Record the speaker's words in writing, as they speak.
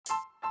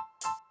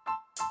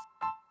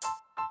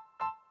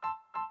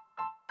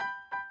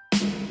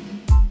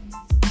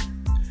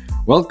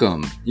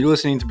Welcome. You're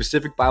listening to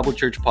Pacific Bible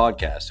Church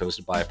Podcast,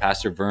 hosted by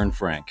Pastor Vern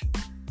Frank.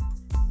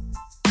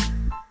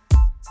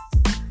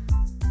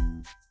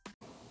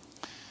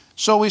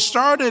 So we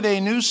started a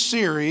new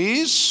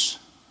series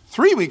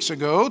 3 weeks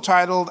ago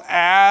titled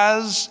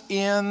As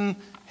in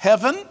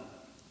Heaven.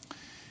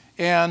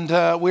 And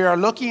we are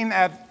looking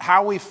at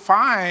how we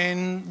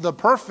find the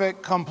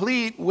perfect,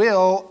 complete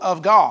will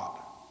of God.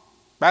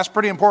 That's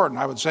pretty important,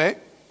 I would say.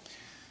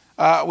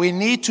 We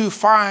need to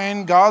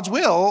find God's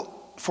will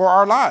for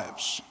our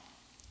lives.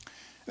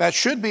 That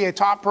should be a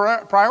top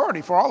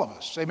priority for all of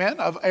us. Amen?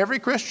 Of every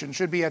Christian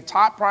should be a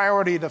top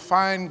priority to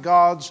find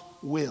God's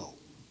will.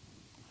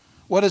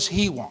 What does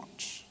He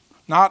want?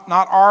 Not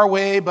our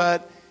way,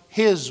 but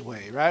His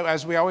way, right?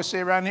 As we always say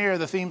around here,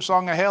 the theme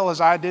song of hell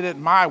is I did it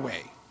my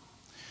way.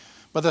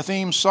 But the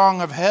theme song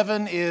of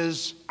heaven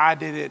is I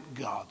did it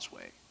God's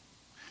way.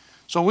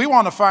 So we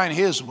want to find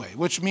His way,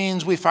 which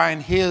means we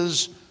find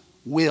His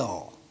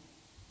will.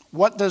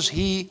 What does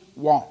He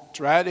want,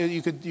 right?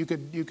 You could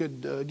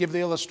give the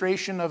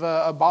illustration of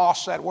a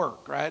boss at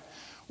work, right?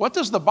 What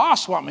does the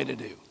boss want me to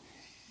do?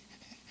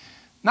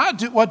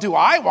 What do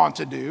I want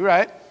to do,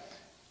 right?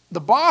 The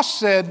boss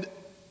said,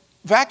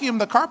 vacuum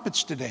the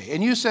carpets today.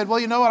 And you said, well,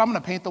 you know what? I'm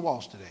going to paint the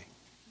walls today.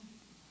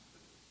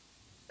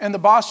 And the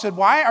boss said,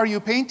 why are you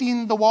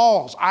painting the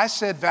walls? I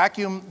said,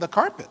 vacuum the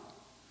carpet.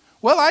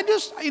 Well, I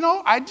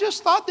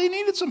just thought they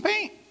needed some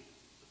paint.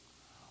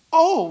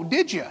 Oh,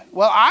 did you?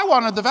 Well, I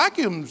wanted the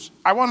vacuums.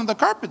 I wanted the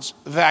carpets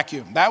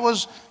vacuumed. That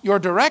was your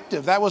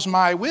directive. That was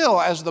my will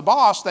as the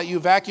boss that you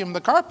vacuum the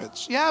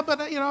carpets. Yeah,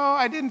 but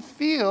I didn't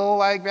feel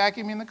like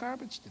vacuuming the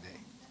carpets today.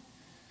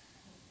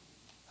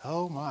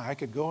 Oh my, I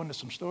could go into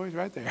some stories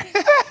right there.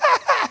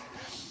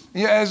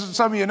 Yeah, as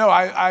some of you know,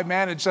 I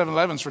managed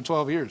 7-Elevens for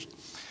 12 years.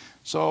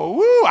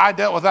 So, I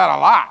dealt with that a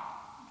lot.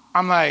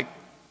 I'm like,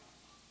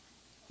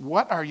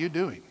 what are you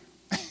doing?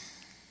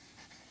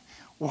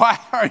 Why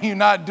are you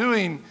not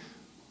doing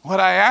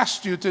what I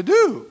asked you to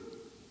do?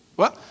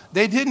 Well,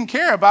 they didn't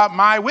care about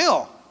my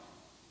will.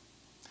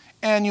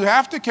 And you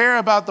have to care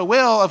about the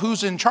will of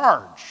who's in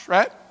charge,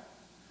 right?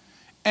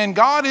 And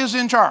God is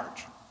in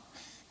charge.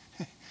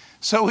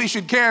 So we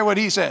should care what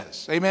He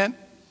says. Amen?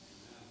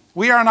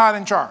 We are not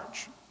in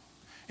charge.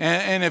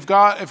 And if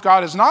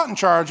God is not in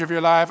charge of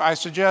your life, I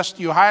suggest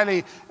you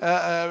highly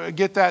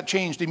get that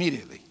changed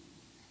immediately.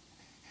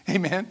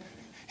 Amen?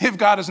 If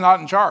God is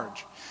not in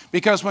charge.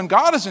 Because when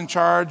God is in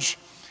charge,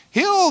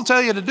 He'll tell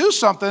you to do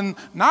something,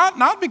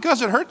 not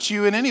because it hurts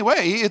you in any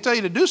way. He'll tell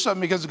you to do something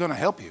because it's going to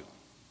help you.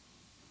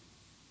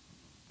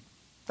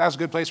 That's a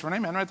good place for an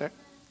amen right there.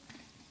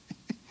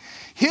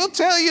 He'll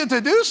tell you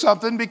to do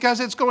something because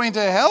it's going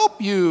to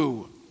help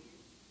you.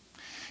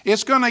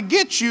 It's going to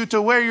get you to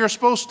where you're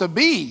supposed to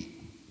be.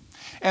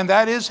 And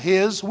that is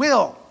His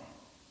will.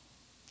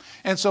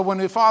 And so when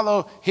we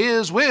follow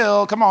His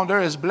will, come on, there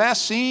is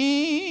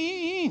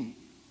blessing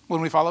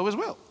when we follow His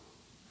will.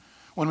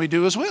 When we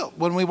do His will.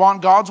 When we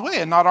want God's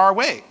way and not our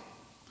way.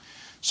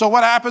 So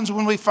what happens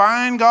when we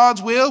find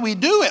God's will? We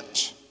do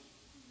it.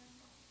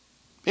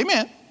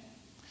 Amen.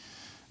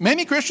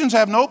 Many Christians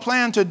have no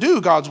plan to do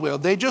God's will.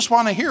 They just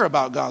want to hear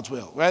about God's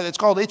will. Right? It's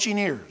called itching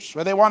ears.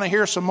 Where they want to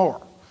hear some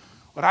more.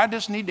 But I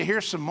just need to hear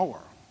some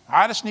more.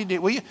 I just need to,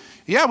 we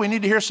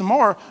need to hear some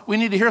more. We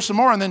need to hear some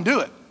more and then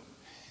do it.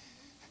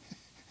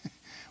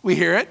 We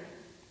hear it.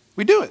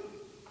 We do it.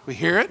 We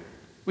hear it.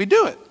 We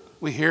do it.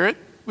 We hear it.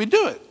 We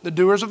do it. The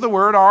doers of the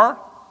word are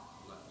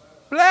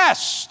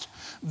blessed.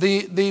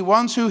 The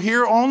ones who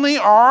hear only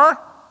are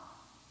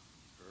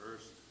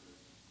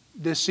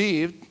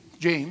deceived,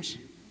 James,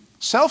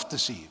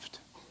 self-deceived.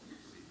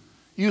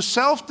 You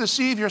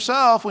self-deceive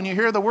yourself when you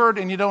hear the word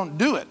and you don't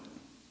do it.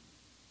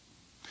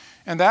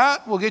 And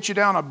that will get you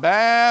down a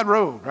bad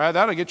road, right?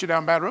 That'll get you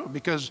down a bad road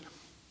because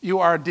you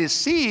are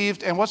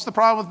deceived. And what's the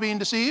problem with being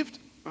deceived?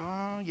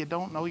 You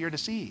don't know you're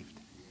deceived.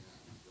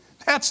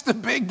 That's the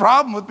big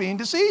problem with being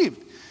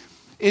deceived,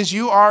 is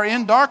you are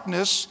in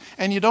darkness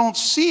and you don't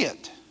see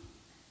it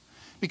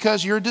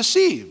because you're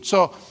deceived.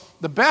 So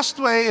the best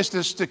way is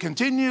just to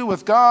continue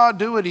with God,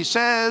 do what He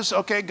says.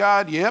 Okay,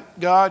 God, yep,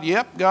 God,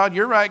 yep, God,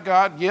 you're right,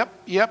 God, yep,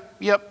 yep,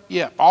 yep,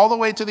 yep, all the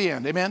way to the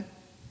end. Amen?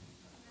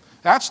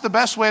 That's the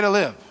best way to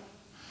live.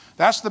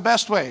 That's the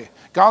best way.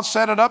 God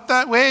set it up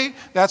that way.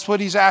 That's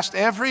what He's asked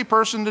every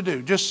person to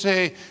do. Just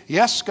say,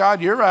 yes,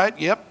 God, you're right,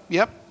 yep,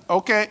 yep.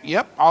 Okay,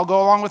 yep, I'll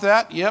go along with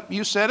that. Yep,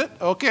 you said it.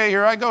 Okay,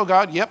 here I go,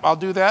 God. Yep, I'll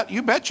do that.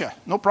 You betcha.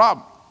 No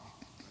problem.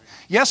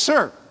 Yes,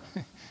 sir.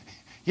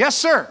 Yes,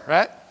 sir,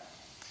 right?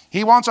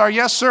 He wants our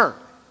yes, sir.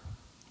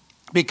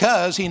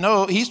 Because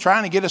He's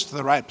trying to get us to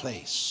the right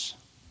place.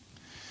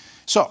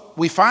 So,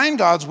 we find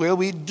God's will,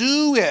 we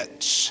do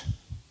it.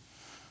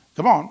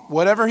 Come on,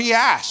 whatever He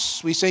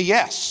asks, we say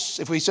yes.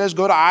 If He says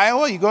go to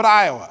Iowa, you go to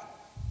Iowa.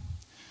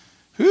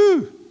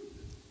 Whew.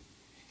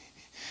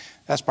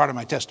 That's part of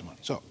my testimony.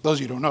 So those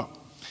of you who don't know.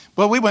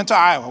 But we went to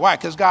Iowa. Why?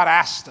 Because God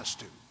asked us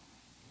to.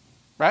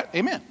 Right?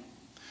 Amen.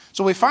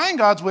 So we find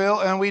God's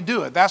will and we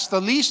do it. That's the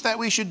least that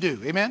we should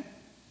do. Amen?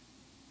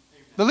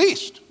 The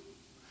least.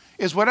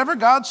 is whatever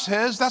God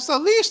says, that's the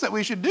least that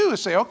we should do,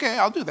 is say, okay,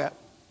 I'll do that.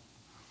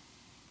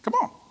 Come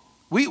on.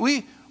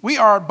 We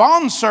are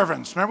bond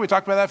servants. Remember we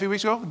talked about that a few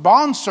weeks ago?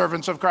 Bond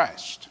servants of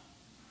Christ.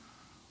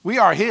 We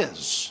are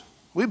his.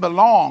 We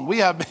belong. We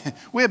have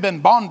been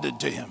bonded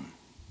to him.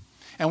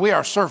 And we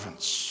are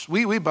servants.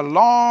 We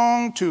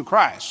belong to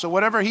Christ. So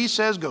whatever he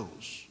says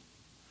goes.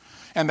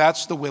 And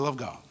that's the will of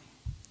God.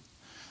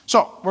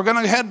 So we're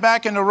going to head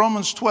back into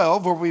Romans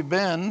 12, where we've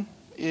been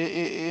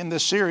in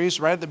this series.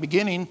 Right at the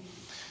beginning,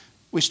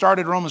 we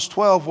started Romans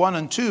 12, 1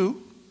 and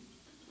 2.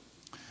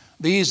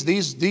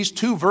 These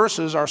two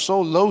verses are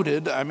so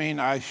loaded. I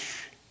mean,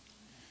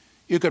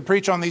 you could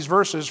preach on these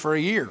verses for a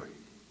year.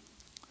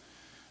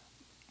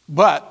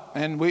 But,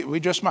 and we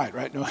just might,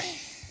 right? No.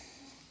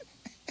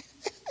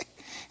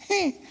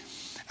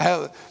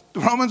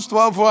 Romans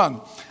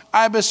 12:1.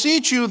 I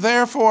beseech you,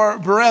 therefore,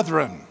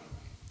 brethren,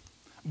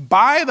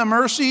 by the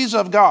mercies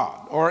of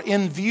God, or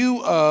in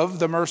view of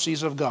the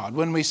mercies of God.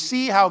 When we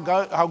see how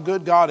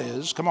good God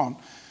is, come on.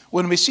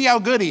 When we see how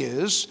good he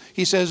is,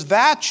 he says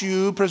that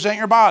you present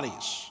your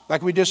bodies.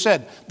 Like we just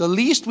said, the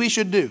least we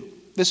should do.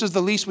 This is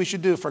the least we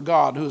should do for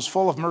God, who is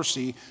full of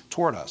mercy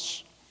toward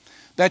us.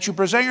 That you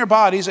present your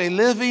bodies a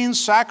living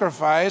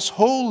sacrifice,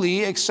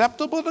 holy,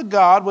 acceptable to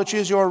God, which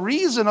is your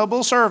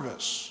reasonable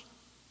service.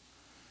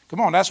 Come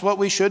on, that's what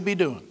we should be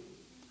doing.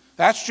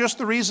 That's just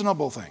the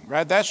reasonable thing,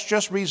 right? That's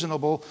just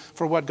reasonable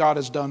for what God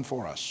has done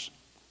for us.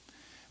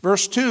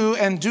 Verse 2,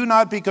 and do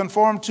not be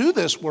conformed to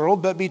this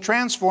world, but be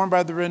transformed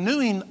by the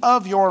renewing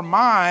of your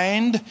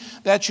mind,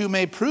 that you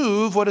may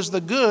prove what is the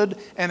good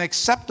and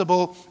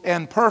acceptable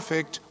and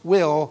perfect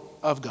will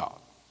of God.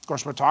 Of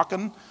course, we're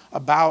talking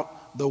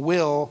about the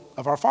will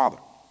of our Father.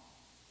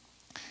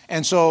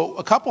 And so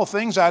a couple of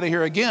things out of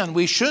here again.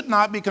 We should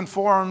not be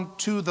conformed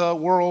to the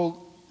world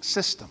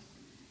system.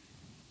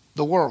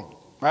 The world,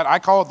 right? I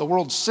call it the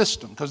world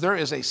system because there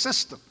is a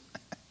system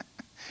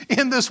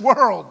in this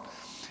world.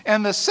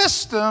 And the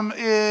system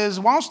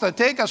wants to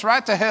take us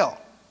right to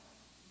hell.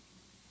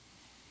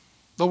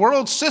 The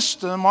world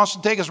system wants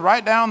to take us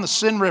right down the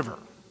sin river.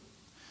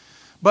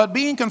 But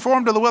being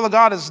conformed to the will of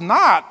God is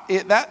not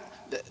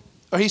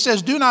or he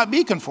says, do not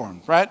be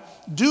conformed, right?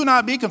 Do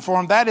not be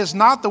conformed. That is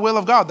not the will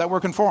of God, that we're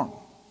conformed.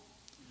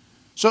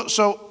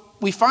 So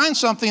we find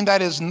something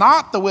that is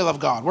not the will of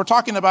God. We're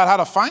talking about how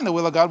to find the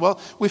will of God. Well,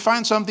 we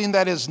find something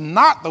that is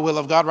not the will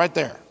of God right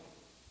there,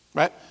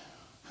 right?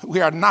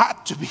 We are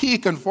not to be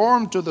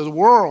conformed to the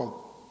world,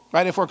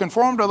 right? If we're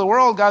conformed to the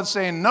world, God's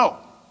saying, no.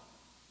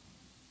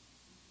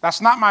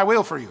 That's not my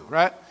will for you,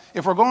 right?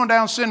 If we're going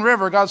down Sin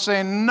River, God's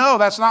saying, no,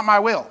 that's not my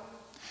will.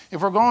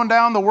 If we're going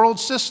down the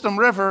world system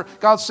river,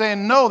 God's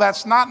saying, no,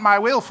 that's not my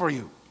will for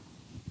you.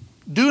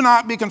 Do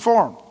not be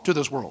conformed to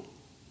this world.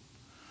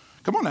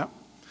 Come on now.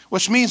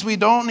 Which means we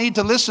don't need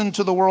to listen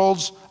to the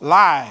world's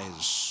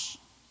lies.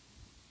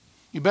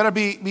 You better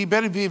be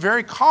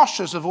very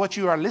cautious of what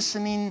you are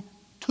listening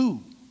to.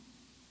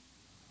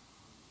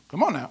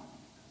 Come on now.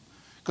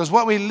 Because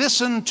what we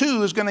listen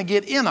to is going to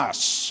get in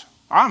us.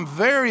 I'm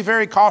very,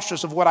 very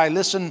cautious of what I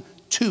listen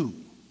to.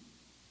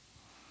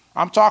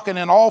 I'm talking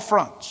in all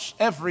fronts,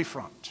 every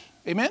front.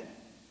 Amen?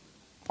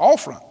 All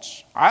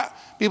fronts.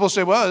 People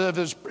say, well,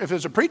 if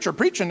there's a preacher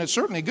preaching, it's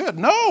certainly good.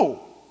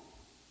 No.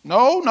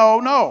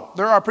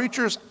 There are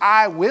preachers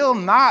I will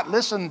not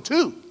listen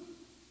to.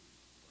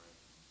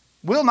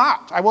 Will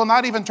not. I will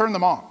not even turn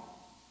them on.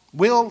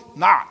 Will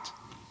not.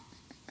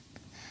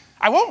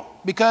 I won't,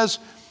 because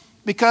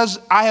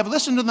I have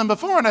listened to them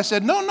before and I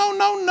said,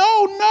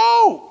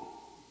 no.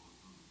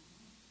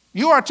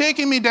 You are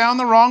taking me down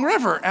the wrong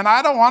river, and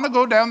I don't want to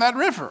go down that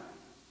river.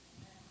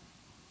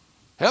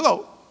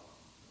 Hello.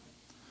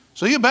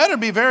 So you better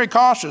be very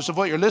cautious of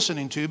what you're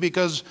listening to,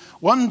 because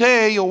one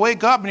day you'll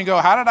wake up and you go,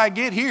 how did I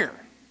get here?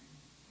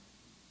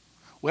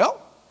 Well,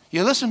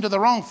 you listened to the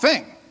wrong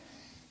thing.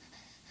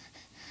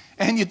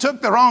 And you took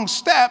the wrong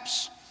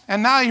steps,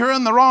 and now you're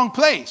in the wrong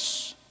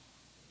place.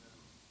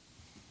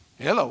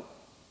 Hello.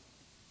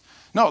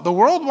 No, the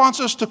world wants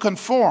us to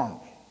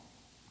conform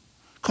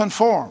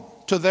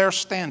to their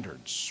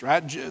standards,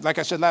 right? Like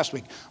I said last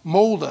week,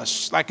 mold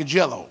us like a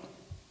jello.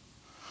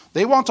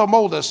 They want to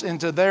mold us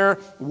into their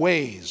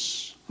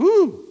ways.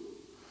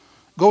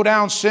 Go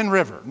down Sin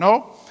River.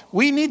 No,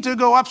 we need to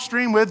go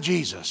upstream with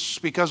Jesus,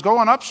 because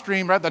going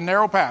upstream, right, the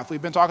narrow path. We've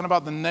been talking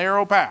about the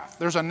narrow path.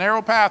 There's a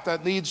narrow path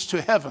that leads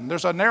to heaven.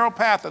 There's a narrow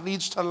path that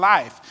leads to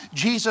life.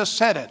 Jesus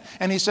said it,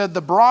 and he said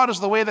the broad is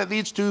the way that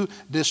leads to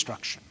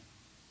destruction.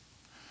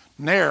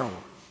 Narrow.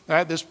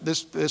 Right?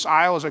 This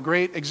aisle is a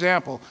great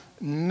example.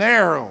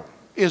 Narrow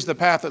is the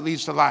path that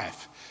leads to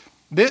life.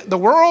 The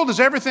world is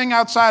everything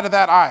outside of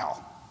that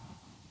aisle.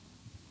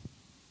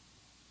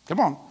 Come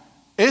on.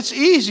 It's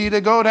easy to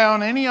go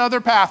down any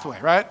other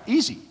pathway, right?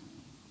 Easy.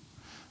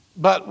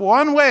 But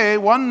one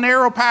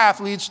narrow path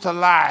leads to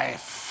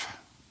life.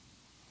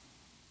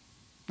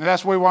 And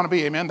that's where we want to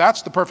be, amen?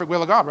 That's the perfect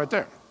will of God right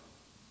there.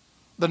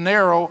 The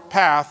narrow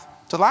path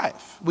to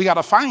life. We got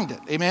to find it,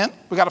 amen?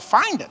 We got to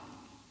find it.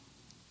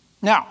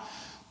 Now,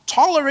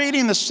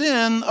 Tolerating the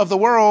sin of the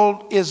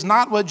world is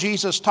not what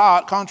Jesus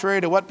taught, contrary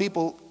to what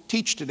people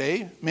teach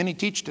today. Many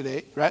teach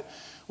today, right?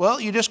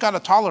 Well, you just got to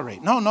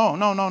tolerate.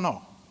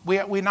 No.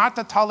 We're not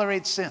to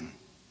tolerate sin.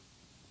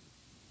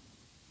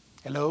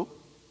 Hello?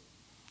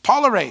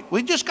 Tolerate.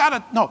 We just got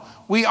to, no.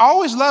 We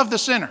always love the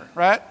sinner,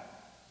 right?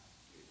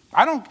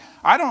 I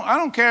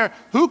don't care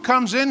who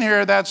comes in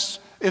here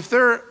if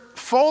they're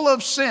full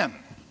of sin,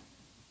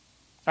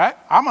 right?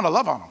 I'm going to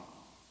love on them.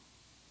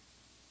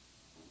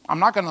 I'm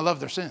not going to love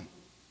their sin.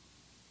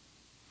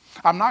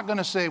 I'm not going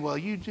to say, well,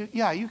 you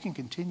can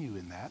continue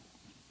in that.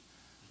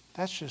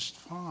 That's just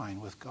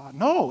fine with God.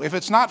 No, if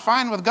it's not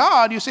fine with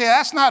God, you say,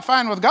 that's not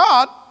fine with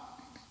God.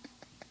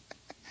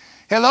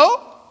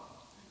 Hello?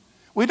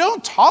 We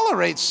don't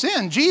tolerate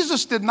sin.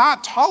 Jesus did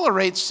not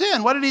tolerate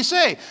sin. What did he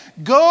say?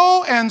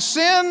 Go and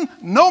sin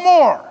no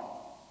more.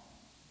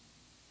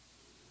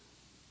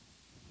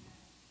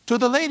 To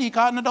the lady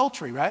caught in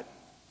adultery, right?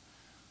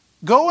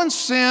 Go and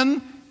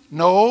sin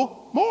no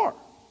more.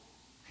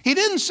 He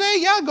didn't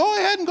say, yeah, go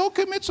ahead and go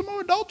commit some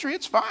more adultery.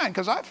 It's fine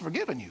because I've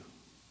forgiven you.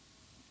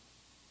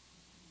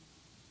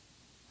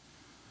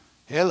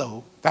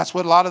 Hello. That's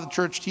what a lot of the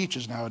church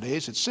teaches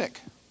nowadays. It's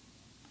sick.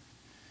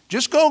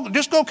 Just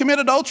go commit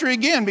adultery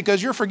again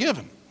because you're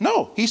forgiven.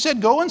 No, he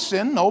said go and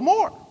sin no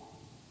more.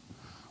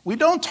 We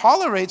don't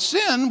tolerate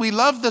sin. We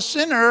love the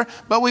sinner,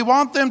 but we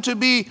want them to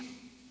be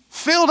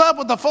filled up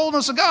with the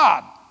fullness of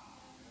God.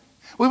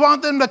 We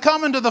want them to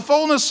come into the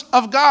fullness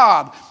of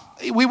God.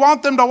 We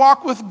want them to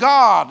walk with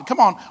God. Come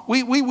on.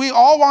 We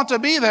all want to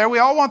be there. We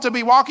all want to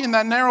be walking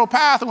that narrow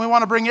path, and we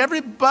want to bring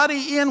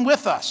everybody in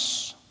with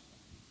us.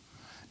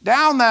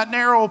 Down that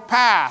narrow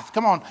path.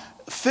 Come on.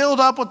 Filled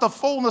up with the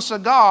fullness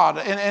of God.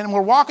 And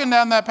we're walking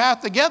down that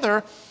path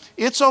together.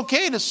 It's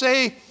okay to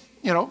say,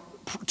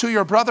 to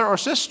your brother or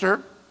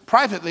sister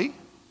privately,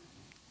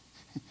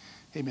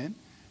 amen,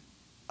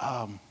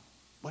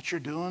 what you're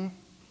doing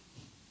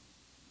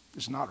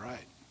is not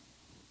right.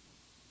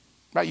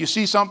 Right? You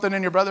see something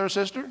in your brother or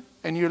sister,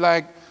 and you're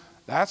like,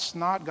 that's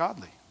not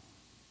godly.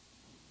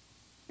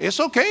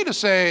 It's okay to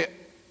say,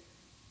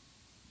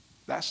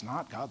 that's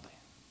not godly.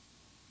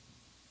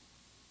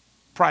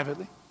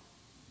 Privately.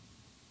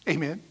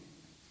 Amen.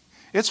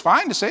 It's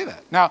fine to say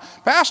that. Now,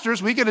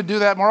 pastors, we got to do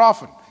that more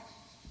often.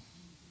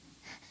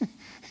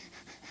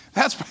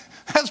 That's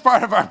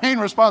part of our main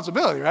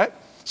responsibility, right?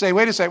 Say,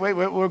 wait a second,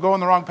 we're going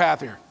the wrong path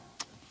here.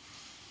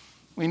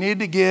 We need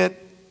to get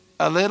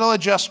a little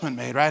adjustment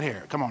made right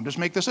here. Come on, just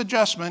make this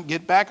adjustment.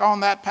 Get back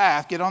on that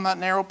path. Get on that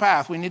narrow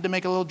path. We need to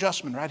make a little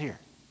adjustment right here.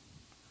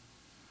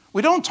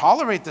 We don't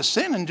tolerate the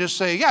sin and just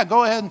say, yeah,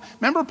 go ahead.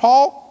 Remember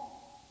Paul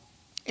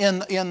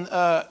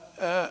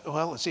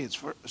let's see,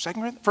 it's 1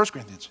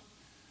 Corinthians.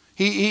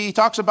 He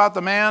talks about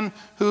the man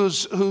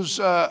who's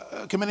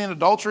committing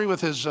adultery with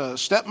his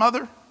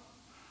stepmother.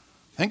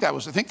 I think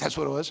that's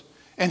what it was.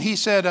 And he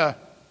said,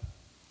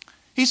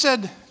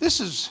 this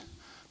is,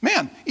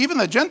 man, even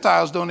the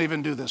Gentiles don't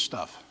even do this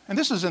stuff. And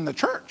this is in the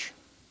church.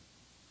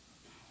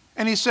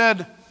 And he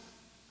said,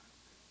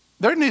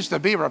 there needs to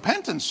be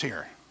repentance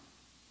here.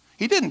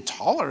 He didn't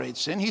tolerate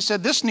sin. He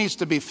said, this needs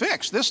to be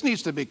fixed. This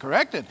needs to be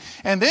corrected.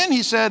 And then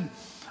he said,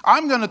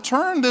 I'm going to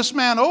turn this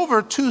man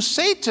over to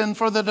Satan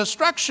for the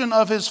destruction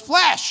of his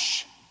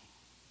flesh,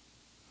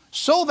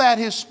 so that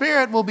his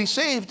spirit will be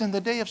saved in the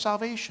day of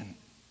salvation.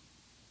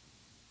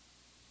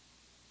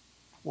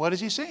 What is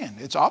he saying?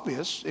 It's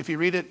obvious if you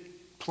read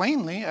it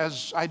plainly,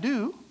 as I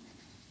do.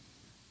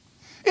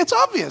 It's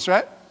obvious,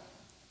 right?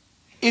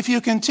 If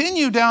you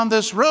continue down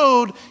this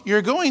road,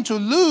 you're going to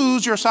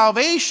lose your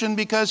salvation,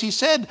 because he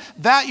said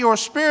that your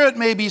spirit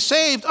may be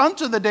saved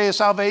unto the day of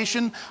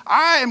salvation.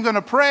 I am going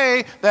to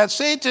pray that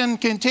Satan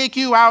can take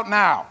you out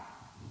now,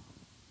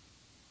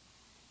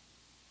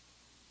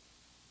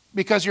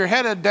 because you're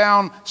headed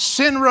down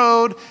sin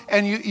road,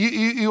 and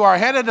you are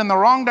headed in the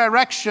wrong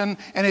direction.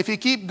 And if you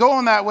keep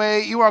going that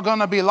way, you are going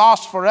to be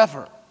lost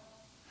forever.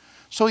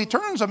 So he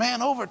turns a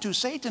man over to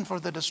Satan for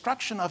the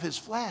destruction of his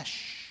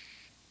flesh.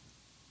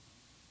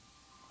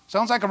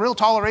 Sounds like a real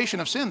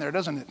toleration of sin there,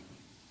 doesn't it?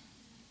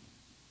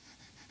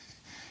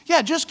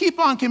 Yeah, just keep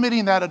on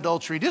committing that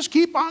adultery. Just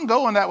keep on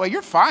going that way.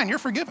 You're fine. You're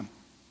forgiven.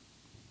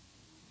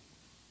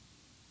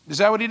 Is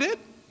that what he did?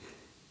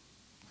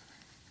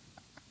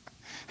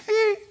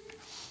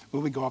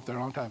 Well, we go up there a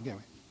long time, can't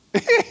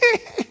we?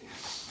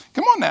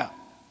 Come on now.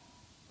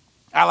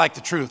 I like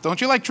the truth.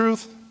 Don't you like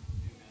truth?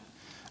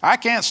 I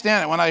can't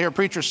stand it when I hear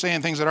preachers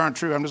saying things that aren't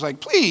true. I'm just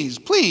like, please,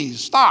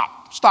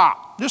 stop.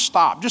 Just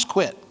stop. Just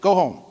quit. Go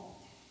home.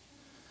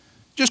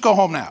 Just go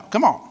home now.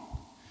 Come on.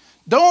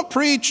 Don't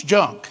preach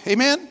junk.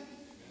 Amen?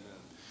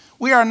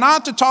 We are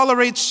not to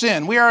tolerate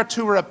sin. We are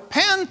to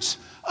repent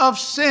of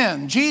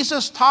sin.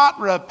 Jesus taught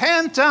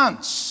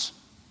repentance.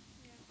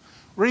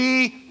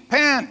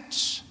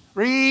 Repent.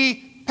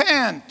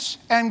 Repent.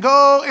 And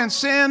go and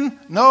sin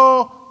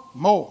no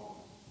more.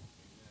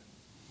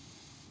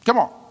 Come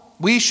on.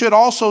 We should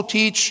also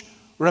teach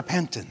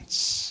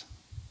repentance.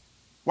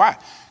 Why?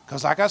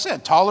 Because like I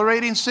said,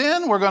 tolerating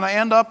sin, we're going to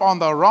end up on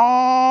the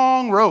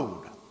wrong road.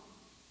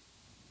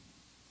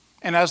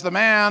 And as the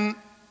man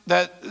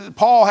that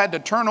Paul had to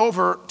turn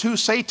over to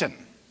Satan,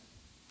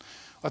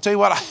 I'll tell you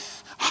what,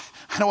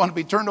 I don't want to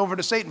be turned over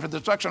to Satan for the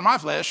destruction of my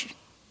flesh.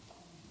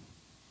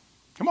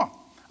 Come on.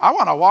 I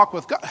want to walk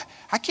with God.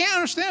 I can't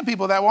understand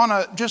people that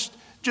want to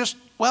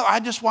well, I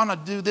just want to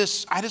do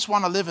this. I just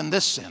want to live in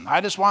this sin.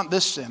 I just want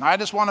this sin. I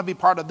just want to be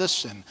part of this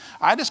sin.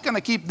 I'm just going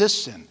to keep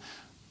this sin.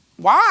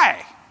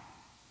 Why?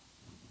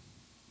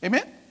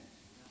 Amen?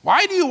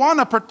 Why do you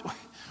want to,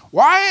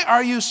 why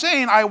are you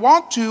saying I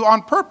want to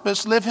on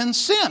purpose live in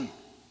sin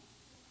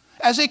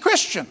as a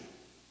Christian?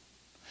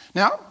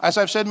 Now, as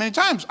I've said many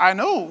times, I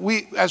know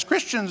we as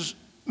Christians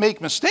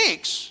make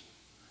mistakes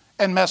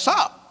and mess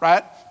up,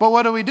 right? But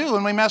what do we do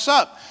when we mess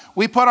up?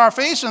 We put our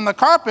face in the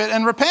carpet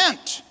and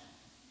repent.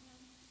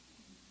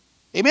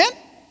 Amen?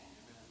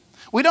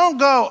 We don't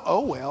go,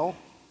 oh, well,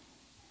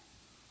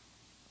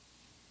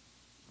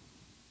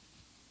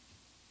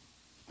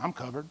 I'm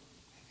covered.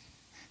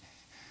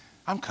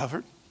 I'm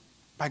covered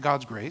by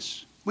God's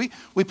grace. We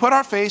put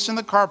our face in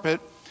the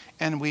carpet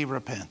and we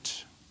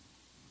repent.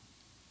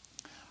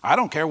 I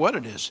don't care what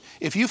it is.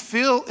 If you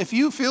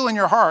feel in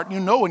your heart, you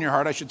know in your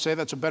heart, I should say,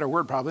 that's a better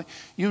word probably.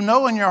 You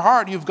know in your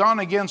heart you've gone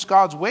against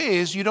God's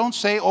ways, you don't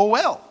say, oh,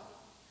 well.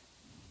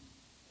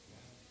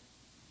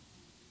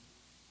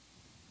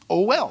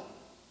 Oh, well.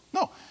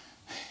 No.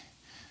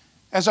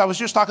 As I was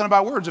just talking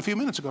about words a few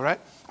minutes ago, right?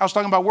 I was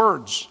talking about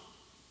words.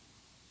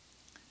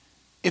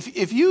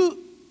 If you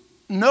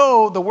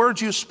know the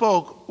words you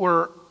spoke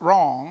were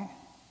wrong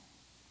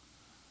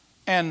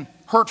and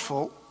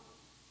hurtful,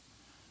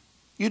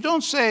 you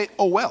don't say,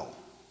 oh, well.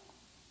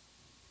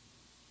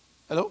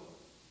 Hello?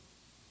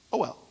 Oh,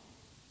 well.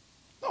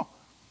 No.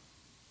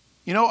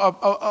 You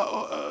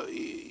know,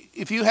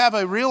 if you have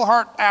a real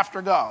heart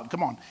after God,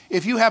 come on.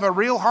 If you have a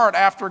real heart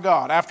after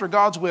God, after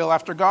God's will,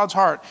 after God's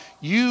heart,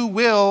 you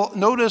will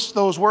notice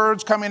those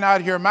words coming out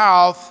of your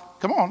mouth,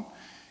 come on,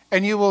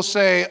 and you will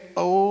say,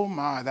 oh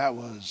my, that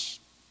was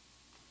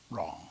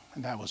wrong,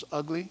 and that was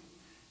ugly,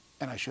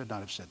 and I should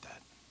not have said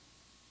that.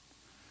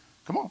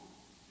 Come on.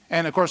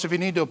 And of course, if you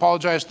need to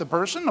apologize to the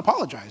person,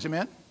 apologize,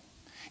 amen?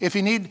 If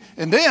you need,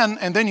 and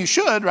then you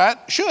should, right?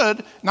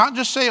 Should, not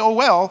just say, oh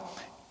well.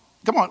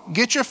 Come on,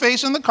 get your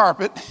face in the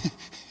carpet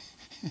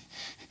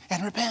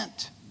and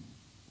repent.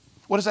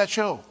 What does that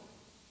show?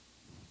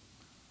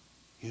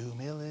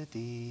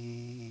 Humility.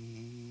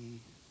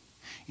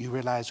 You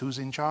realize who's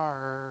in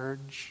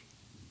charge.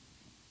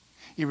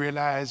 You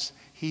realize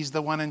he's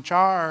the one in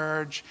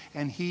charge,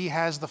 and he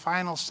has the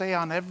final say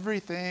on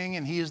everything,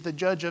 and he is the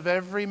judge of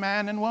every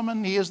man and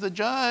woman. He is the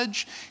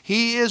judge.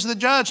 He is the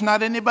judge,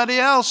 not anybody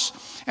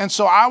else. And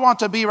so I want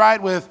to be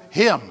right with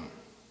him.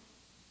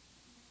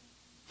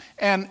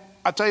 And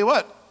I'll tell you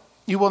what,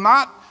 you will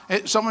not,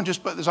 someone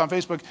just put this on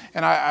Facebook,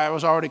 and I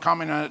was already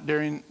commenting on it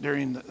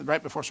during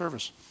right before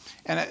service.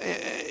 And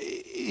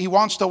he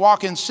wants to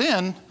walk in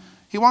sin.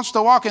 He wants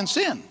to walk in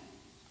sin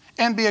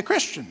and be a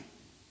Christian.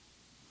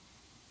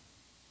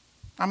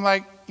 I'm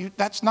like,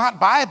 that's not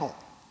Bible.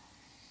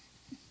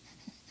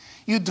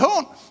 You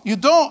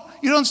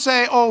don't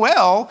say, oh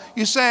well.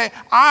 You say,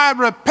 I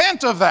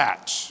repent of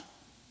that.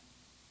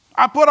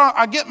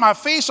 I get my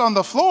face on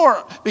the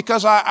floor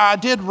because I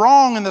did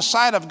wrong in the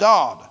sight of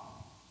God.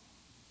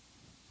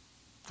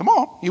 Come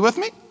on, you with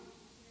me?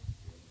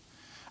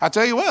 I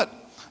tell you what,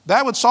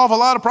 that would solve a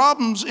lot of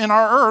problems in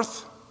our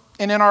earth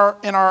and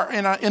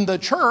in the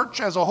church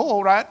as a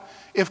whole, right?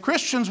 If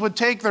Christians would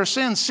take their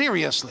sin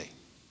seriously.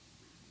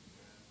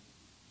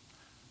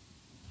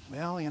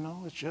 Well, you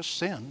know, it's just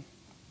sin.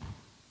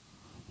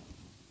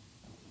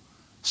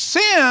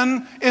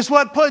 Sin is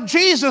what put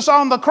Jesus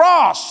on the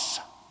cross.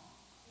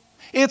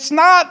 It's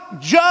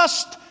not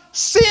just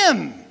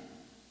sin.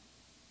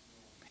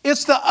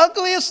 It's the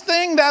ugliest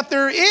thing that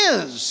there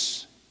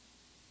is.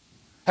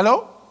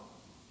 Hello?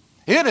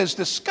 It is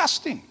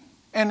disgusting.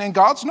 And in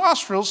God's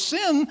nostrils,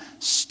 sin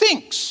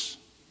stinks.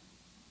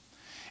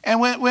 And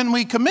when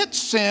we commit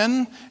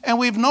sin, and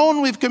we've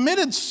known we've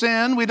committed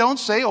sin, we don't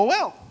say, oh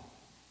well.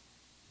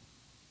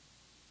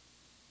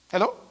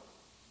 Hello?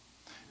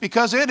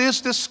 Because it is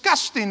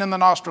disgusting in the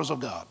nostrils of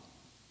God.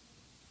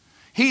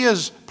 He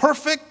is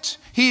perfect.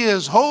 He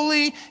is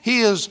holy. He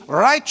is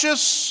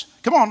righteous.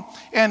 Come on.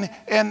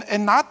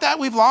 And not that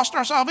we've lost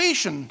our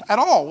salvation at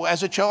all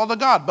as a child of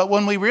God. But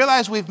when we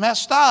realize we've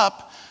messed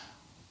up,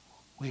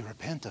 we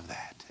repent of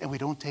that. And we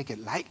don't take it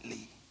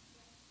lightly.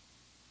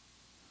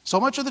 So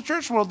much of the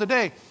church world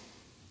today,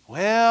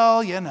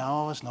 well, you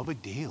know, it's no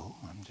big deal.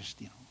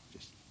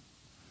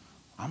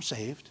 I'm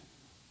saved.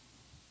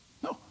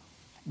 No.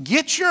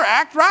 Get your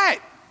act right.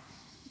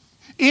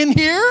 In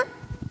here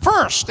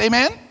first.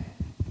 Amen?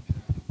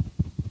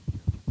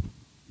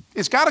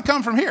 It's got to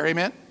come from here.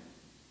 Amen?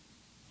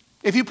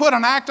 If you put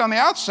an act on the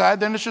outside,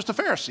 then it's just a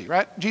Pharisee,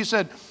 right? Jesus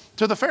said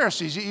to the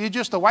Pharisees, you're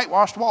just a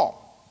whitewashed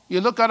wall.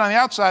 You look good on the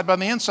outside, but on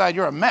the inside,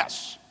 you're a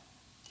mess.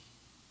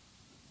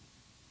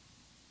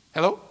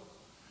 Hello?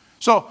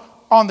 So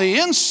on the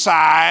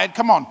inside,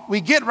 come on,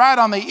 we get right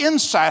on the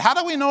inside. How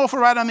do we know if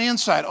we're right on the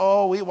inside?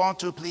 Oh, we want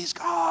to please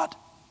God.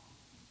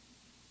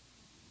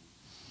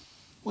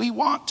 We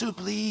want to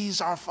please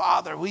our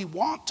Father. We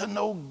want to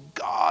know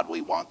God.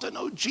 We want to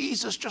know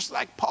Jesus just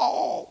like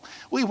Paul.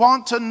 We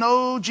want to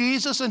know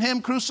Jesus and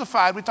Him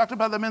crucified. We talked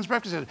about the men's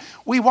breakfast.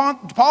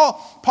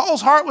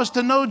 Paul's heart was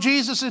to know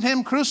Jesus and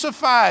Him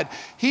crucified.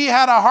 He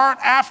had a heart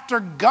after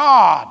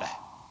God.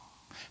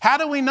 How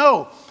do we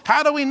know?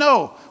 How do we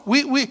know?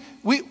 We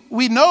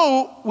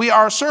know we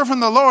are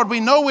serving the Lord. We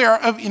know we are,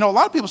 a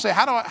lot of people say,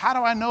 how do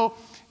I know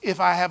if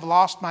I have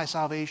lost my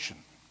salvation?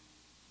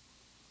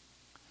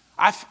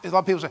 A lot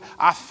of people say,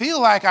 I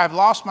feel like I've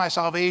lost my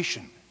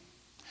salvation.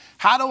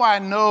 How do I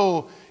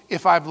know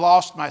if I've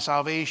lost my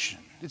salvation?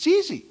 It's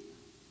easy.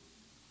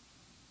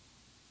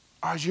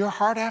 Is your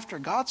heart after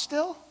God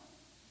still?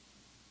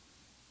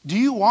 Do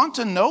you want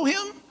to know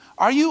Him?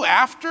 Are you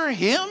after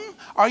Him?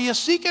 Are you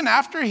seeking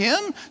after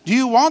Him? Do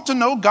you want to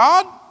know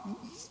God?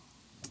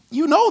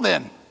 You know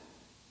then.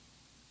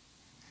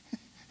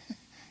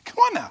 Come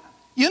on now.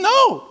 You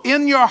know,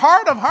 in your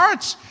heart of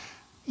hearts,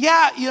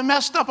 yeah, you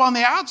messed up on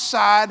the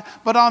outside,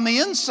 but on the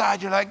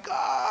inside, you're like,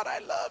 God, I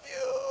love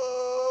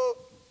you.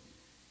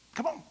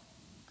 Come on.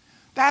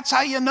 That's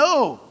how you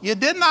know. You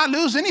did not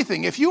lose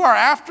anything. If you are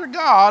after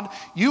God,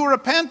 you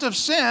repent of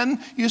sin.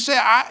 You say,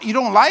 you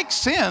don't like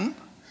sin.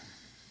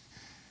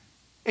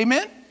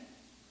 Amen?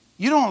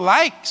 You don't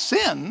like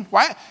sin.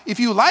 Why? If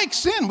you like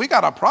sin, we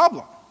got a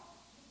problem.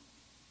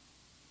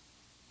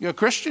 You're a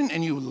Christian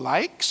and you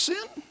like sin?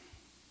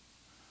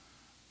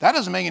 That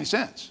doesn't make any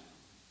sense.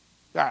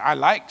 I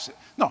like sin.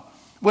 No.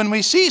 When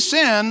we see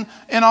sin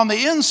and on the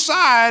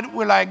inside,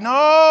 we're like, no,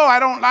 I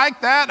don't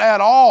like that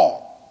at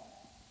all.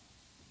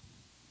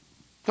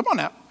 Come on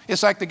now.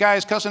 It's like the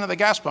guys cussing at the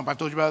gas pump. I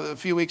told you about it a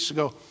few weeks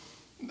ago.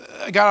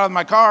 I got out of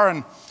my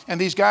car and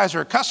these guys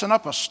are cussing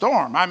up a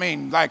storm. I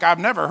mean, like I've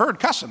never heard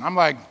cussing. I'm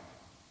like,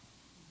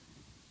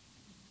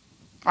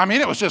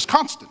 it was just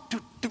constant.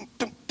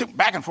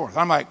 Back and forth.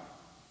 I'm like,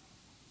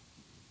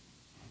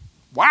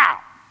 wow.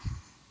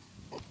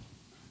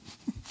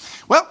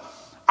 Well,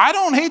 I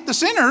don't hate the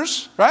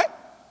sinners, right?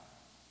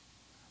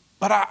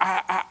 But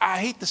I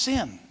hate the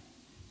sin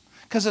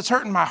because it's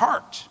hurting my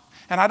heart.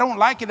 And I don't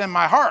like it in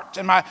my heart.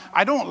 And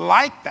I don't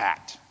like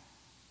that.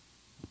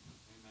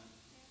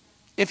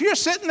 If you're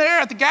sitting there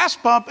at the gas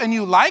pump and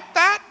you like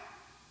that,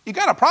 you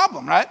got a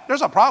problem, right?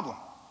 There's a problem.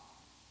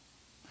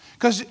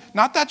 Because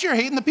not that you're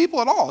hating the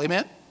people at all,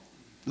 amen?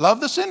 Love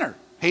the sinner,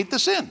 hate the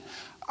sin.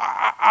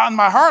 On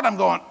my heart, I'm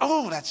going,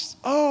 that's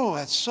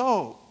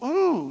so,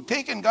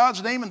 taking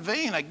God's name in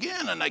vain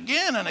again and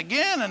again and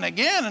again and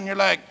again. And you're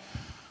like,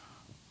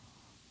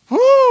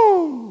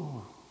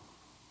 whoo.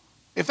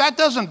 If that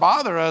doesn't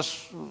bother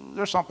us,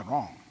 there's something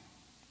wrong.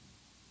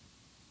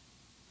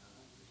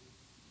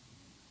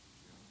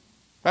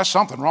 That's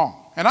something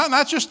wrong. And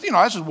that's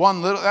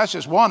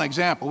just one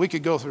example. We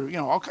could go through,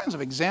 all kinds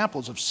of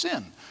examples of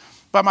sin.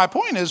 But my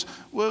point is,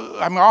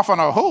 I'm off on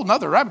a whole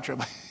nother rabbit trail.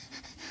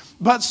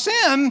 But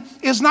sin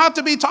is not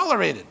to be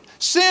tolerated.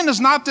 Sin is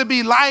not to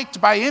be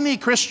liked by any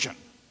Christian.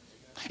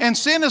 And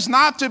sin is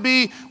not to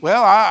be,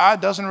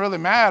 it doesn't really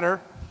matter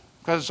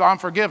because I'm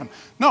forgiven.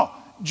 No,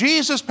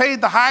 Jesus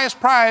paid the highest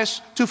price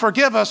to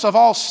forgive us of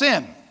all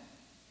sin.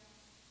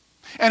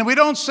 And we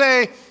don't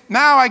say,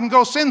 now I can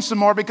go sin some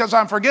more because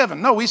I'm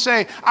forgiven. No, we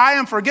say, I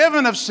am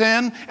forgiven of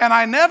sin and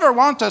I never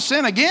want to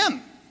sin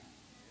again.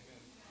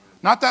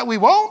 Not that we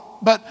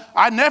won't, but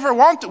I never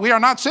want to. We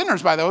are not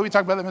sinners, by the way. We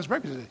talked about that in this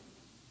breakfast today.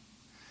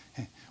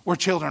 We're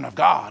children of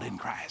God in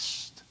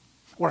Christ.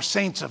 We're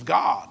saints of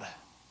God.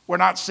 We're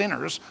not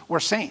sinners. We're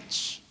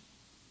saints.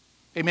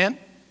 Amen?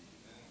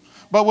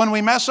 But when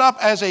we mess up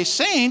as a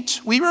saint,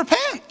 we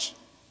repent.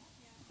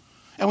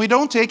 And we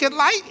don't take it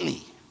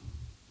lightly.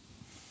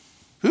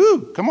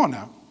 Come on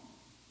now.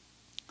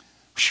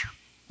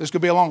 This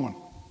could be a long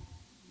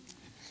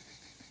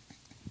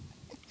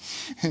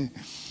one.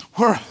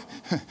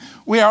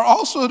 We are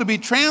also to be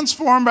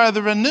transformed by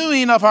the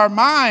renewing of our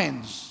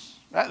minds.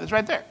 That's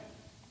right there.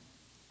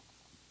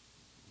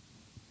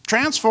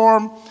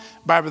 Transformed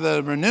by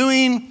the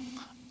renewing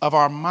of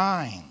our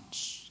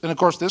minds. And of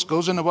course, this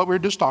goes into what we were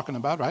just talking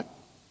about, right?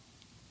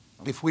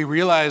 If we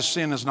realize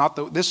sin is not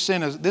this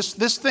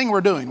thing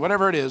we're doing,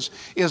 whatever it is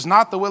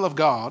not the will of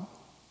God,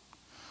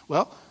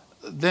 well,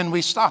 then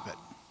we stop it.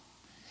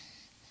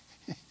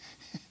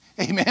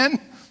 Amen?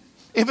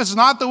 If it's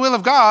not the will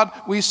of God,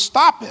 we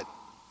stop it.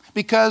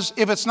 Because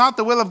if it's not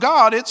the will of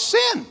God, it's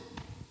sin.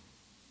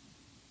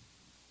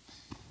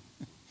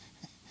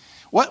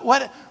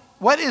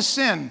 What is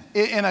sin?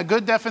 In a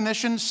good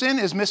definition, sin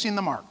is missing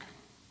the mark.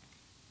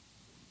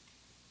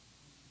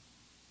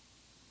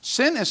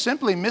 Sin is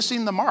simply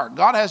missing the mark.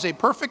 God has a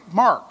perfect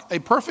mark, a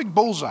perfect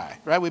bullseye,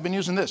 right? We've been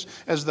using this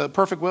as the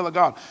perfect will of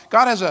God.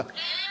 God has a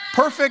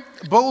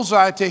perfect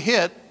bullseye to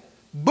hit,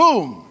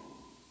 boom,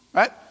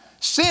 right?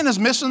 Sin is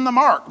missing the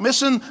mark,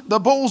 missing the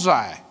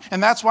bullseye.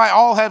 And that's why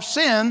all have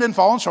sinned and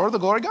fallen short of the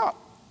glory of God.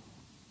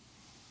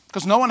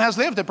 Because no one has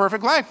lived a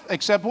perfect life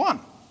except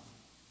one.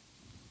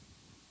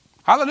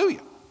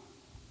 Hallelujah.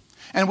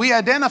 And we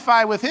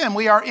identify with Him.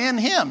 We are in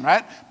Him,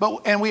 right?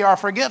 And we are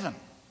forgiven.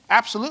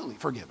 Absolutely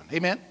forgiven.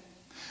 Amen?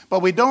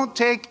 But we don't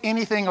take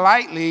anything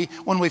lightly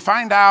when we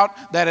find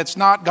out that it's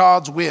not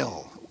God's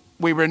will.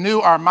 We renew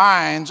our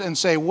minds and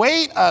say,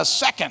 wait a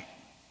second.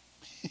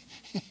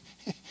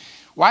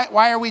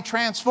 Why are we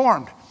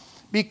transformed?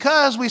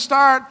 Because we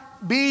start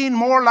being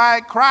more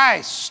like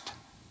Christ.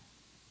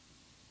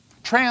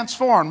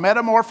 Transformed,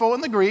 metamorpho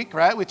in the Greek,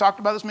 right? We talked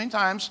about this many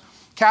times.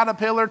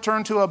 Caterpillar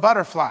turned to a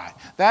butterfly.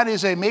 That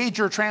is a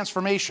major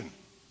transformation.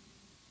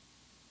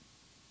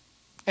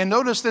 And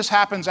notice this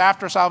happens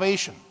after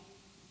salvation.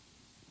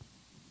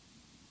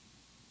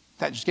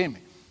 That just came to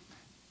me.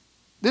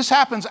 This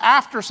happens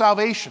after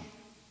salvation.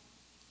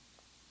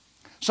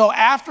 So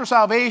after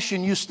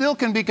salvation, you still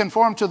can be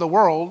conformed to the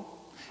world.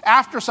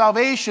 After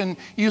salvation,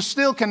 you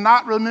still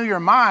cannot renew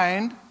your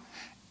mind,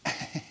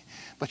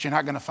 but you're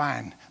not going to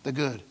find the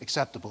good,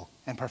 acceptable,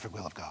 and perfect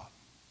will of God.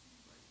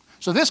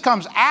 So this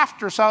comes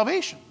after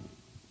salvation.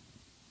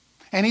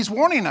 And he's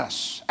warning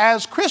us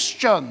as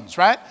Christians,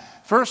 right?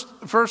 First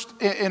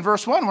in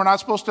verse 1,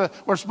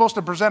 we're supposed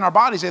to present our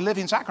bodies a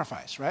living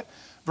sacrifice, right?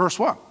 Verse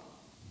 1.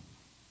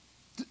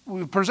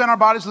 We present our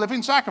bodies a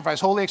living sacrifice,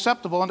 wholly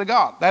acceptable unto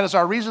God. That is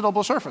our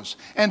reasonable service.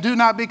 And do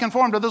not be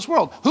conformed to this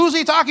world. Who's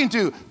he talking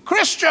to?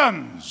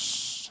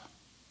 Christians.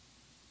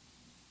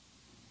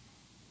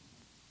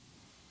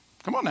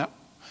 Come on now.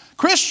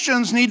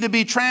 Christians need to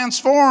be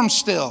transformed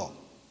still.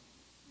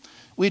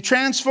 We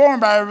transform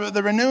by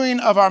the renewing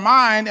of our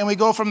mind, and we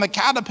go from the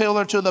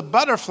caterpillar to the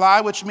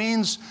butterfly, which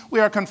means we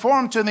are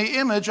conformed to the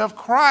image of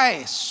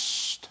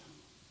Christ.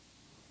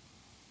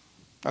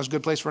 That's a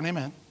good place for an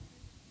amen.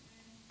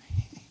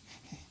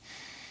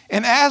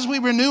 And as we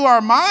renew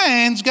our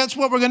minds, guess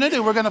what we're going to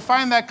do? We're going to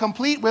find that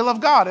complete will of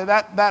God. And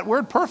that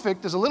word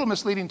perfect is a little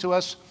misleading to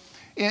us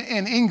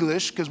in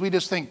English because we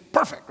just think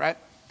perfect, right?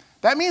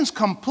 That means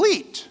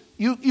complete.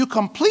 You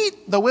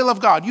complete the will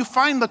of God. You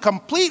find the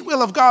complete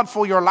will of God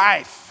for your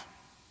life.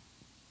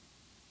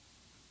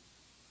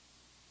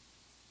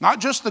 Not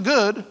just the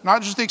good,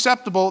 not just the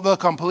acceptable, the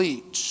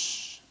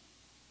complete.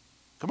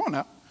 Come on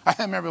now. I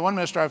remember one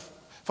minister I've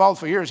followed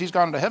for years. He's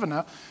gone into heaven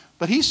now.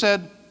 But he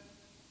said,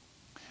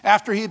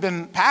 after he'd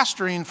been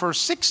pastoring for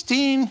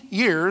 16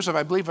 years, if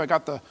I believe I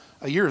got the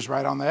years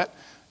right on that,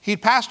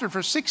 he'd pastored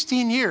for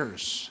 16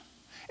 years.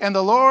 And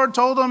the Lord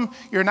told him,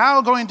 you're now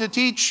going to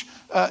teach,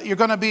 you're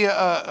going to be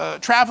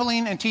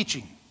traveling and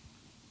teaching.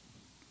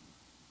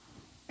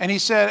 And he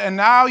said, and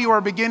now you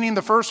are beginning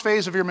the first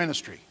phase of your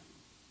ministry.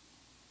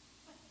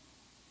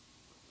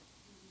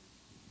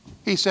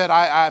 He said,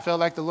 I felt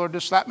like the Lord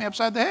just slapped me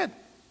upside the head.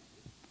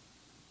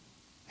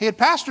 He had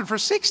pastored for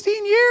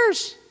 16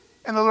 years.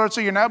 And the Lord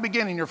said, you're now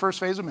beginning your first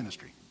phase of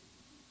ministry.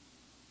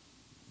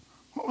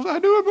 What was I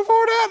doing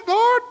before that,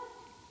 Lord?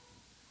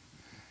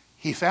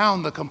 He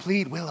found the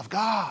complete will of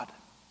God.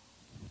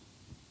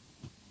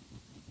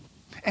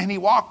 And he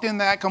walked in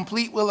that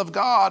complete will of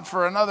God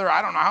for another,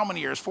 I don't know how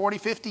many years, 40,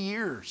 50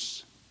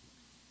 years.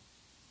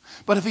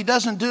 But if he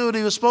doesn't do what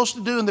he was supposed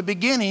to do in the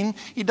beginning,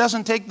 he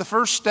doesn't take the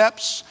first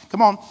steps.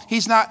 Come on,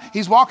 he's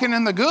walking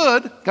in the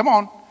good. Come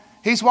on.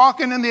 He's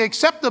walking in the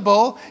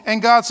acceptable,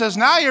 and God says,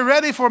 now you're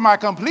ready for my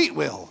complete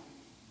will.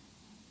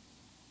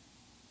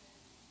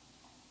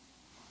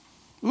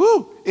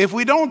 If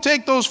we don't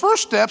take those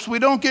first steps, we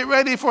don't get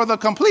ready for the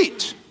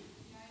complete.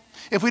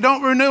 If we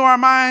don't renew our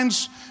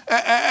minds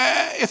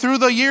through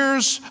the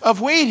years of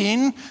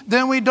waiting,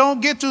 then we don't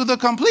get to the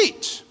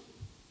complete.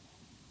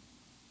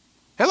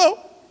 Hello?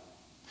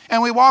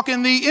 And we walk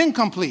in the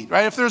incomplete,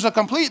 right? If there's a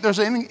complete, there's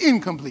an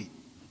incomplete.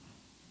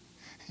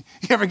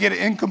 You ever get it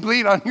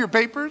incomplete on your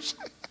papers?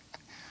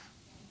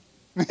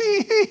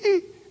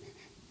 I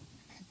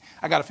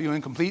got a few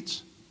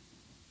incompletes.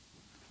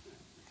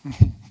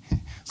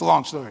 It's a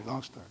long story.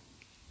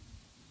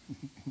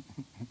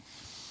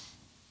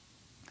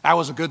 I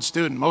was a good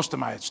student most of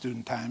my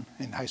student time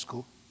in high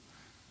school.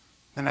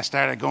 Then I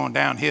started going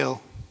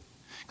downhill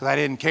because I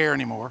didn't care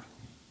anymore.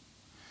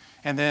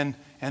 And then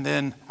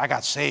I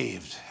got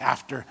saved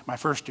after my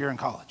first year in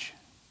college.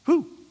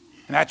 And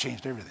that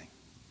changed everything.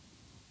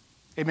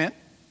 Amen?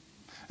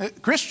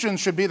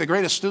 Christians should be the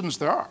greatest students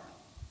there are.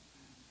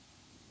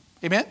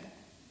 Amen?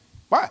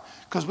 Why?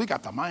 Because we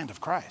got the mind of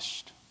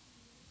Christ.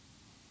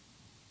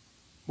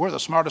 We're the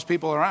smartest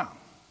people around.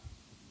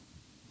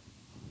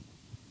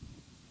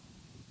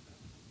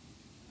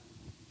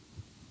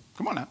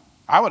 Come on now.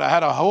 I would have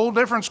had a whole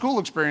different school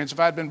experience if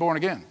I had been born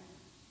again.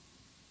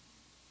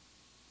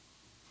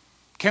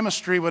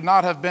 Chemistry would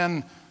not have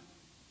been,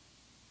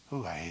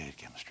 I hated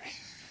chemistry.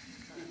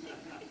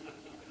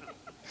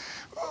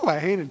 I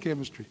hated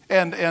chemistry.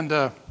 And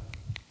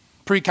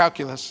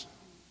pre-calculus.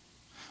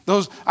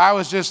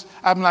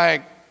 I'm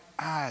like,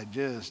 I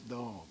just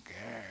don't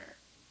care.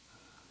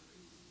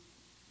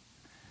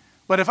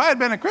 But if I had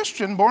been a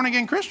Christian, born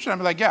again Christian, I'd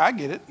be like, yeah, I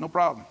get it, no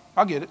problem.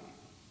 I'll get it.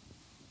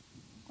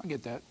 I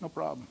get that, no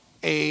problem.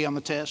 A on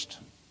the test.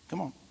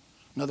 Come on.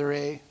 Another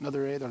A.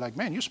 They're like,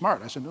 man, you're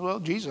smart. I said, well,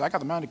 Jesus, I got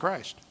the mind of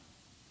Christ.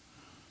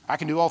 I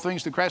can do all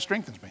things through Christ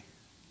strengthens me.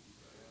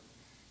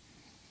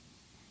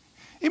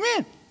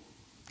 Amen.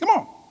 Come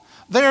on.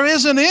 There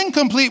is an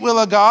incomplete will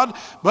of God,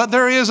 but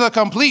there is a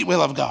complete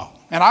will of God.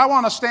 And I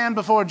want to stand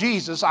before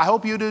Jesus, I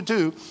hope you do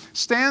too,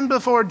 stand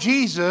before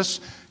Jesus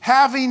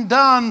having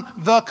done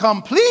the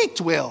complete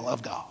will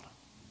of God.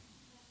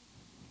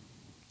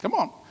 Come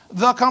on.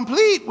 The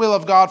complete will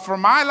of God for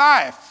my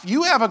life.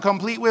 You have a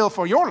complete will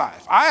for your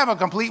life. I have a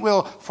complete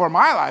will for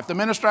my life. The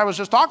minister I was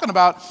just talking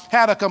about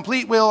had a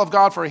complete will of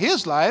God for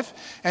his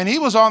life, and he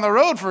was on the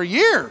road for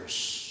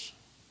years.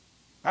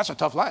 That's a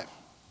tough life.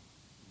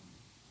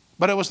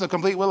 But it was the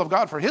complete will of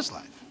God for his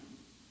life.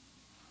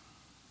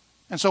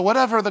 And so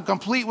whatever the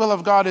complete will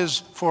of God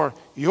is for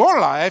your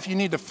life, you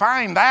need to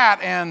find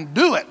that and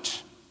do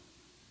it.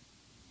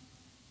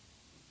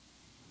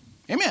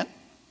 Amen.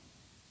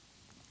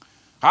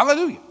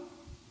 Hallelujah.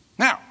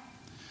 Now,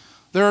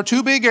 there are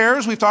two big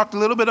errors. We've talked a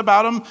little bit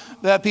about them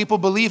that people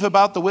believe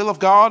about the will of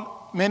God.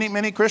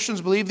 Many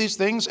Christians believe these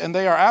things, and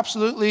they are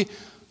absolutely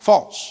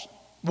false.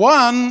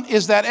 One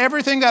is that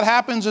everything that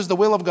happens is the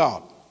will of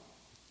God.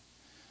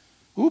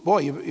 Ooh,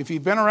 boy, if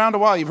you've been around a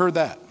while, you've heard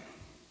that.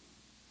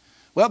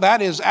 Well,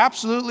 that is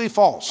absolutely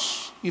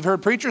false. You've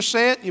heard preachers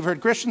say it. You've heard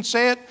Christians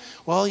say it.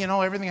 Well, you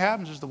know, everything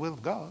happens is the will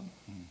of God.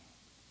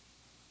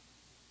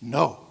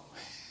 No.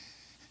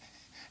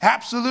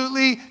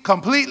 Absolutely,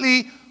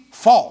 completely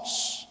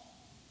false.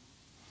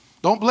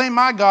 Don't blame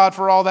my God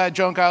for all that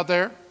junk out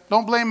there.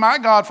 Don't blame my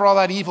God for all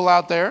that evil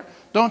out there.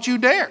 Don't you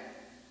dare.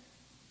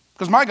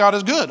 Because my God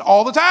is good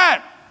all the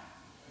time.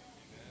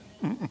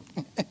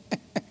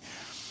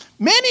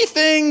 Many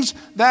things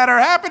that are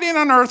happening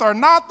on earth are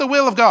not the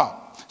will of God.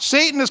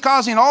 Satan is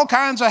causing all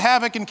kinds of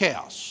havoc and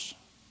chaos.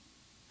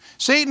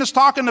 Satan is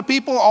talking to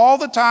people all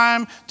the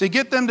time to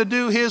get them to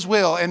do his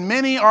will, and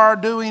many are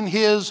doing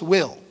his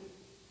will.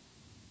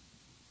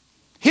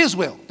 His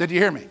will. Did you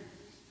hear me?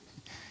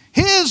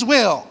 His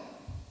will.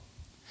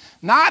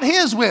 Not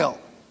his will.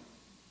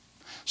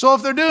 So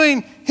if they're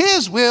doing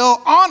his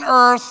will on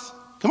earth,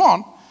 come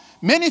on,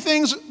 many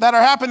things that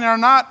are happening are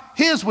not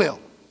his will.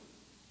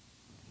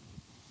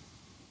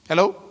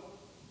 Hello?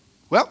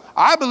 Well,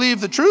 I believe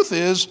the truth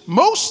is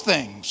most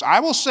things, I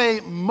will say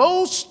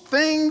most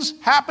things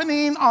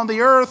happening on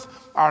the earth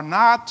are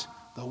not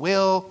the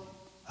will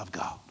of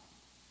God.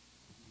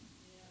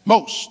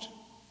 Most.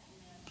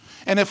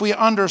 And if we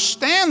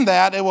understand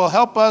that, it will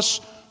help us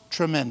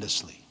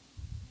tremendously.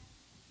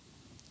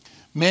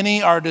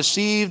 Many are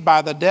deceived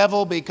by the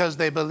devil because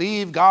they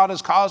believe God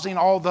is causing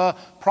all the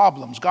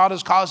problems. God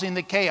is causing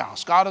the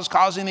chaos. God is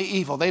causing the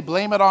evil. They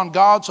blame it on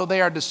God, so they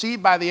are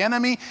deceived by the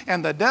enemy,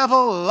 and the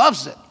devil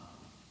loves it.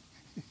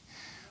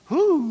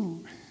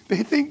 Whoo,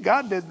 they think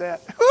God did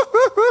that.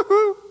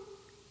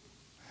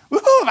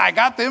 Woo, I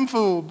got them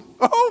fooled.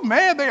 Oh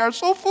man, they are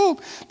so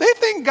fooled. They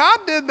think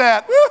God did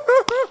that.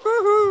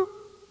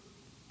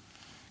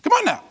 Come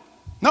on now.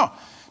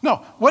 No.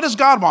 What does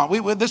God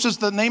want? This is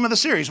the name of the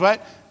series, right?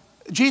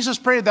 Jesus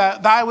prayed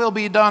that thy will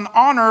be done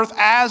on earth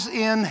as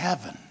in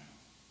heaven.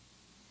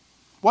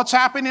 What's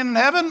happening in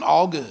heaven?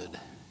 All good.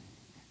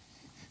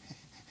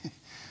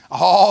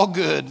 All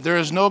good. There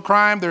is no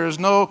crime. There is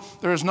no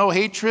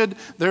hatred.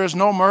 There is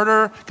no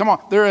murder. Come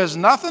on. There is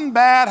nothing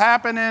bad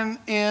happening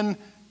in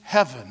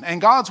heaven.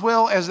 And God's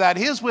will is that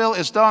his will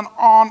is done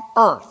on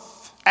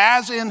earth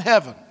as in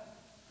heaven.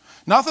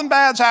 Nothing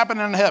bad's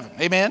happening in heaven.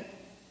 Amen?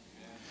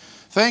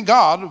 Thank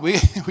God we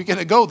get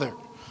to go there.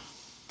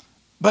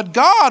 But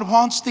God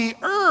wants the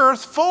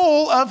earth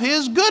full of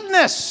his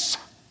goodness.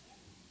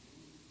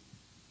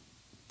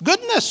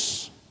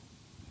 Goodness.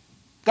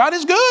 God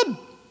is good.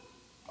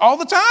 All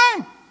the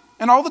time.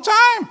 And all the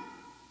time.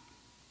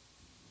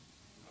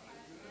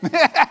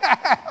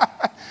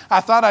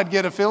 I thought I'd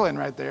get a fill in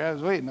right there. I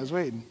was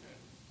waiting.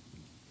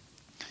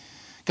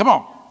 Come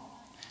on.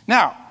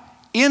 Now,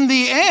 in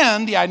the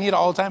end, I need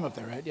all the time up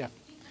there, right? Yeah.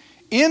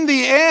 In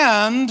the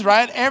end,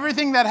 right,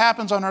 everything that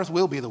happens on earth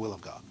will be the will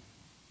of God.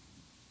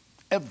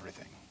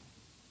 Everything.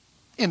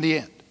 In the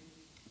end.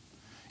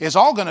 It's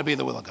all going to be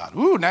the will of God.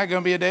 Ooh, not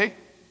going to be a day.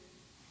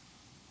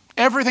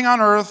 Everything on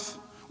earth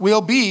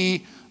will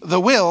be the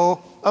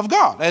will of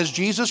God as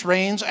Jesus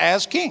reigns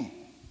as king.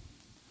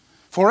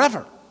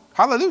 Forever.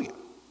 Hallelujah.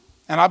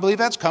 And I believe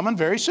that's coming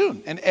very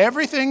soon. And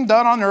everything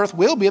done on earth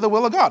will be the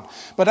will of God.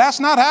 But that's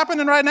not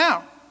happening right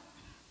now.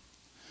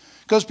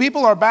 Because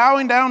people are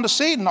bowing down to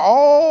Satan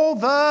all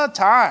the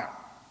time.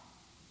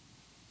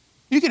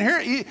 You can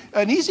hear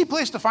an easy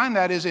place to find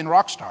that is in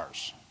rock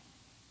stars.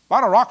 A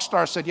lot of rock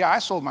stars said, yeah, I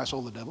sold my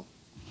soul to the devil.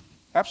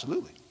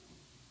 Absolutely.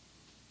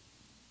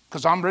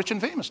 Because I'm rich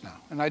and famous now.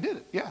 And I did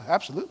it. Yeah,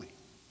 absolutely.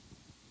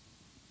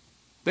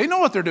 They know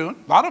what they're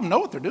doing. A lot of them know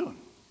what they're doing.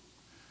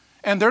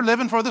 And they're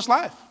living for this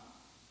life.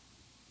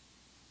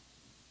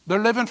 They're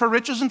living for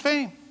riches and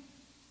fame.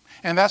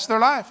 And that's their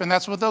life. And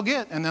that's what they'll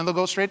get. And then they'll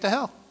go straight to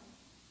hell.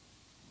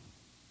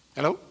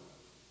 Hello?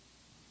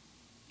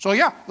 So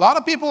yeah, a lot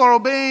of people are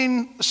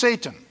obeying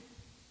Satan.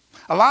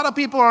 A lot of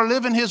people are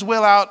living his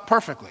will out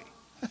perfectly.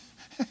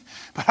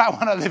 But I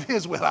want to live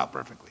his will out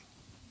perfectly.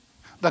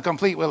 The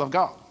complete will of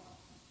God.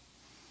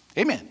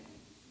 Amen.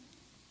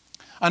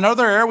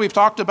 Another error we've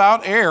talked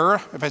about,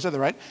 if I said that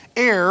right,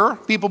 error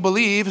people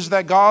believe is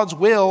that God's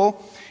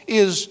will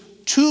is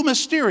too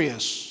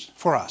mysterious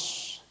for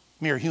us,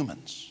 mere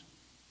humans.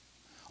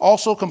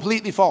 Also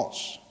completely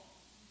false.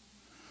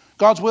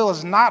 God's will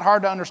is not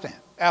hard to understand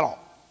at all.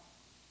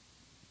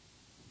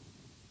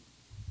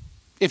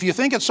 If you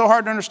think it's so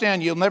hard to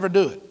understand, you'll never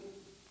do it.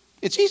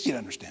 It's easy to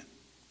understand.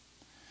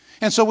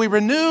 And so we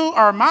renew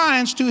our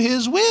minds to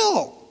His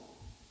will.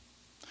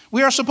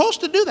 We are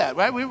supposed to do that,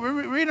 right? We're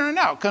reading it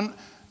now.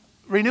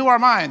 Renew our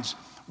minds.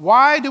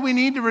 Why do we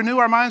need to renew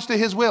our minds to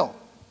His will?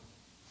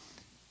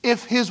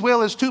 If His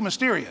will is too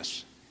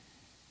mysterious.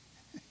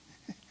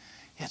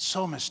 It's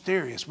so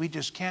mysterious, we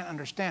just can't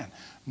understand.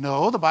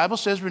 No, the Bible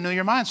says renew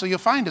your mind so you'll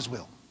find His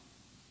will.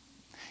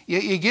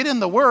 You get in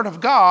the Word of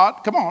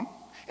God, come on,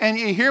 and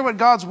you hear what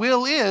God's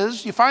will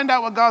is, you find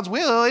out what God's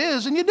will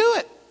is, and you do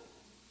it.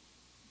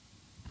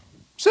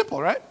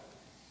 Simple, right?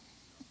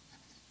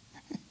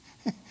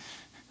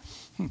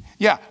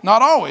 Yeah,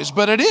 not always,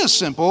 but it is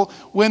simple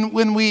when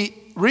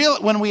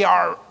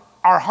our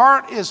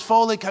heart is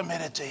fully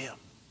committed to Him.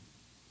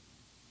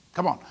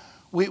 Come on.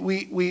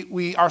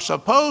 We are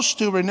supposed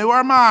to renew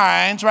our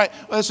minds, right?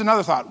 Well, that's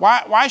another thought.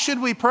 Why should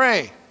we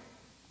pray?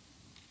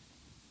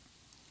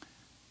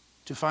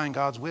 To find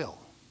God's will.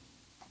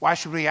 Why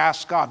should we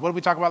ask God? What did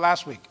we talk about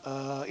last week?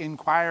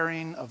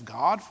 Inquiring of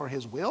God for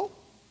His will.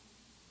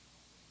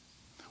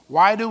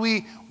 Why do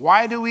we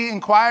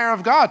inquire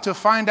of God? To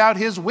find out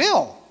His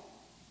will.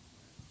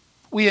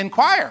 We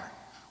inquire.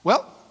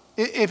 Well,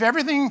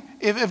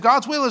 if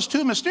God's will is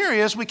too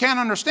mysterious, we can't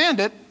understand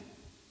it,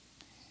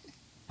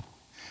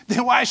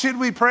 then why should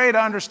we pray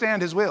to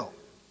understand His will?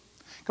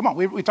 Come on,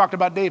 we talked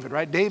about David,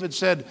 right? David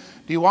said,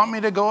 do you want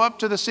me to go up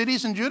to the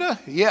cities in Judah?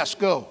 Yes,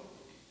 go.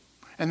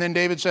 And then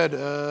David said,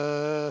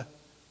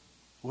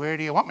 where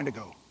do you want me to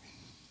go?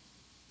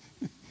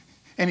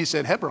 And he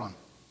said, Hebron.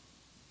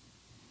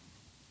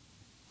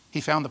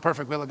 He found the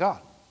perfect will of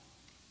God.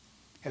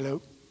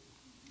 Hello?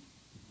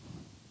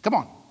 Come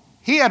on.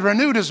 He had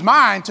renewed his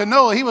mind to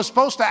know he was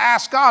supposed to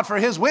ask God for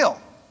His will.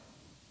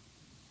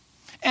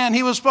 And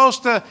he was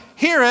supposed to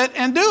hear it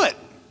and do it.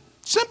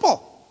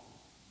 Simple.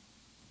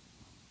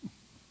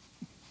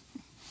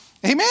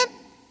 Amen?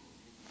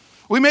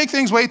 We make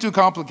things way too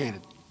complicated.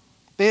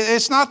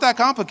 It's not that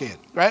complicated,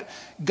 right?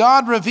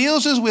 God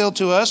reveals His will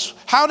to us.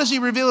 How does He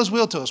reveal His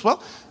will to us?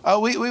 Well,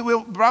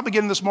 we'll probably get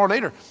into this more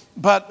later.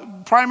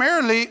 But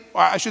primarily,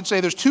 I should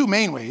say there's two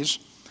main ways.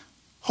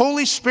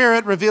 Holy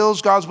Spirit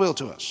reveals God's will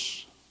to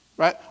us,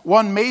 right?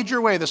 One major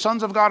way, the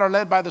sons of God are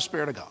led by the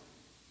Spirit of God.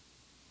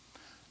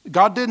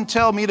 God didn't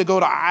tell me to go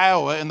to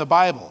Iowa in the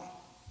Bible.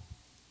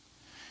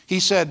 He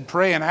said,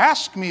 pray and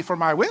ask me for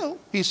my will.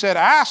 He said,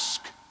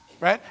 ask,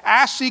 right?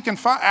 Ask, seek,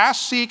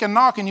 and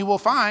knock, and you will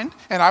find.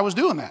 And I was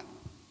doing that.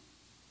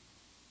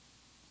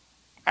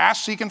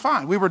 Ask, seek, and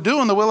find. We were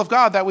doing the will of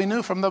God that we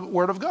knew from the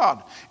Word of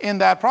God. In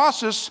that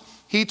process,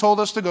 He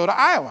told us to go to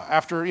Iowa.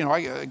 After,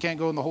 I can't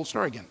go in the whole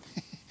story again.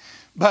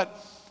 But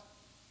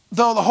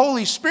though the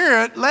Holy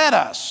Spirit led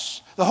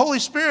us, the Holy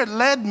Spirit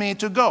led me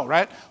to go,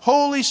 right?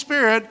 Holy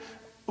Spirit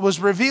was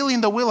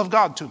revealing the will of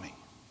God to me.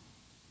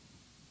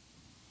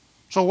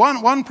 So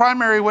one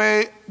primary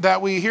way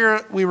that we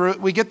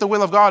get the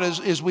will of God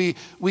is we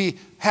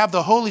have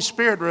the Holy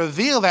Spirit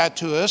reveal that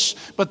to us.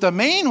 But the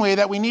main way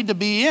that we need to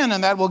be in,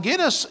 and that will get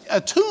us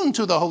attuned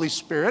to the Holy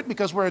Spirit,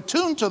 because we're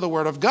attuned to the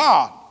Word of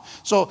God.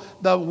 So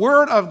the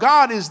Word of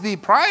God is the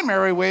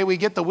primary way we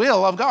get the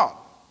will of God.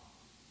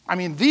 I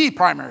mean, the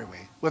primary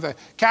way, with a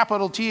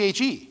capital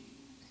THE.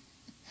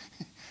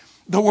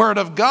 The Word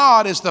of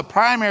God is the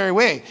primary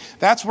way.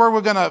 That's where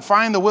we're going to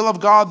find the will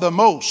of God the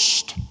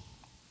most.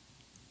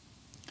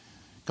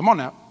 Come on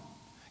now.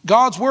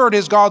 God's Word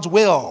is God's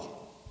will.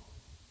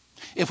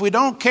 If we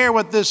don't care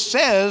what this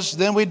says,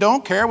 then we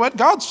don't care what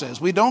God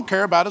says. We don't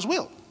care about His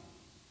will.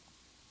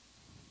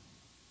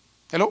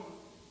 Hello?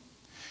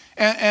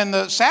 And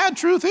the sad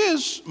truth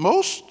is,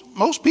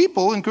 most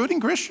people, including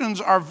Christians,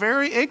 are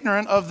very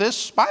ignorant of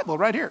this Bible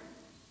right here.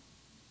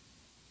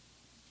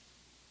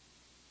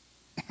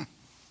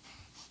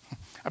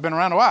 I've been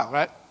around a while,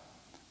 right?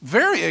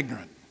 Very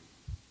ignorant.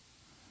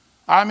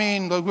 I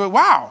mean,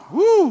 wow,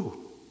 woo.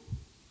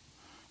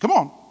 Come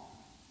on.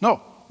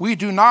 No, we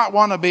do not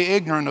want to be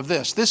ignorant of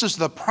this. This is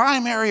the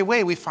primary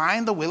way we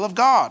find the will of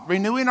God,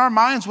 renewing our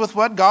minds with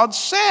what God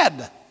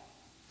said.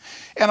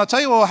 And I'll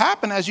tell you what will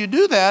happen as you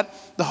do that.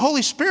 The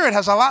Holy Spirit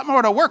has a lot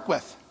more to work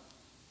with.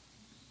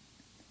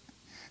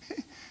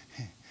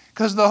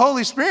 Because the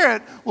Holy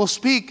Spirit will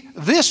speak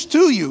this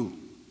to you.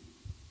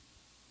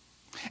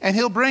 And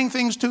He'll bring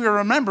things to your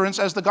remembrance,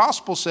 as the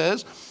gospel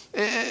says.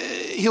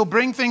 He'll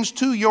bring things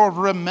to your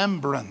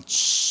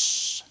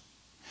remembrance.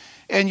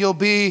 And you'll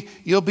be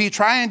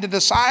trying to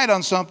decide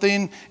on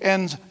something,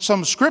 and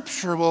some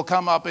scripture will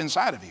come up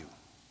inside of you.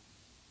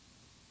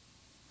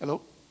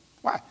 Hello?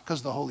 Why?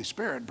 Because the Holy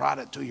Spirit brought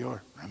it to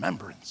your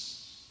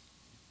remembrance.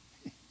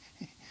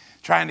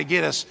 Trying to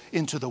get us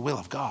into the will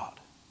of God.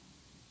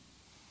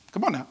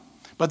 Come on now.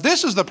 But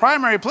this is the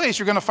primary place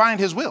you're going to find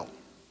His will.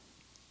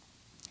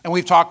 And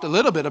we've talked a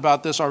little bit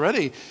about this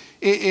already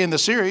in the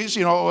series,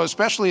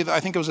 especially I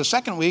think it was the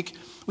second week,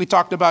 we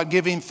talked about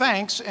giving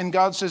thanks, and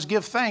God says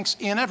give thanks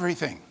in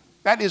everything.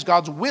 That is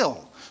God's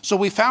will. So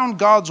we found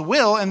God's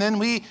will and then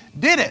we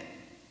did it.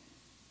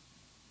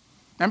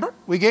 Remember?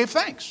 We gave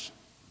thanks.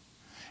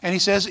 And he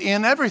says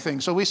in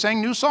everything. So we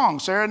sang new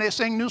songs. Sarah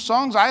sang new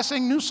songs. I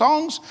sang new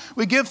songs.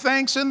 We give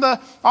thanks in the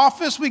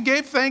office. We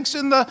gave thanks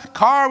in the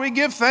car. We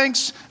give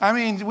thanks. I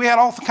mean, we had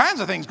all kinds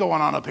of things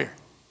going on up here.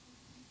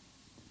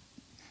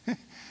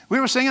 We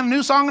were singing a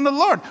new song unto the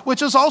Lord,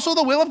 which is also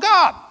the will of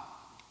God.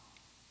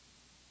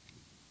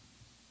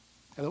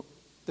 Hello?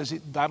 Does the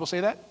Bible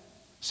say that?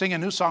 Sing a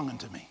new song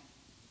unto me.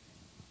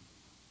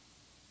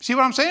 See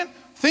what I'm saying?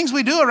 Things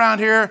we do around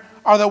here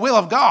are the will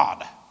of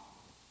God.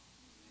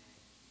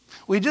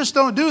 We just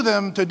don't do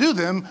them to do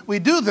them. We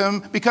do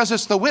them because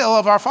it's the will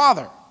of our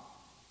Father.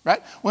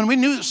 Right? When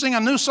we sing a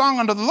new song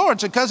unto the Lord,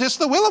 it's because it's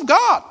the will of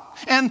God.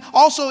 And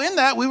also in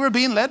that, we were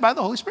being led by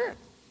the Holy Spirit.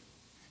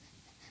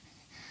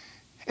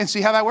 And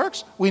see how that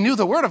works? We knew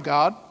the Word of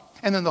God,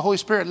 and then the Holy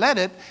Spirit led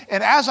it.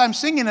 And as I'm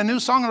singing a new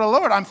song of the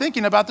Lord, I'm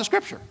thinking about the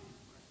Scripture.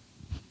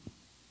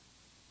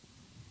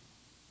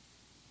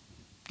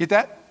 Get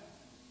that?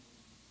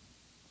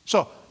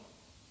 So,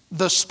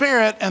 the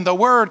Spirit and the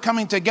Word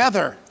coming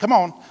together. Come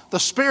on. The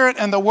Spirit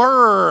and the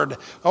Word.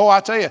 Oh,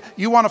 I tell you,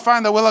 you want to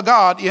find the will of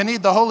God, you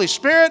need the Holy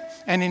Spirit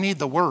and you need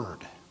the Word.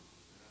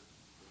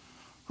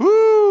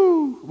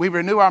 Woo! We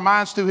renew our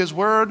minds through His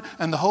Word,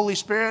 and the Holy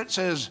Spirit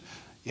says,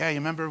 yeah, you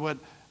remember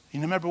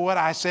what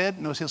I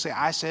said? No, he'll say,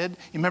 I said.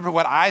 You remember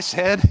what I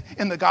said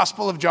in the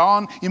Gospel of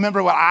John? You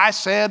remember what I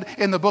said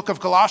in the book of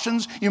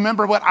Colossians? You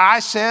remember what I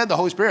said? The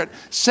Holy Spirit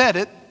said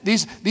it.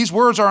 These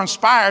words are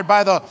inspired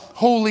by the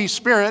Holy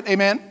Spirit.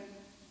 Amen.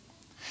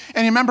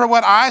 And you remember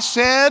what I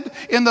said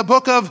in the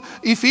book of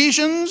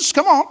Ephesians?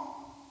 Come on.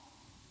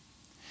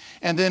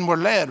 And then we're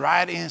led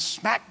right in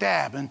smack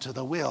dab into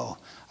the will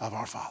of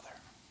our Father.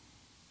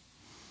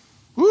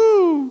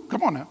 Woo!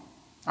 Come on now.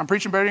 I'm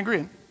preaching better than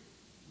agreeing.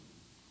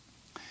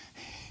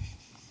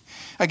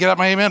 I get out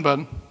my amen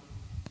button.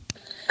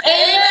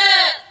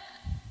 Amen.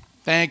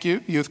 Thank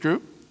you, youth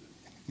group.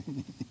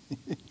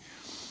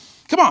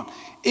 Come on.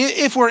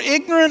 If we're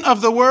ignorant of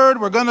the word,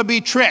 we're going to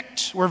be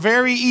tricked. We're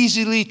very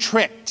easily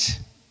tricked.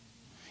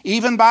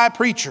 Even by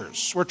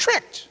preachers. We're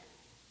tricked.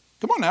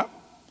 Come on now.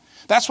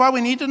 That's why we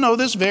need to know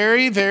this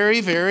very, very,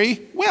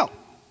 very well.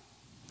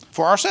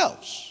 For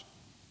ourselves.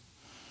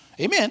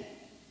 Amen.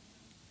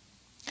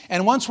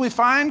 And once we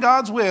find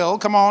God's will,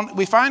 come on,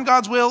 we find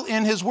God's will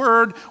in His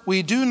Word,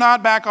 we do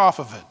not back off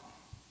of it.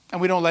 And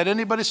we don't let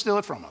anybody steal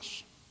it from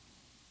us.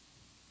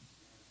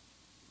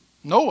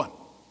 No one.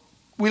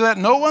 We let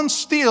no one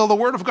steal the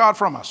Word of God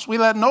from us. We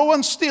let no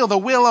one steal the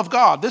will of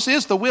God. This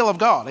is the will of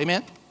God.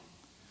 Amen?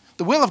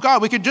 The will of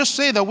God. We could just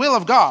say the will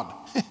of God.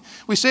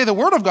 We say the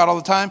Word of God all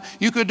the time.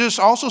 You could just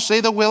also say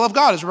the will of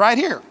God is right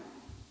here.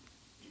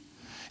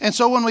 And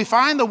so when we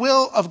find the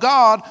will of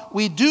God,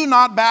 we do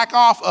not back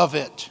off of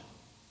it.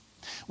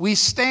 We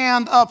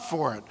stand up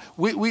for it.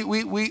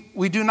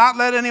 We do not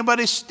let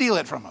anybody steal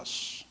it from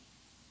us.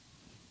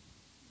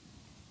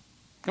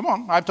 Come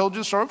on, I've told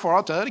you the story before.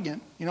 I'll tell it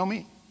again. You know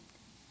me.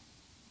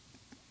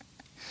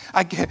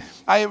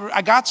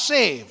 I got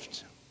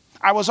saved.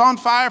 I was on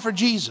fire for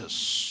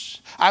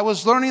Jesus. I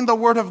was learning the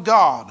Word of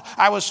God.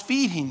 I was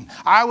feeding.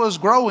 I was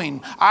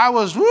growing. I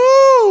was,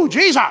 woo,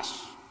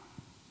 Jesus.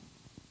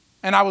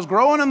 And I was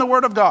growing in the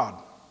Word of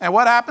God. And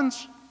what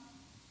happens?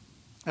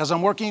 As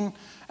I'm working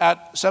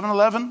at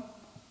 7-Eleven.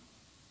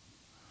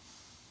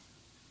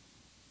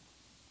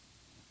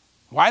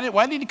 Why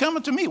did he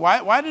come to me?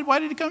 Why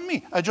did he come to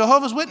me? A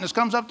Jehovah's Witness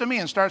comes up to me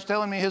and starts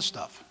telling me his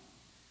stuff.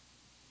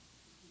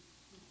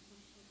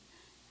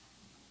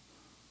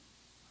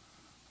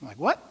 I'm like,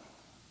 what?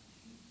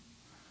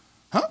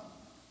 Huh?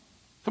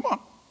 Come on.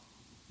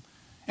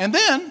 And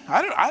then,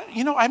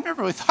 I've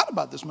never really thought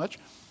about this much.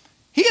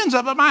 He ends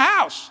up at my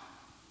house.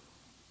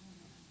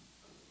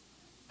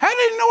 How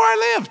did he know where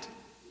I lived?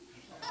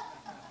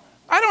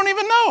 I don't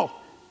even know.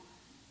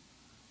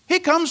 He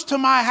comes to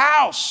my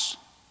house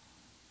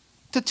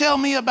to tell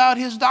me about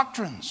his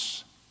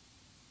doctrines.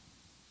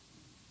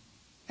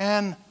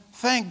 And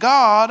thank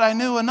God I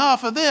knew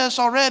enough of this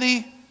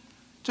already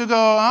to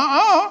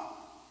go,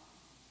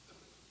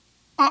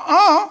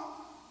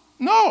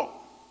 no,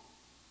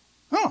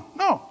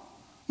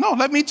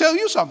 let me tell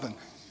you something.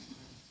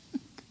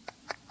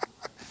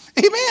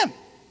 Amen.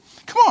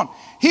 Come on.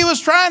 He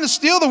was trying to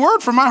steal the word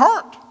from my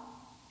heart.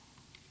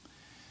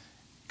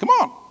 Come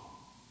on.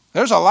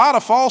 There's a lot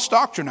of false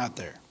doctrine out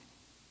there.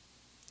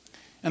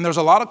 And there's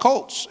a lot of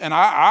cults. And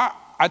I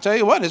tell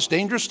you what, it's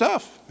dangerous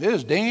stuff. It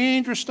is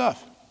dangerous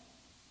stuff.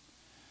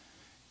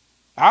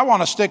 I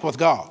want to stick with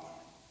God.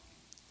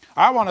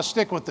 I want to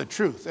stick with the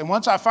truth. And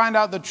once I find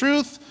out the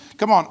truth,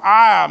 come on,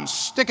 I am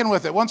sticking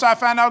with it. Once I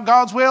find out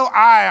God's will,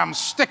 I am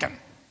sticking.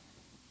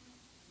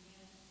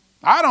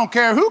 I don't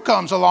care who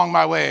comes along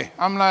my way.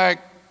 I'm like,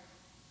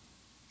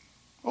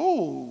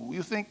 oh,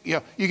 you think,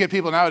 you get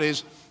people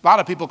nowadays, a lot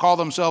of people call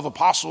themselves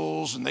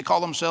apostles and they call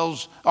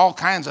themselves all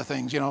kinds of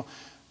things,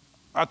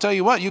 I'll tell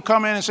you what, you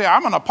come in and say,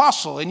 I'm an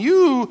apostle, and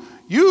you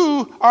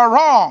are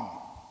wrong.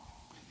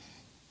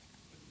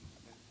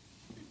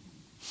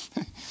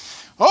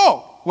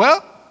 Oh,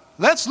 well,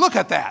 let's look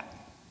at that.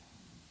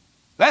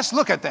 Let's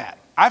look at that.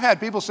 I've had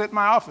people sit in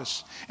my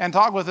office and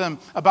talk with them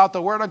about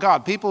the Word of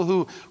God. People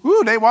who,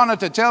 they wanted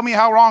to tell me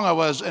how wrong I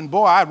was, and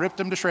boy, I ripped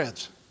them to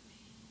shreds.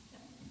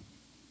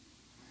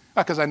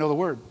 Because I know the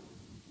Word.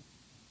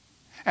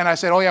 And I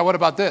said, oh yeah, what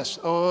about this?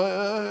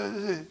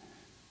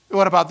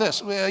 What about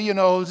this? Well, you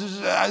know,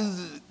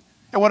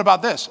 and what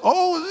about this?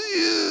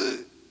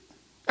 Oh,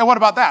 and what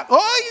about that?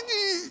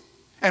 Oh,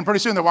 and pretty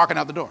soon they're walking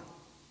out the door.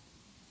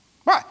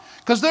 Why?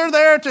 Because they're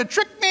there to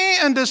trick me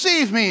and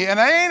deceive me, and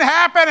it ain't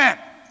happening.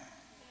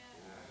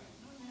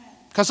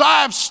 Because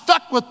I've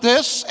stuck with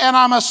this, and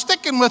I'm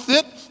sticking with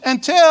it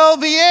until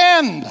the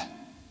end.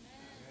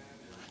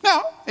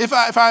 Now, if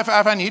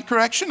I need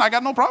correction, I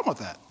got no problem with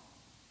that.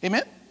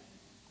 Amen?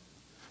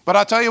 But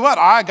I tell you what,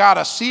 I got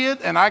to see it,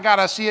 and I got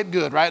to see it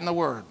good, right in the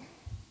Word.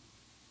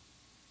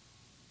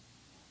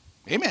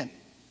 Amen.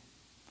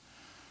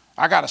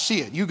 I got to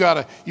see it. You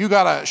got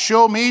to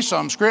show me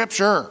some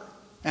Scripture,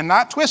 and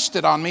not twist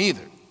it on me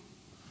either.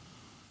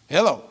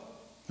 Hello.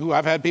 Ooh,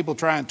 I've had people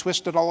try and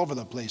twist it all over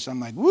the place. I'm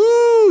like,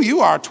 woo, you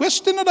are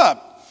twisting it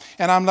up.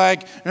 And I'm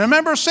like,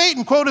 remember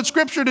Satan quoted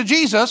Scripture to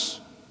Jesus.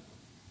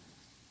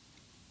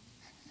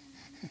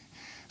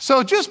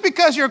 So just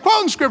because you're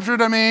quoting Scripture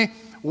to me,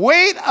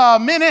 wait a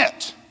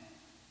minute.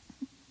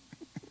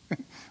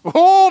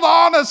 Hold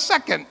on a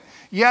second.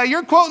 Yeah,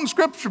 you're quoting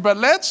Scripture, but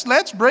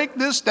let's break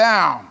this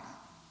down.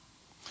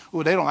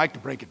 Ooh, they don't like to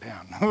break it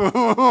down.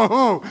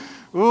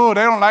 Ooh,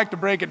 they don't like to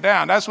break it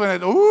down. That's when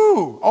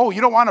you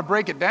don't want to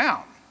break it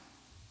down.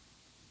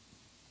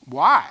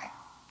 Why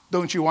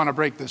don't you want to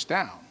break this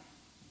down?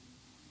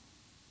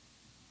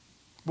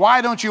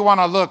 Why don't you want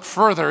to look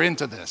further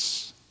into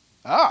this?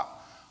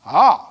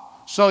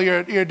 So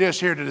you're just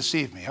here to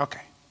deceive me.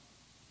 Okay.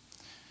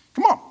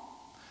 Come on.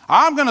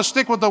 I'm going to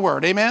stick with the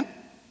Word. Amen?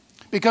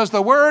 Because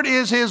the Word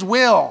is His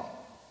will.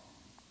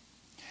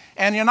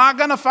 And you're not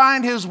going to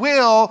find His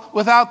will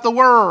without the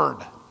Word.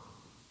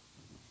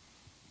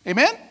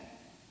 Amen?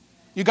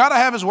 You got to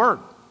have His Word.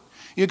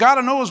 You got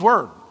to know His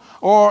Word,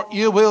 or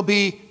you will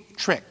be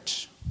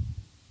tricked.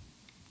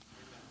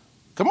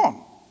 Come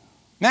on.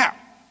 Now,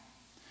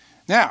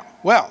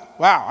 well,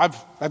 wow,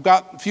 I've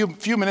got a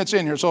few minutes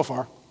in here so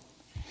far.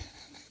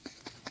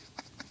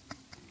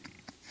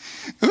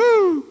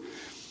 Woo.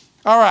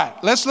 All right,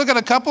 let's look at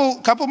a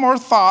couple more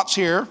thoughts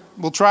here.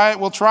 We'll try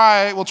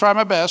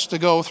my best to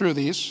go through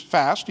these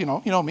fast. You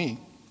know me,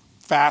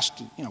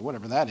 fast.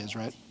 Whatever that is,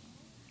 right?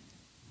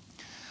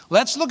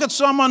 Let's look at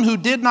someone who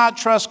did not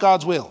trust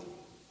God's will.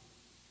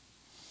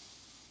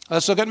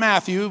 Let's look at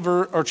Matthew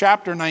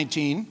chapter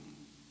 19.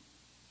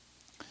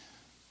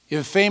 You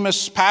have a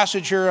famous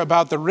passage here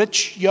about the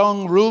rich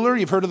young ruler.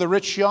 You've heard of the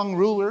rich young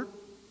ruler.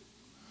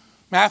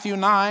 Matthew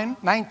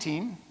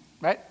 9:19,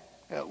 right?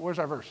 Where's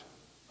our verse?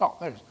 Oh,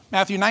 there's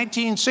Matthew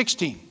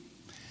 19:16.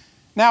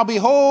 Now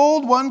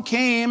behold, one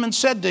came and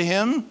said to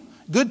him,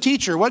 Good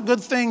teacher, what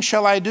good thing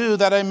shall I do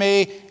that I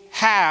may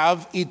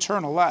have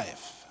eternal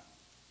life?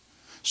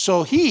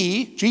 So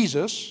he,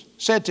 Jesus,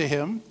 said to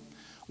him,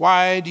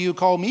 Why do you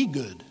call me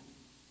good?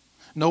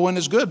 No one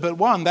is good but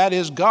one, that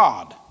is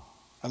God.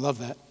 I love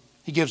that.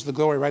 He gives the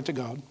glory right to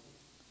God.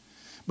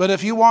 But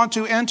if you want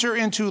to enter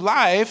into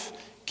life,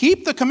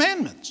 keep the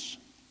commandments.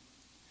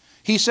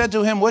 He said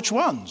to him, Which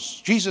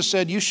ones? Jesus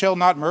said, You shall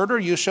not murder,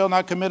 you shall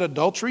not commit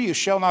adultery, you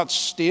shall not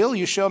steal,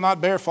 you shall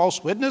not bear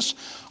false witness,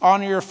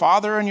 honor your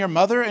father and your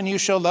mother, and you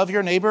shall love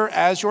your neighbor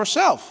as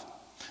yourself.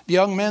 The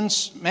young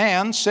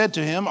man said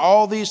to him,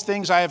 All these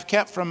things I have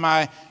kept from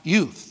my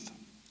youth.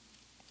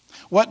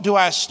 What do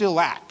I still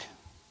lack?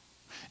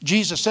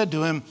 Jesus said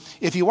to him,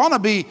 If you want to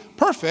be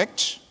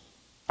perfect,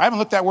 I haven't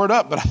looked that word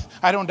up, but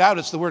I don't doubt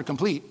it's the word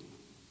complete.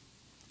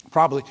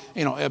 Probably,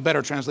 a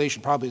better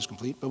translation probably is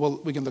complete, but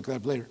we can look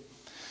at that later.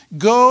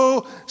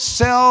 Go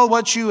sell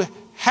what you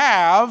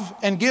have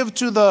and give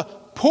to the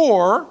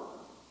poor,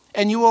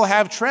 and you will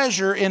have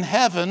treasure in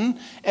heaven,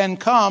 and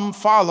come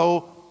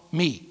follow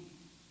me.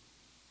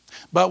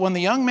 But when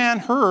the young man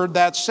heard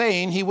that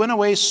saying, he went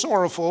away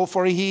sorrowful,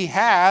 for he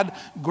had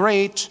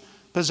great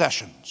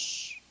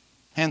possessions.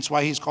 Hence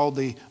why he's called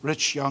the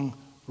rich young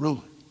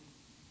ruler.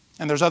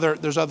 And there's other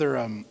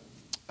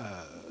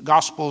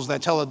Gospels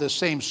that tell this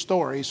same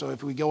story. So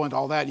if we go into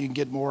all that, you can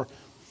get more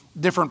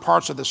different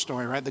parts of the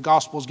story, right? The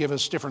Gospels give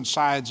us different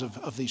sides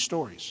of these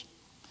stories.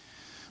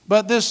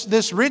 But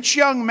this rich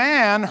young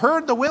man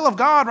heard the will of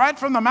God right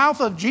from the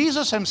mouth of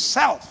Jesus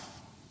himself.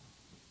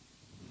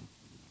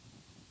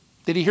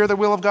 Did he hear the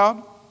will of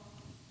God?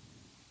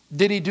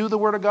 Did he do the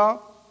word of God?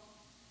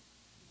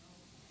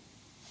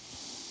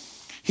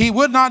 He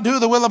would not do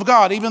the will of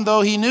God, even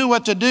though he knew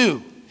what to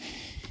do.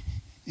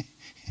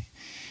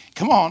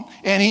 Come on.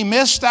 And he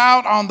missed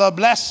out on the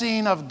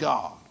blessing of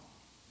God.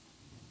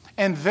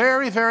 And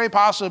very, very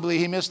possibly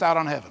he missed out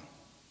on heaven.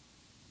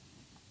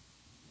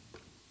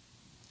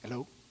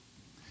 Hello?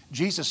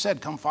 Jesus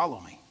said, Come follow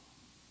me.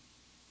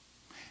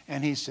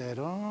 And he said,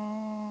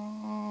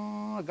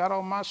 oh, I got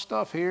all my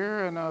stuff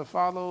here and I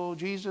follow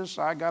Jesus.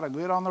 I got to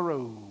get on the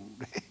road.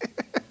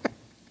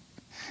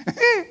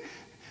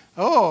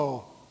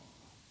 No.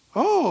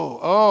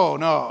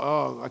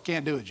 I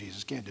can't do it,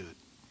 Jesus. Can't do it.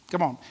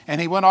 Come on.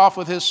 And he went off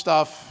with his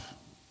stuff.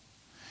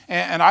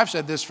 And I've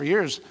said this for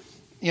years.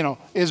 You know,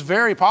 it's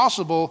very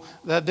possible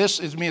that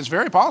it's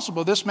very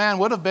possible this man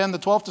would have been the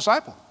 12th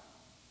disciple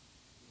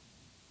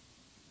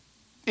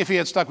if he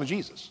had stuck with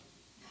Jesus.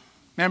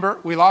 Remember,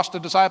 we lost a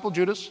disciple,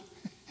 Judas.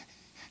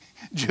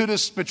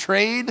 Judas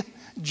betrayed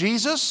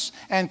Jesus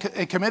and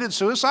committed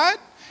suicide,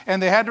 and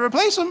they had to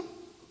replace him.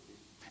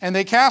 And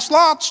they cast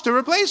lots to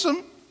replace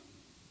him.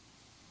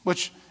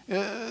 Which,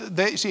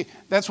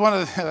 that's one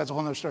of that's a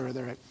whole other story right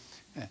there, right?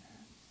 Yeah.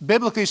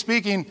 Biblically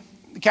speaking,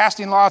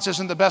 casting lots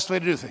isn't the best way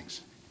to do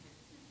things.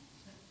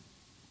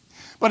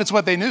 But it's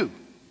what they knew.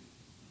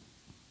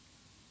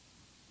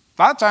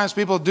 A lot of times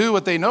people do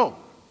what they know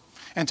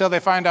until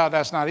they find out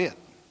that's not it.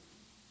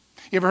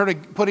 You ever heard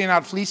of putting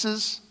out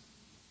fleeces?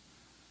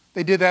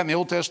 They did that in the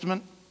Old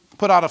Testament.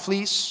 Put out a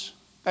fleece.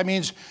 That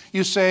means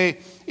you say,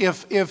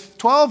 if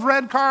 12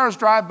 red cars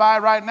drive by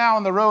right now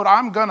on the road,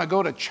 I'm going to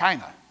go to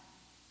China.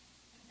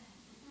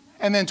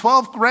 And then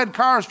 12 red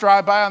cars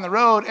drive by on the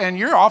road and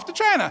you're off to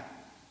China.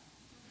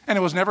 And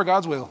it was never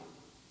God's will.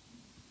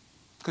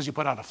 Because you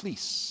put out a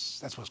fleece.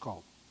 That's what it's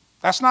called.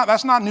 That's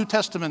not New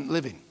Testament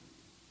living.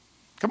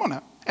 Come on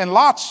now. And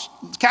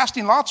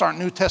casting lots aren't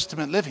New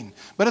Testament living.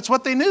 But it's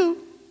what they knew.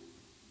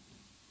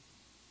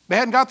 They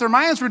hadn't got their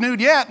minds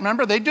renewed yet.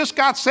 Remember, they just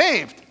got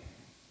saved.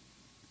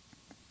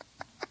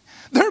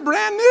 They're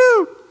brand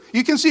new.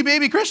 You can see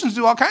baby Christians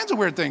do all kinds of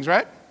weird things,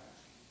 right?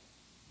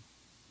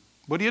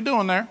 What are you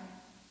doing there?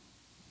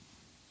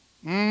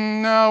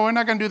 No, we're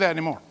not going to do that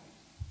anymore.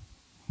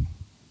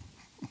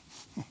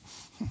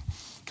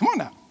 Come on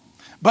now.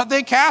 But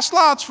they cast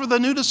lots for the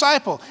new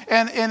disciple.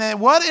 And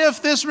what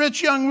if this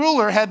rich young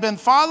ruler had been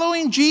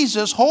following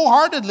Jesus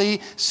wholeheartedly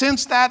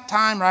since that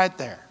time right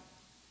there?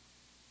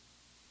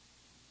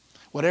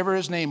 Whatever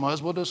his name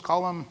was, we'll just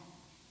call him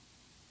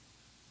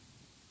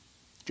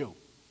Joe.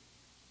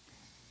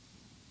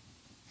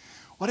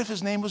 What if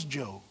his name was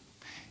Joe?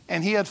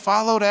 And he had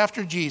followed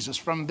after Jesus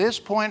from this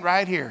point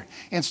right here.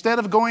 Instead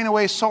of going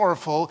away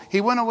sorrowful,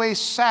 he went away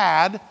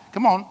sad.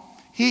 Come on.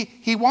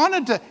 He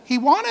wanted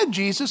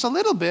Jesus a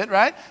little bit,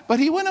 right? But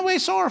he went away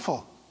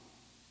sorrowful.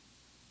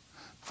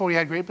 For he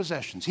had great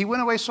possessions. He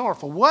went away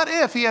sorrowful. What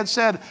if he had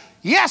said,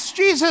 yes,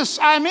 Jesus,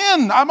 I'm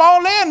in. I'm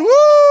all in.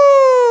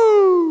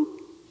 Woo!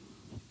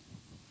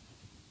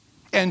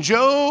 And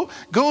Joe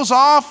goes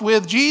off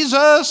with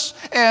Jesus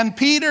and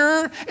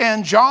Peter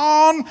and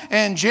John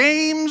and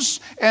James.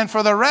 And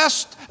for the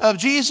rest of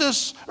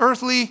Jesus'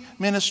 earthly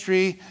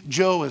ministry,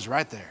 Joe is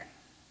right there.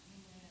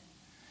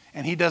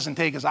 And he doesn't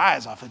take his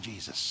eyes off of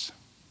Jesus.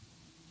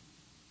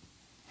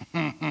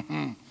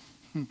 Remember,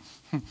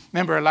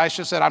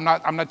 Elisha said, I'm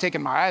not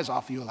taking my eyes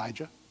off you,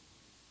 Elijah.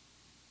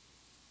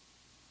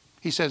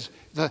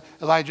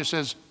 Elijah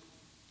says,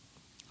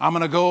 I'm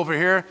going to go over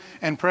here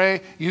and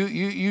pray.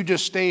 You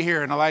just stay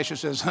here. And Elisha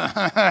says,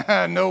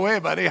 no way,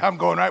 buddy. I'm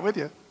going right with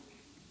you.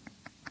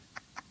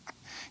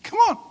 Come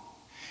on.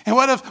 And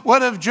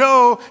what if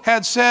Joe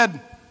had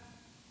said,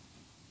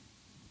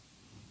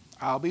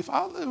 I'll be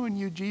following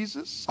you,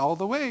 Jesus, all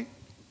the way.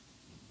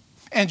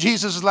 And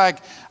Jesus is like,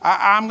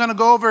 I'm going to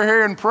go over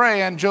here and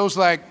pray. And Joe's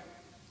like,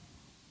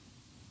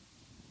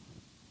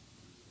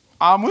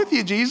 I'm with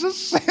you,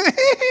 Jesus.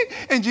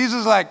 And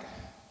Jesus is like,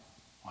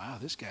 wow,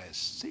 this guy is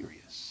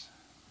serious.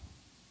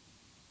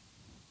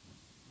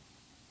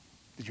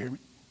 Did you hear me?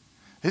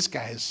 This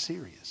guy is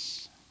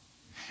serious.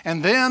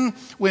 And then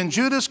when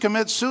Judas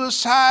commits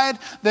suicide,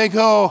 they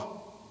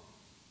go,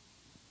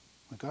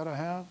 we got to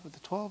have the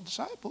 12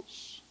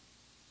 disciples.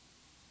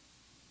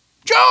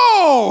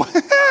 Joe!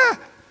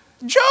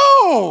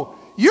 Joe!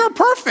 You're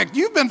perfect.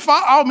 You've been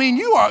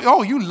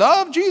you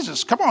love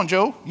Jesus. Come on,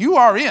 Joe. You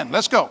are in.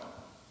 Let's go.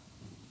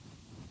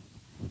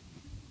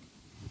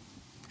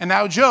 And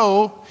now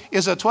Joe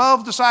is a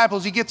 12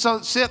 disciples. He gets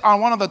to sit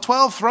on one of the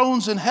 12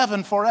 thrones in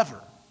heaven forever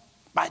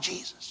by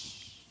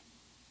Jesus.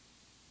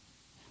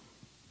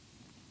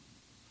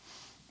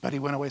 But he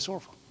went away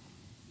sorrowful.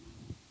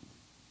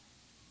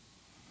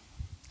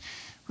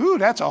 Ooh,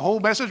 that's a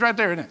whole message right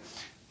there, isn't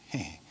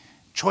it?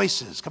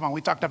 Choices. Come on, we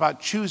talked about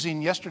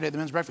choosing yesterday at the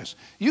men's breakfast.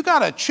 You got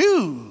to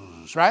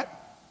choose, right?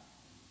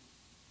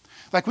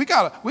 Like we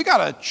got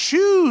to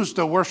choose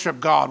to worship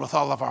God with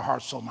all of our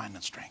heart, soul, mind,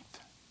 and strength.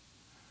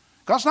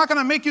 God's not going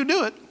to make you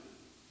do it.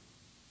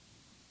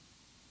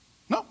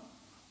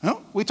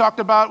 No. We talked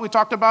about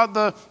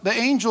the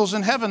angels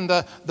in heaven,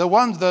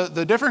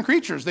 the different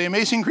creatures, the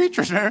amazing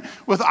creatures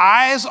with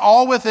eyes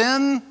all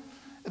within.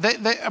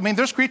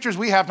 There's creatures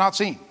we have not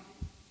seen.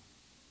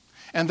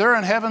 And they're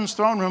in heaven's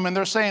throne room and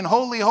they're saying,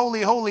 holy,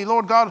 holy, holy,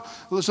 Lord God,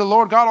 is the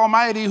Lord God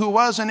Almighty who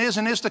was and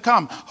is to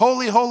come.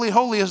 Holy, holy,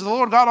 holy is the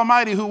Lord God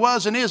Almighty who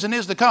was and is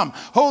to come.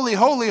 Holy,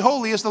 holy,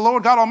 holy is the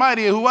Lord God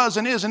Almighty who was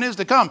and is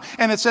to come.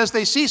 And it says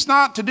they cease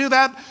not to do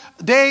that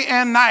day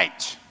and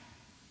night.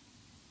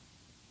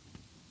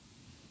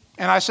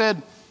 And I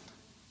said,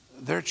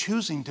 they're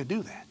choosing to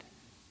do that.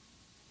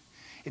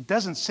 It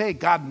doesn't say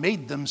God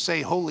made them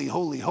say, holy,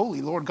 holy,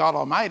 holy, Lord God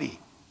Almighty,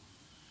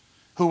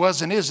 who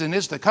was and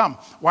is to come.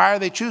 Why are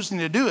they choosing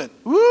to do it?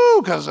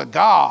 Woo, because of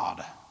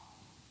God.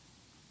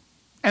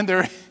 And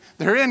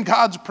they're in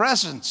God's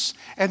presence,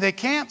 and they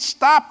can't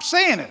stop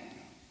saying it.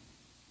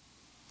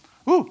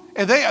 Ooh,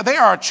 and they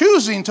are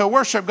choosing to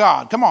worship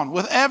God. Come on,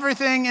 with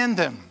everything in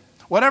them.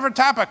 Whatever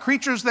type of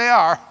creatures they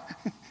are,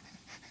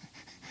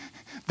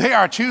 they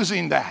are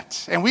choosing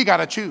that. And we got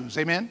to choose,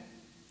 amen?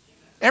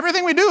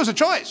 Everything we do is a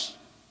choice.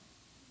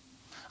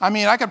 I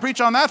mean, I could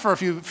preach on that for a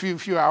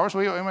few hours.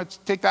 We want to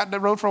take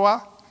that road for a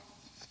while?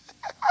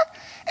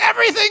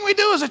 Everything we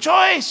do is a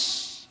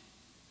choice.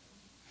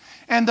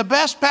 And the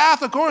best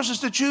path, of course, is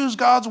to choose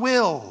God's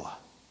will.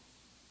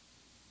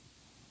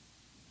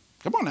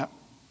 Come on now.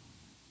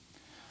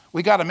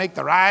 We got to make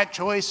the right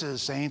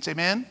choices, saints,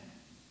 amen?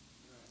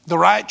 The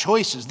right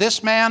choices.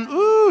 This man,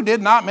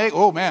 did not make,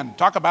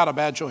 talk about a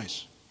bad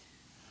choice.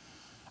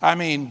 I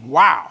mean,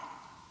 wow.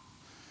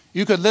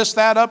 You could list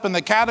that up in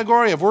the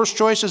category of worst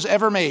choices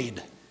ever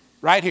made,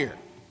 right here.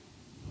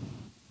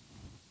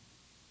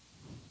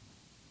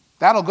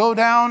 That'll go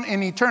down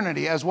in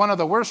eternity as one of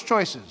the worst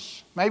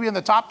choices, maybe in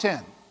the top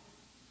 10.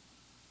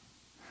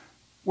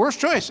 Worst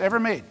choice ever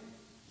made.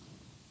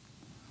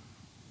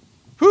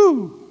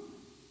 Whew.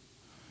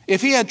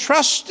 If he had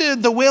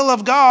trusted the will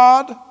of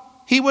God,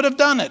 he would have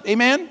done it.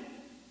 Amen?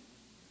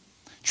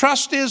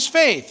 Trust is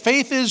faith.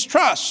 Faith is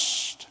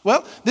trust.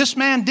 Well, this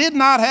man did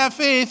not have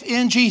faith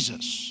in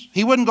Jesus.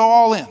 He wouldn't go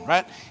all in,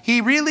 right?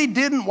 He really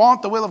didn't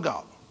want the will of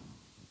God.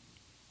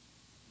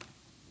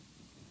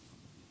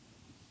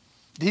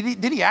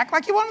 Did he act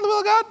like he wanted the will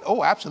of God?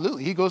 Oh,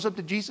 absolutely. He goes up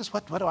to Jesus.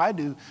 What do I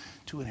do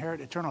to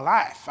inherit eternal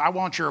life? I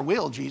want your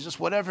will, Jesus.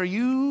 Whatever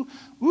you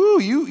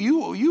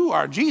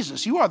are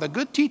Jesus. You are the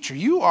good teacher.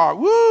 You are,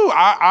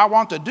 I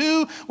want to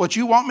do what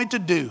you want me to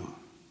do.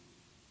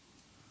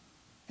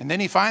 And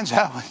then he finds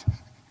out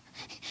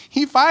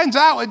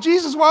what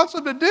Jesus wants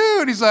him to do.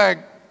 And he's like,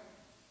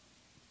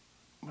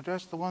 but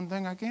that's the one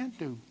thing I can't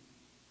do.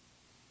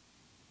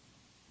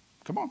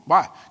 Come on.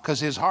 Why? Because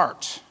his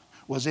heart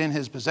was in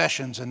his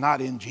possessions and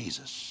not in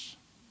Jesus.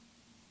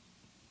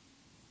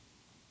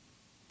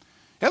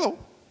 Hello.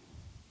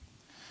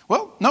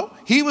 Well, no,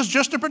 he was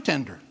just a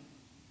pretender.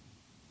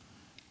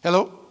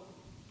 Hello.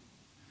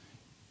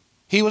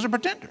 He was a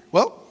pretender.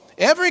 Well,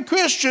 every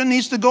Christian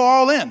needs to go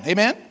all in.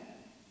 Amen.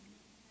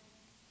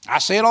 I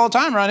say it all the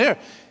time around here.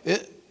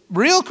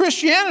 Real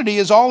Christianity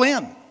is all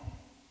in.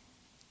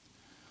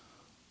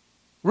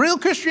 Real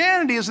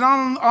Christianity is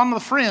not on the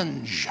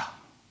fringe.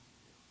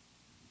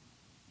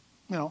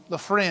 You know, the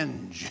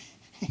fringe.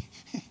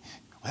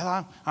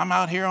 Well, I'm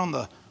out here on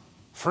the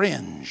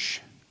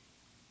fringe.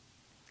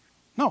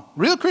 No,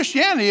 real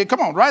Christianity, come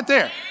on, right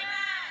there.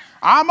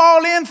 I'm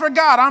all in for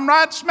God. I'm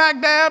right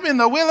smack dab in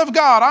the will of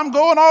God. I'm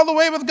going all the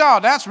way with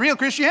God. That's real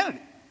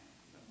Christianity.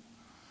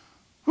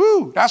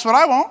 Whew, that's what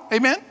I want.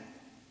 Amen.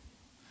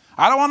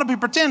 I don't want to be a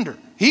pretender.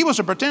 He was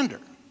a pretender.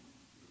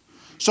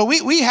 So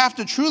we have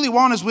to truly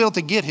want his will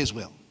to get his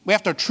will. We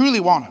have to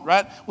truly want it,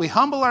 right? We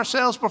humble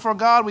ourselves before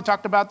God. We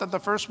talked about that the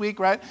first week,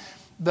 right?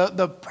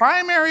 The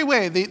primary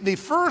way, the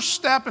first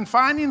step in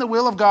finding the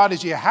will of God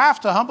is you have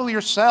to humble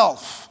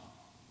yourself.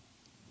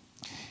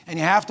 And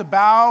you have to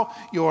bow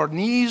your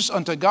knees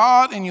unto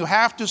God, and you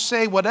have to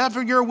say,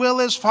 whatever your will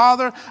is,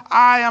 Father,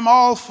 I am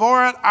all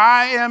for it.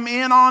 I am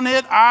in on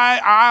it.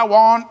 I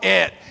want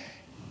it.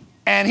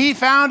 And he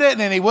found it,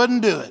 and he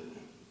wouldn't do it.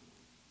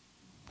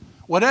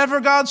 Whatever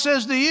God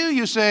says to you,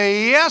 you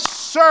say, yes,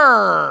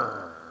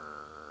 sir.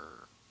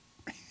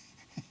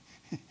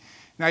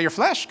 Now your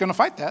flesh is going to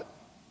fight that.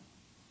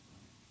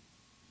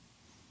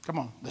 Come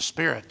on. The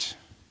spirit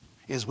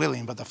is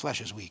willing, but the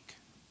flesh is weak.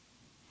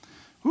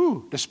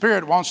 The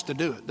spirit wants to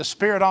do it. The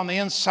spirit on the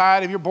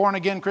inside, if you're born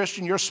again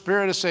Christian, your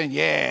spirit is saying,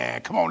 yeah,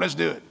 come on, let's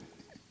do it.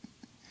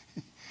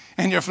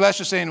 And your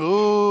flesh is saying,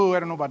 I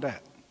don't know about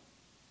that.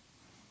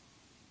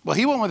 Well,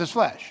 he went with his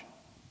flesh.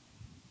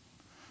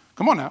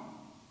 Come on now.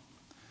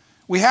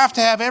 We have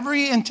to have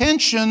every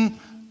intention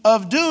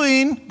of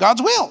doing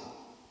God's will.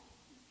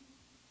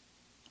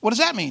 What does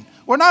that mean?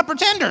 We're not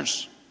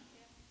pretenders.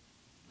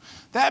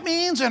 That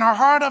means in our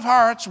heart of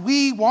hearts,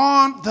 we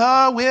want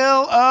the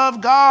will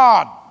of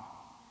God.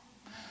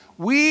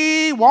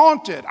 We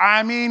want it.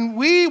 I mean,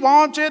 we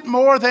want it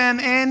more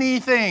than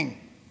anything.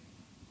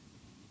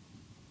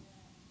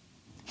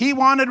 He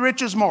wanted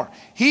riches more.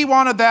 He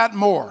wanted that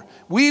more.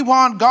 We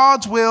want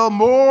God's will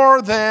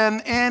more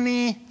than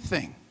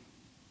anything.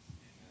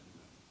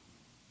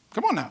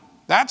 Come on now.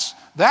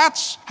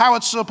 That's how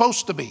it's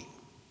supposed to be.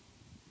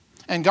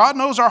 And God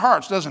knows our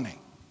hearts, doesn't he?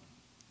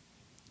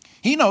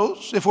 He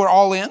knows if we're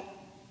all in.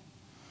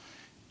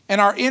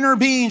 And our inner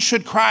being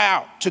should cry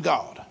out to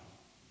God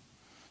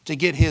to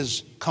get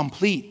his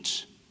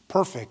complete,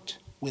 perfect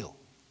will.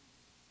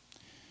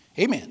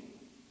 Amen.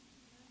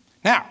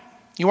 Now,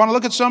 you want to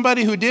look at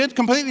somebody who did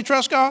completely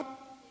trust God?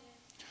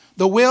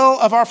 The will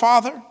of our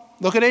Father.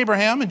 Look at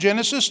Abraham in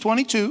Genesis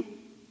 22.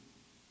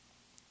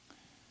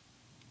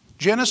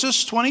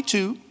 Genesis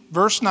 22,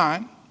 verse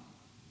 9.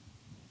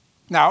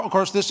 Now, of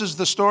course, this is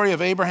the story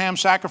of Abraham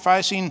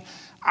sacrificing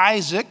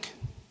Isaac.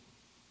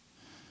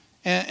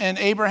 And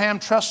Abraham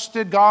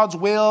trusted God's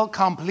will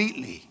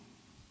completely.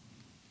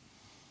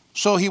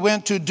 So he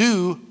went to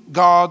do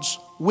God's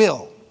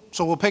will.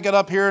 So we'll pick it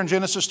up here in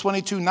Genesis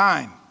 22,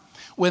 9.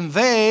 When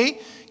they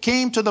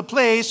came to the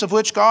place of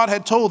which God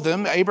had told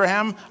them,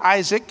 Abraham,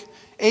 Isaac,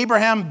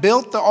 Abraham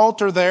built the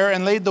altar there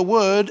and laid the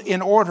wood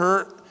in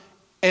order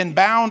and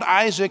bound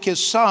Isaac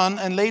his son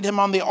and laid him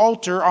on the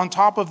altar on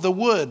top of the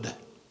wood.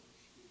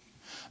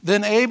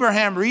 Then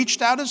Abraham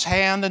reached out his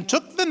hand and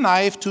took the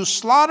knife to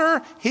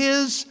slaughter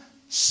his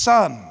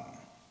son.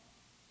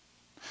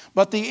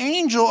 But the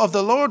angel of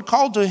the Lord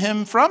called to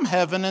him from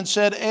heaven and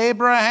said,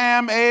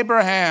 Abraham,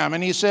 Abraham.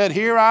 And he said,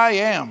 Here I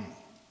am.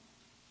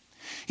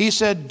 He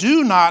said,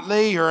 Do not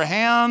lay your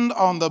hand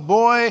on the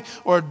boy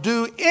or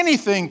do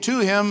anything to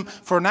him,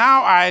 for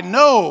now I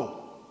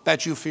know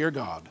that you fear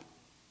God,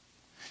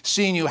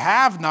 seeing you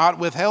have not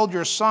withheld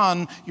your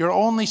son, your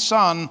only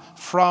son,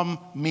 from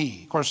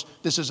me. Of course,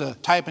 this is a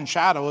type and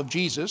shadow of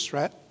Jesus,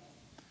 right?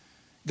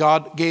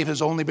 God gave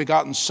his only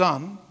begotten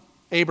son.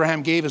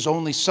 Abraham gave his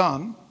only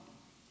son.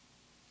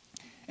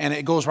 And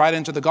it goes right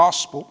into the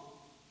gospel.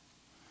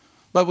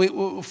 But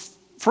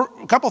for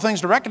a couple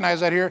things to recognize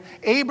that here.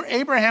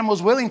 Abraham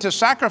was willing to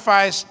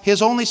sacrifice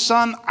his only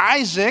son,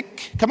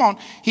 Isaac. Come on.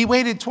 He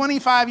waited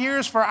 25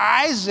 years for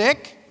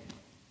Isaac.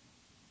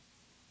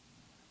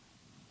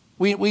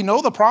 We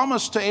know the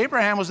promise to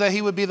Abraham was that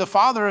he would be the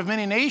father of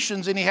many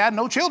nations, and he had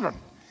no children.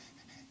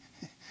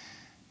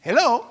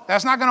 Hello,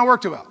 that's not going to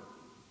work too well.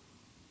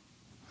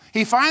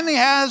 He finally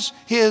has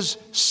his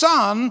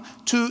son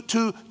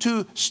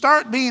to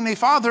start being the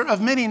father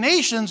of many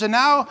nations, and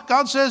now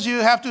God says you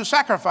have to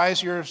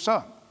sacrifice your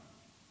son.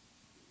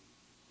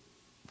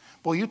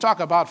 Well, you talk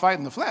about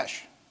fighting the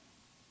flesh.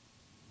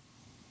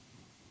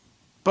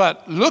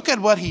 But look at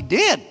what he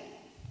did.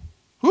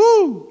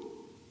 Whoo!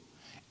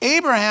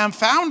 Abraham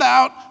found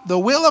out the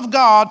will of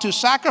God to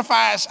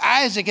sacrifice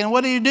Isaac, and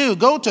what did he do?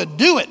 Go to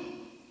do it.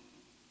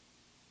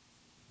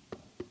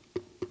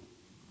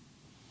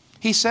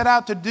 He set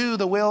out to do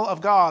the will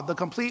of God, the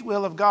complete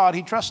will of God.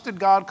 He trusted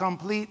God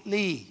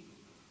completely.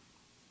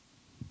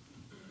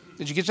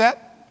 Did you get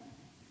that?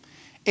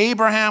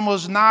 Abraham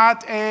was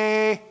not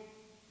a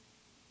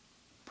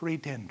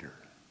pretender.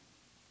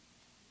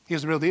 He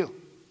was the real deal.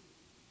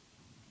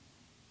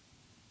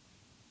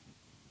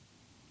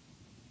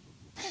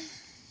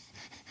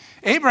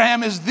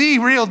 Abraham is the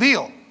real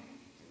deal.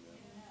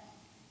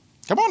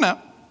 Come on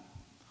now.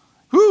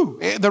 Who?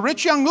 The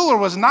rich young ruler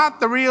was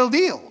not the real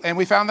deal. And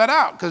we found that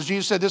out because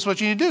Jesus said, this is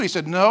what you need to do. He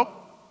said, no,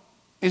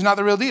 he's not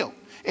the real deal.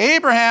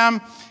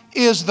 Abraham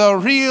is the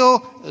real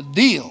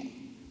deal.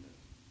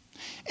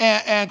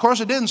 And of course,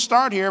 it didn't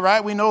start here,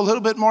 right? We know a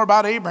little bit more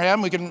about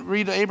Abraham. We can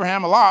read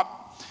Abraham a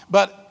lot.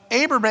 But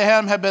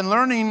Abraham had been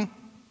learning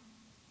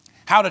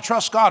how to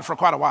trust God for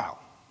quite a while.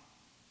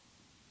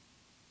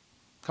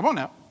 Come on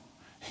now.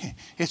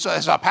 It's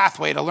a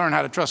pathway to learn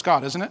how to trust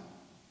God, isn't it?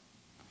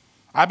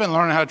 I've been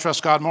learning how to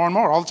trust God more and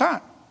more all the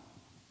time.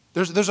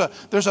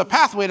 There's a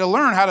pathway to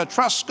learn how to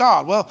trust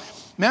God. Well,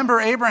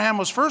 remember Abraham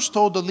was first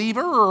told to leave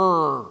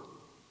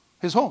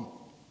his home,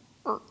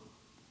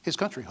 his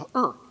country,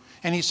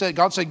 And he said,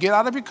 God said, get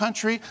out of your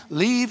country,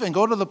 leave and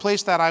go to the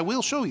place that I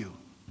will show you.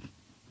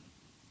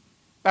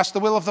 That's the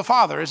will of the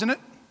Father, isn't it?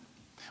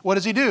 What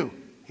does he do?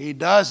 He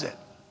does it.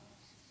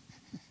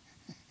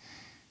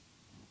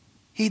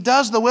 He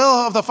does the will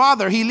of the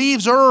Father. He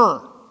leaves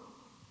Ur.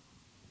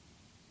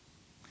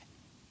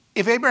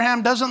 If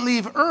Abraham doesn't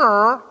leave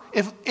Ur,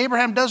 if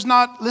Abraham does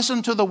not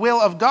listen to the will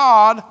of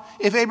God,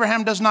 if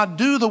Abraham does not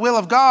do the will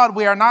of God,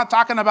 we are not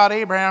talking about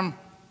Abraham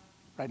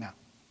right now.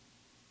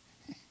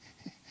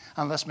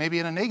 Unless maybe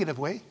in a negative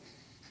way.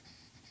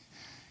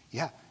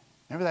 Yeah,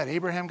 remember that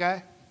Abraham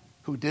guy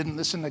who didn't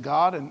listen to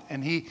God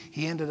and he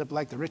ended up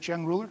like the rich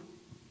young ruler?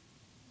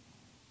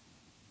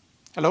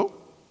 Hello?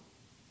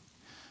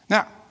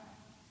 Now,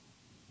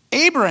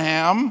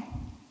 Abraham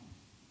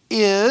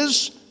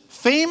is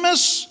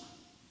famous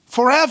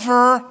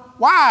forever.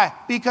 Why?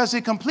 Because he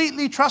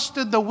completely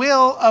trusted the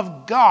will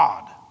of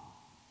God.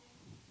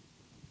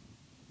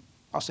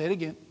 I'll say it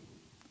again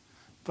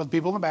for the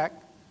people in the back.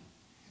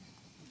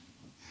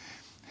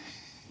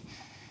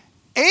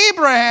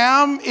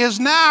 Abraham is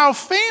now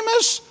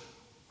famous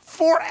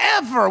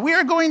forever. We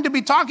are going to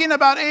be talking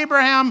about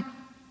Abraham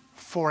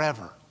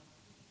forever.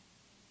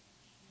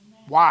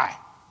 Why?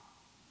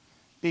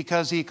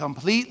 Because he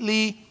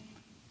completely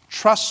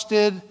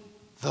trusted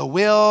the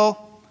will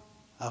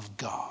of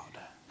God.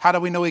 How do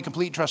we know he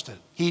completely trusted?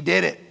 He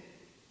did it.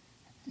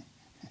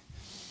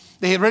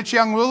 The rich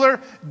young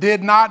ruler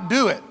did not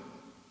do it.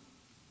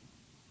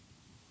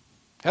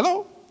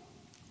 Hello?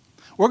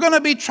 We're going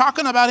to be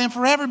talking about him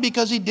forever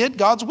because he did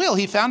God's will.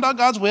 He found out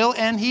God's will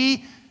and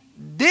he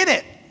did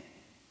it.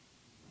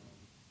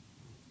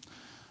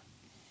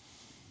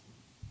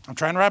 I'm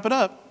trying to wrap it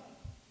up.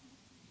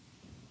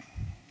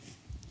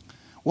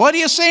 What are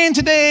you saying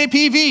today,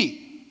 PV?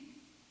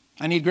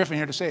 I need Griffin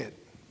here to say it.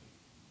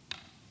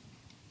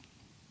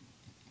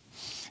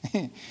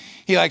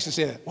 He likes to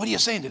say that. What are you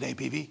saying today,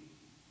 PV?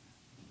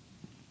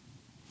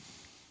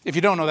 If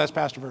you don't know, that's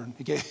Pastor Vern.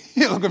 You get a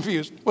little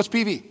confused. What's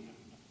PV?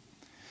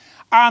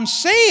 I'm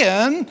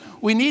saying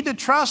we need to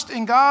trust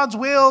in God's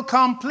will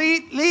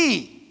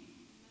completely.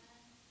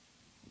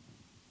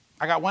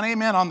 I got one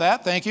amen on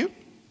that. Thank you.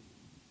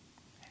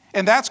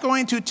 And that's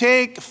going to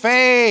take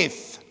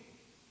faith.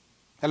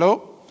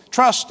 Hello?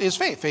 Trust is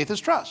faith. Faith is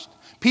trust.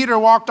 Peter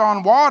walked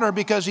on water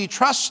because he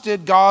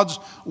trusted God's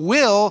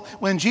will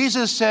when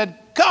Jesus said,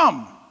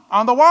 come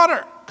on the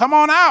water. Come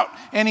on out.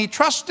 And he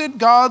trusted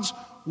God's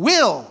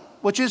will,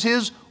 which is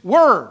his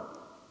word.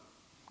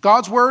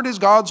 God's word is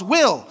God's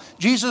will.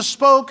 Jesus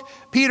spoke,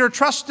 Peter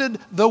trusted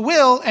the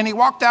will, and he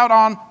walked out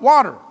on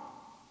water.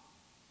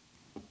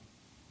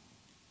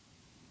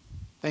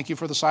 Thank you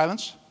for the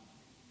silence.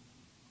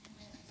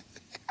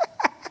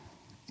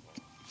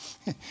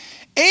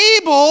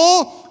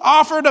 Abel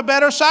offered a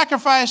better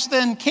sacrifice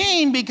than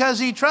Cain because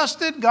he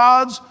trusted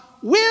God's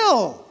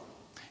will.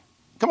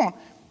 Come on.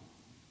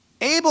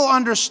 Abel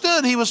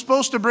understood he was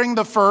supposed to bring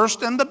the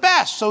first and the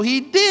best, so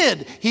he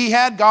did. He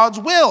had God's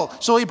will,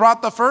 so he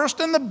brought the first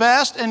and the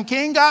best, and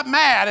Cain got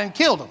mad and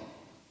killed him.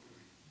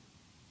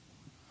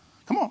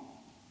 Come on.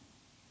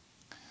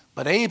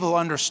 But Abel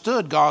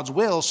understood God's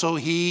will, so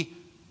he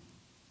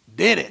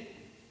did it.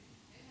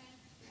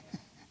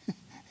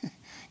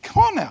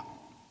 Come on now.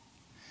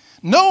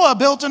 Noah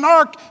built an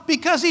ark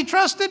because he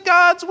trusted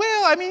God's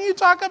will. I mean, you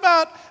talk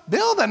about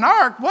build an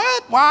ark.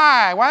 What?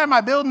 Why? Why am I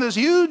building this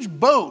huge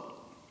boat?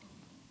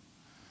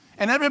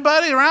 And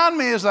everybody around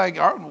me is like,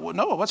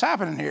 Noah, what's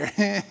happening here?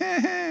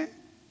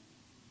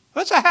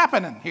 What's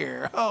happening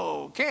here?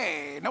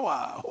 Okay,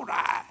 Noah, all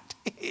right.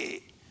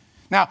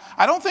 Now,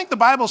 I don't think the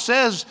Bible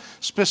says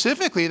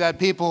specifically that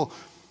people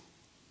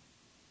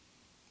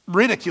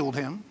ridiculed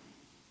him.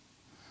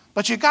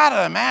 But you got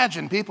to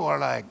imagine people are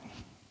like,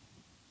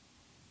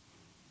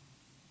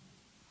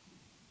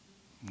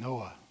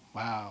 Noah,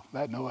 wow,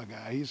 that Noah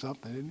guy, he's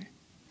something, isn't he?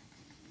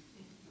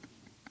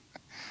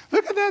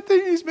 Look at that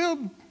thing he's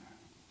building.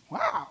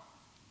 Wow.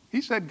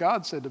 He said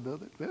God said to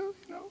build it. Well,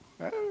 you know,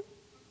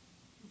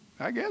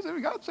 I guess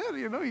if God said it,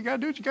 you know, you got to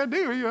do what you got to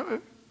do.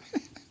 You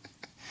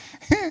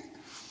know.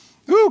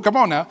 Ooh, come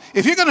on now.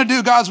 If you're going to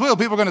do God's will,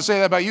 people are going to say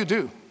that about you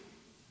too.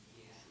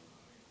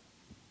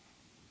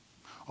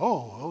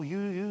 Oh,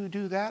 you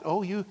do that?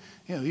 Oh, you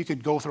know, you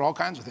could go through all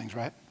kinds of things,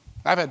 right?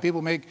 I've had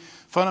people make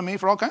fun of me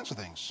for all kinds of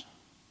things.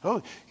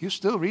 Oh, you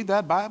still read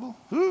that Bible?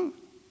 Who?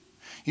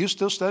 You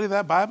still study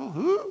that Bible?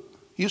 Who?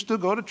 You still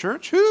go to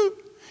church? Who?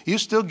 You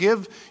still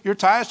give your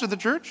tithes to the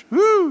church?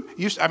 Who?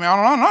 I mean, on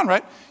and on,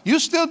 right? You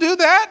still do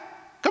that?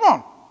 Come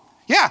on.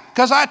 Yeah,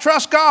 because I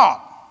trust God.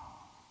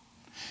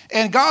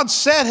 And God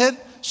said it,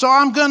 so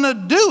I'm going to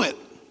do it.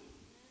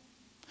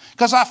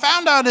 Because I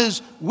found out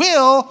his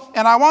will,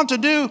 and I want to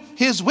do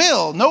his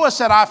will. Noah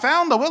said, I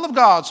found the will of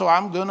God, so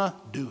I'm going to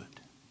do it.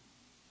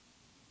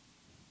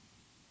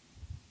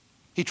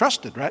 He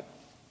trusted, right?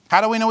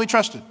 How do we know he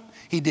trusted?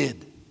 He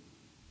did.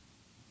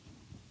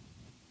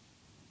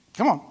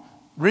 Come on.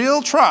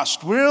 Real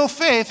trust, real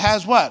faith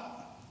has what?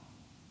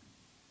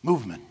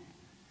 Movement.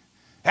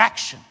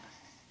 Action.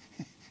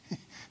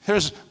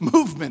 There's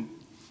movement.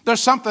 There's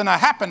something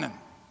happening.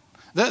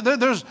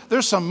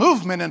 There's some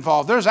movement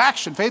involved. There's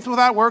action. Faith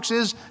without works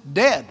is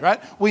dead,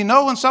 right? We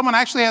know when someone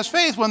actually has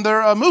faith when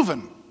they're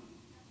moving.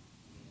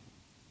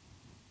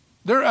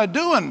 They're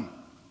doing.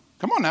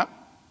 Come on now.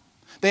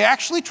 They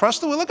actually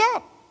trust the will of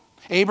God.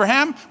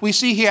 Abraham, we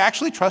see he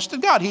actually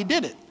trusted God. He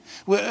did it.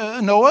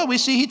 Noah, we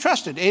see he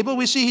trusted. Abel,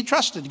 we see he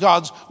trusted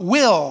God's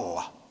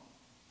will.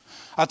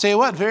 I'll tell you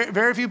what, very,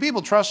 very few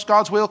people trust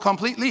God's will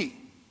completely.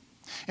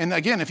 And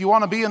again, if you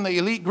want to be in the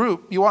elite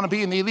group, you want to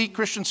be in the elite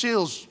Christian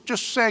SEALs,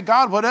 just say,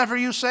 God, whatever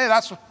you say,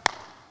 that's...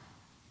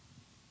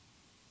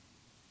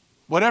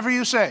 Whatever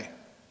you say.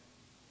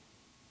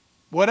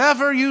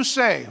 Whatever you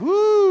say.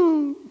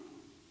 Woo!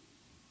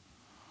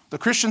 The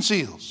Christian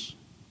SEALs.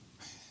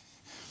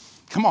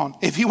 Come on.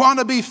 If you want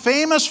to be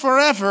famous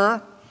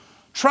forever,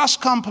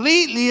 trust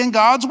completely in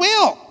God's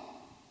will.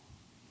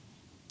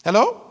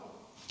 Hello?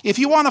 If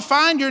you want to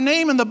find your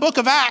name in the book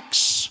of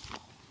Acts,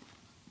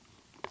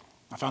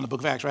 I found the book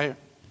of Acts right here.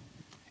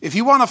 If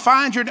you want to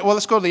find your, well,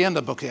 let's go to the end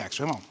of the book of Acts.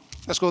 Come on.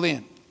 Let's go to the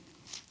end.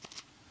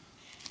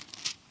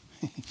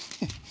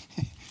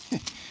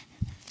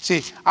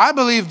 See, I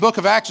believe the book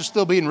of Acts is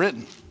still being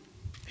written.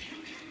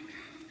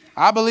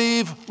 I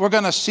believe we're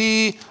going to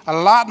see a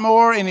lot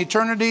more in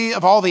eternity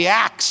of all the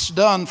acts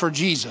done for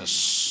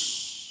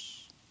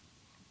Jesus.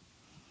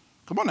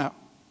 Come on now.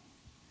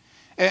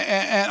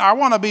 And I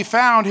want to be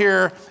found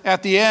here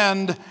at the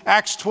end.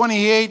 Acts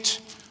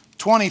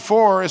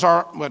 28:24 is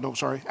our,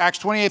 Acts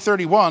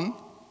 28:31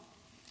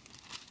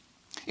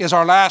 is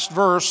our last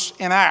verse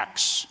in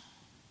Acts.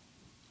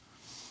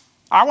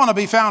 I want to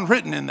be found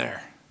written in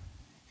there.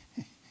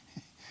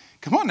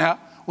 Come on now.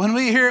 when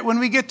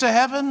we get to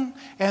heaven,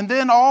 and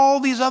then all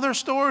these other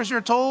stories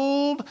are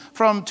told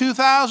from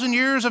 2,000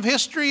 years of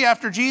history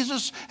after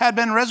Jesus had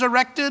been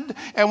resurrected,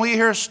 and we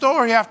hear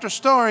story after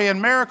story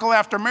and miracle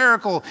after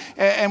miracle,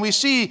 and we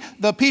see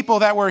the people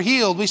that were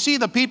healed. We see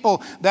the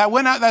people that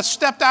went out, that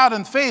stepped out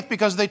in faith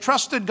because they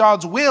trusted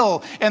God's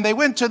will, and they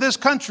went to this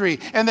country,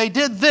 and they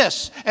did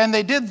this, and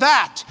they did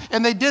that,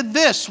 and they did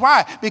this.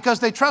 Why? Because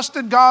they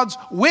trusted God's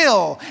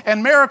will,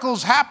 and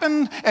miracles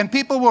happened, and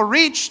people were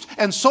reached,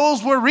 and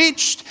souls were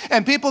reached,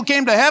 and people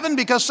came to heaven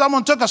because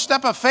someone took a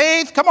step of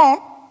faith. Come on.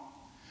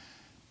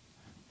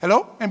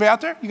 Hello? Anybody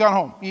out there? You gone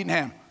home eating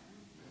ham?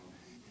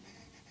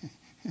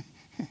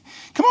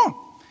 Come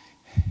on.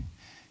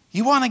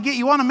 You want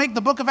to make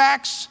the book of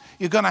Acts?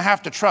 You're going to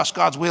have to trust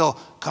God's will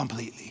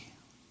completely,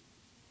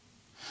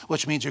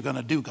 which means you're going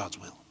to do God's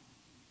will.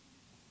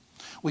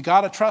 We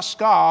got to trust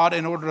God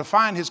in order to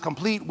find his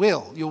complete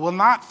will. You will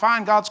not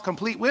find God's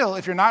complete will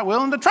if you're not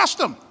willing to trust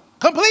him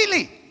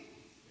completely.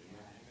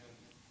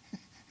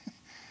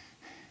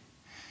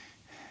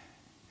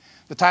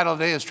 The title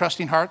today is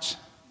Trusting Hearts.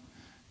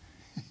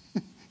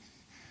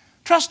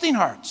 Trusting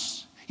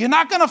hearts. You're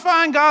not going to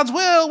find God's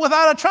will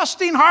without a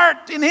trusting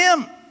heart in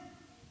him.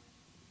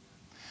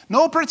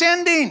 No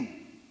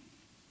pretending.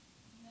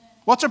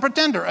 What's a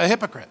pretender? A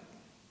hypocrite.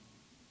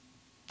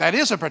 That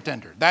is a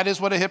pretender. That is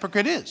what a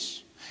hypocrite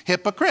is.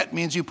 Hypocrite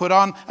means you put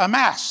on a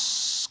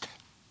mask.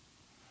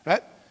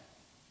 Right?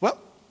 Well,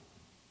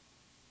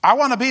 I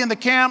want to be in the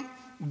camp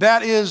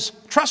that is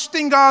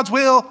trusting God's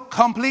will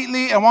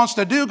completely and wants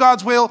to do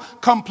God's will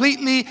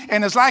completely,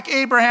 and is like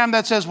Abraham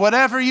that says,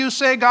 whatever you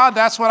say, God,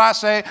 that's what I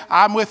say.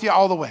 I'm with you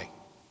all the way.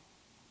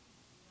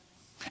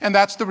 And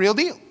that's the real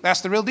deal.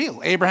 That's the real deal.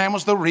 Abraham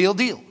was the real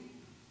deal.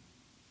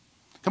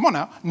 Come on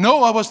now.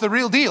 Noah was the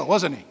real deal,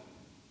 wasn't he?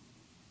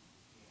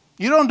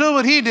 You don't do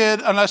what he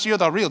did unless you're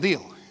the real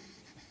deal.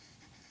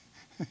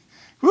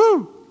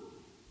 Woo!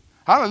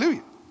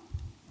 Hallelujah.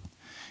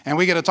 And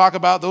we get to talk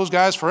about those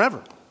guys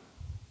forever.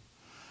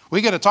 We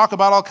get to talk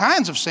about all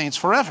kinds of saints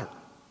forever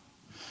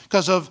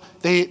because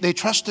they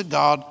trusted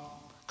God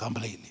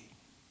completely.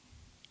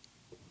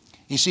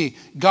 You see,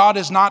 God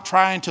is not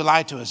trying to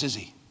lie to us, is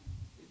he?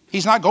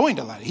 He's not going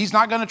to lie. He's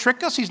not going to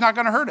trick us. He's not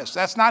going to hurt us.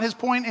 That's not his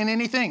point in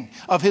anything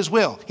of his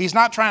will. He's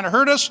not trying to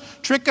hurt us,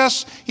 trick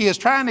us. He is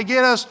trying to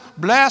get us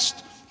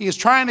blessed. He is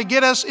trying to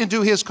get us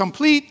into his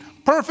complete,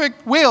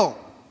 perfect will.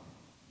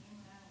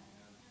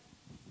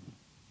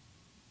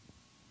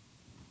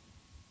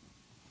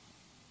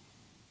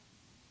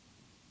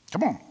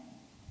 Come on.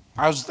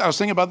 I was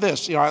thinking about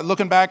this,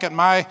 looking back at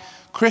my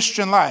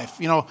Christian life,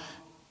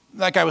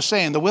 like I was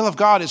saying, the will of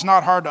God is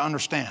not hard to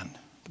understand.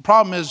 The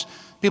problem is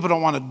people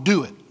don't want to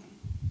do it.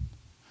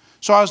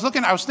 So I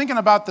was thinking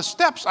about the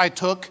steps I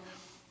took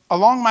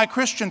along my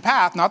Christian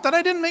path. Not that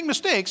I didn't make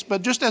mistakes,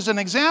 but just as an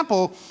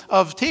example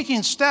of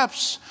taking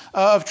steps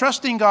of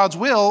trusting God's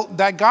will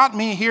that got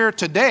me here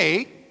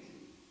today.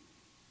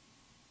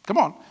 Come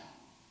on.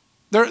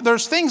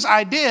 There's things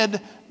I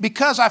did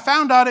because I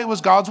found out it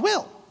was God's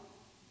will.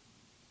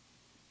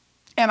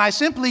 And I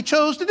simply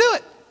chose to do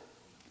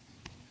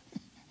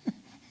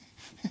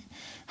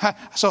it.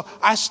 So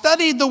I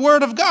studied the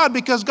Word of God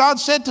because God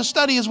said to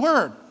study his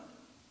Word.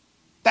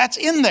 That's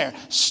in there.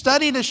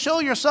 Study to show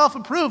yourself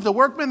approved, the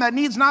workman that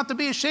needs not to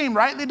be ashamed,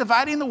 rightly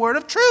dividing the word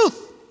of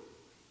truth.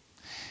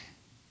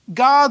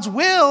 God's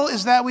will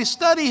is that we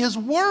study his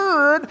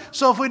Word.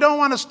 So if we don't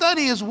want to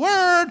study his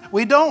Word,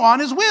 we don't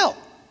want his will.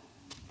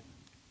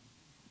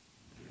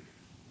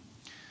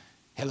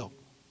 Hello.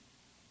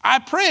 I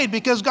prayed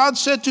because God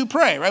said to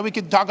pray, right? We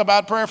could talk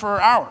about prayer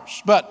for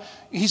hours. But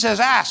he says,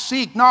 ask,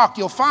 seek, knock,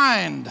 you'll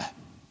find.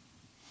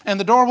 And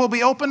the door will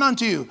be open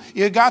unto you.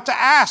 You got to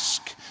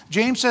ask.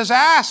 James says,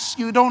 ask.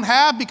 You don't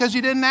have because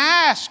you didn't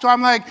ask. So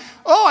I'm like,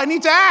 I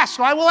need to ask.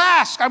 So I will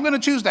ask. I'm going to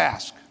choose to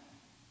ask.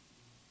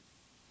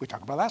 We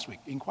talked about last week.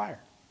 Inquire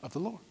of the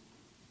Lord.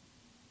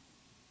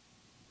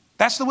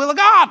 That's the will of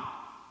God.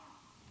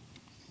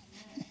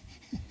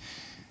 You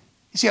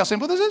see how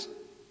simple this is?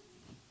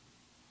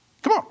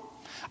 Come on.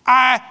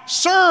 I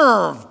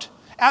served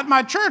at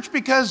my church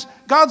because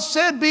God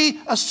said be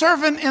a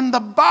servant in the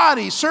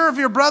body. Serve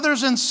your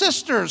brothers and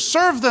sisters.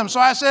 Serve them. So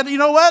I said, you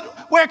know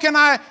what? Where can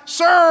I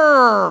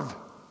serve?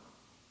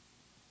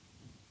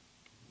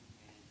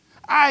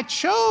 I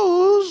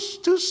chose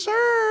to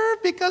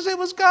serve because it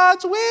was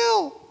God's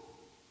will.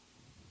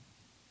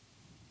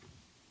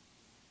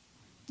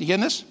 You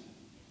getting this?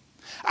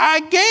 I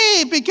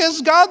gave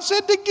because God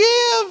said to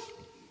give.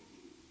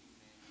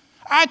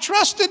 I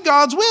trusted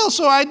God's will,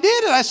 so I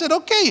did it. I said,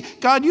 okay,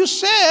 God, you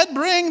said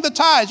bring the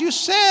tithes. You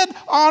said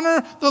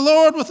honor the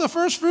Lord with the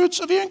first fruits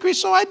of your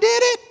increase, so I did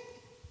it.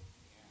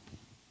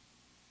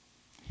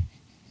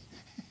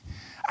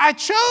 I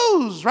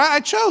chose, right?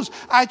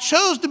 I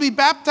chose to be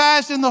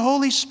baptized in the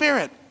Holy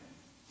Spirit.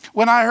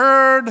 When I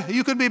heard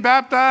you could be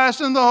baptized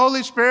in the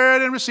Holy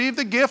Spirit and receive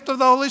the gift of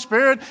the Holy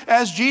Spirit,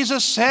 as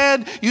Jesus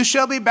said, you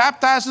shall be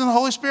baptized in the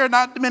Holy Spirit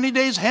not many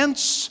days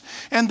hence.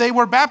 And they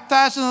were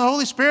baptized in the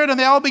Holy Spirit, and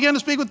they all began to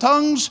speak with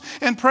tongues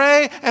and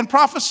pray and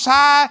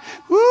prophesy.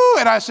 Woo!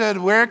 And I said,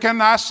 where can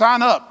I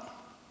sign up?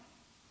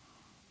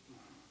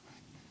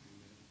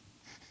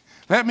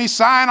 Let me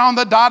sign on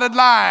the dotted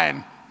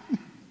line.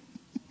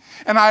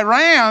 And I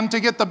ran to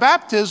get the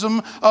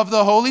baptism of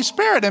the Holy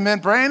Spirit and been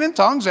praying in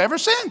tongues ever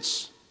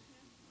since.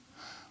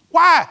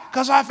 Why?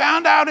 Because I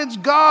found out it's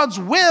God's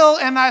will,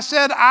 and I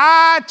said,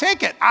 I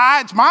take it.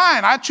 It's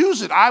mine. I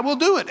choose it. I will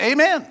do it.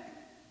 Amen.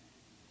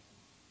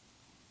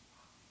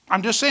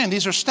 I'm just saying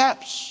these are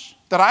steps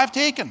that I've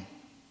taken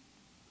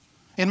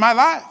in my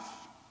life.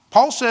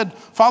 Paul said,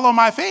 follow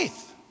my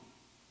faith.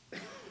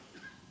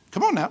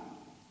 Come on now.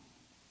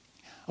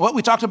 Well,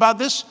 we talked about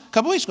this a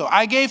couple weeks ago.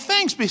 I gave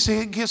thanks because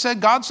he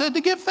said, God said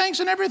to give thanks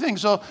in everything.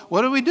 So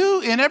what do we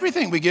do in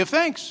everything? We give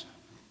thanks.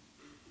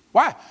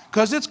 Why?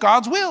 Because it's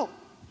God's will.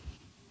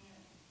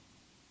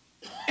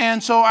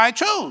 And so I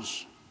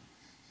chose.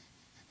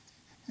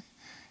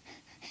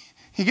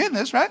 You getting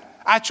this, right?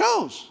 I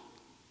chose.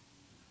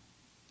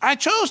 I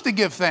chose to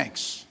give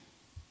thanks.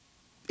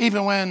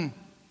 Even when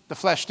the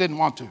flesh didn't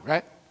want to,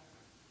 right?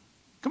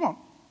 Come on.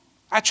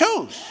 I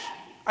chose.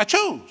 I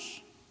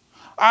chose.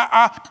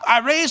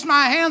 I raised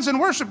my hands in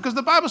worship because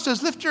the Bible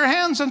says, lift your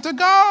hands unto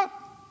God.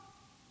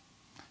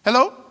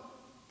 Hello?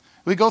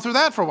 We go through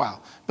that for a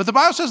while. But the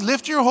Bible says,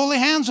 lift your holy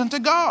hands unto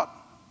God.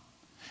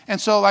 And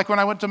so like when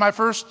I went to my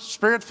first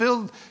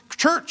Spirit-filled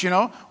church,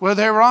 where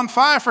they were on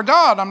fire for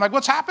God, I'm like,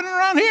 what's happening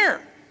around here?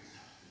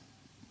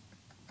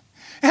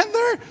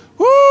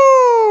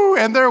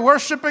 And they're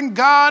worshiping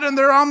God, and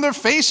they're on their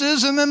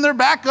faces, and then they're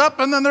back up,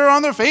 and then they're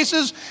on their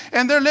faces,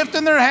 and they're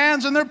lifting their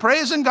hands, and they're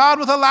praising God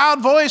with a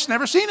loud voice.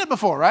 Never seen it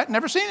before, right?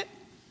 Never seen it.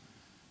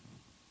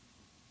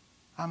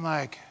 I'm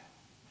like,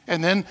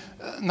 and then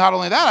not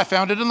only that, I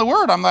found it in the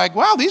Word. I'm like,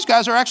 wow, these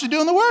guys are actually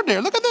doing the Word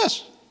there. Look at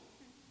this.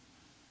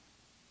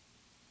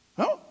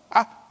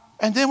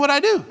 And then what I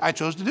do? I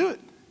chose to do it.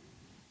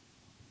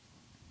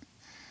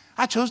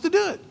 I chose to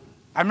do it.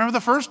 I remember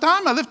the first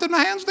time I lifted my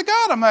hands to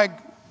God. I'm like,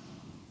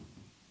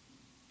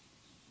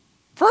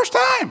 first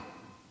time.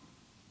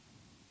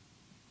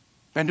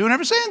 Been doing it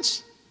ever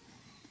since.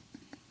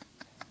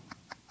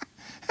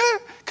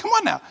 Come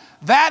on now.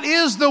 That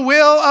is the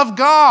will of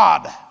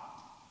God.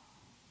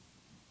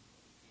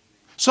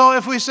 So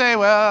if we say,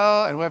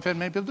 well, and we've had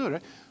many people do it,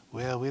 right?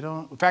 Well, we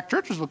don't. In fact,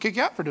 churches will kick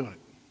you out for doing it.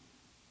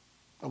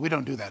 But we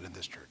don't do that in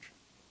this church.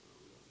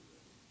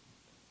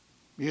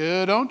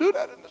 You don't do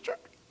that in this church.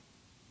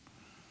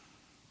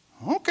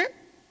 Okay.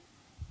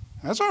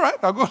 That's all right.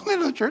 I'll go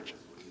into the church.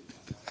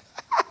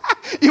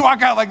 You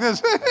walk out like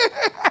this.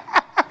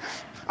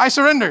 I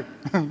surrender.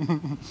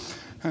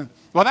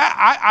 Well,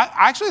 I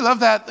actually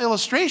love that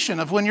illustration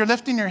of when you're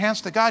lifting your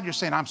hands to God, you're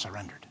saying, I'm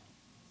surrendered.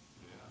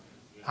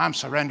 I'm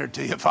surrendered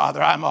to you,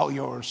 Father. I'm all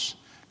yours.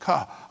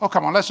 Oh,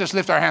 come on. Let's just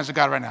lift our hands to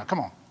God right now. Come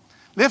on.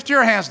 Lift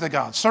your hands to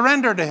God.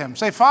 Surrender to Him.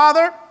 Say,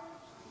 Father,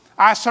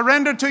 I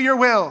surrender to your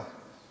will.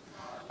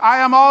 I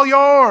am all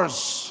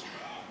yours.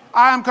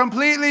 I am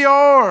completely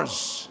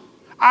yours.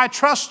 I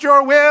trust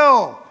your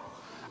will.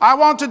 I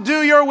want to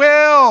do your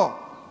will.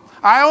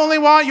 I only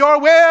want your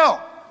will.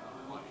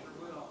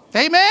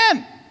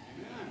 Amen.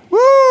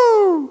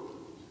 Woo.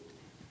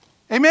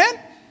 Amen.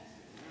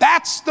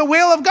 That's the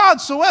will of God.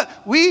 So what?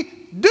 We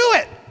do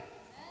it.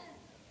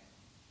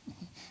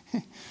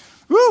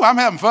 Woo, I'm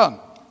having fun.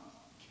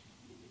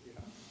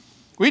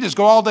 We just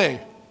go all day.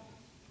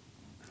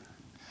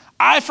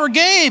 I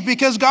forgave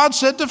because God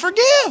said to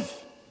forgive.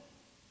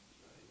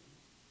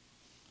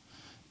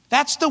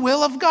 That's the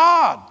will of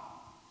God.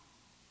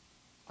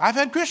 I've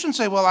had Christians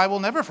say, well, I will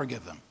never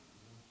forgive them.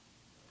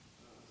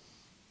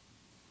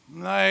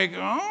 Like,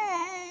 oh.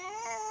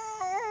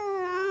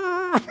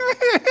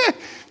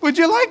 Would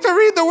you like to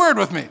read the word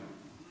with me?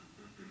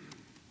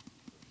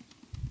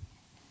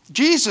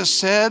 Jesus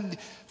said,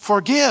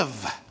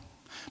 forgive.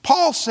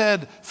 Paul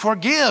said,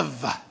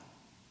 forgive.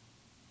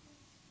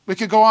 We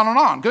could go on and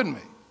on, couldn't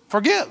we?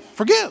 Forgive,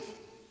 forgive.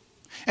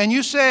 And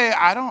you say,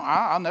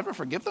 I'll never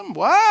forgive them.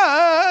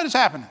 What is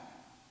happening?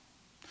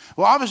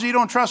 Well, obviously you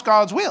don't trust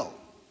God's will.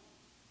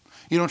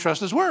 You don't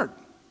trust His word.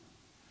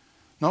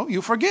 No,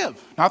 you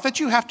forgive. Not that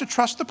you have to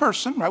trust the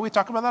person, right? We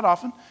talk about that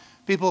often.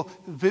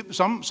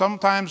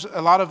 Sometimes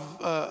a lot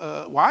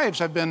of wives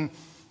have been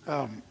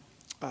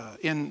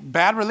in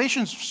bad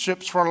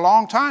relationships for a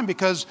long time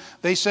because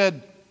they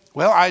said,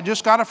 well, I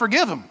just got to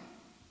forgive him.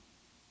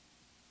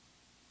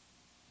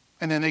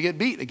 And then they get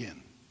beat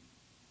again.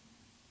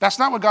 That's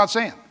not what God's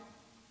saying.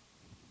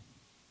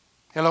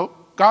 Hello?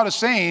 God is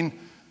saying,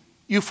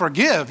 you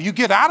forgive. You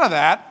get out of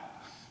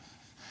that.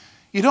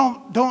 You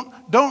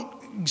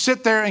don't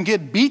sit there and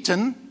get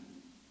beaten.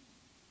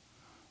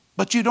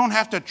 But you don't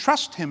have to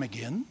trust him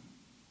again.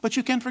 But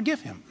you can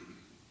forgive him.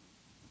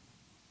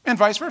 And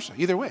vice versa.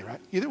 Either way,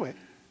 right? Either way.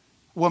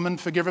 Woman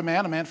forgive a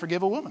man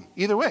forgive a woman.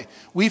 Either way.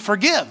 We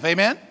forgive.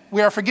 Amen?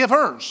 We are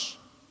forgivers.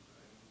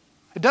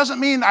 It doesn't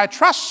mean I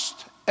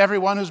trust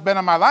everyone who's been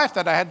in my life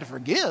that I had to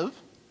forgive.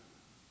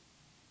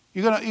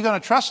 You're gonna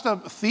trust a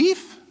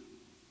thief?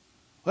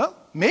 Well,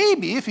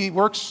 maybe if he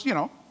works,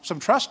 some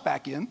trust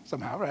back in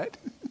somehow, right?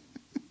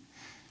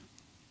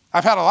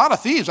 I've had a lot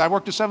of thieves. I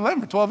worked at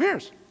 7-Eleven for 12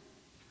 years.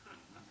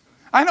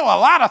 I know a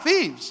lot of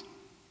thieves.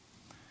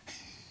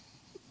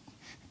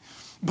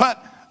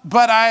 But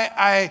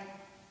I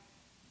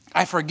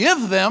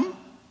forgive them.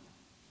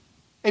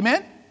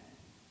 Amen?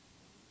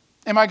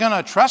 Am I going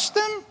to trust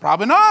them?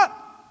 Probably not.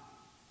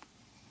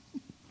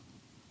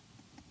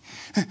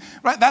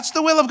 Right? That's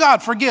the will of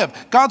God. Forgive.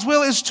 God's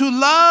will is to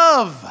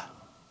love.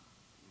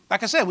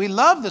 Like I said, we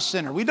love the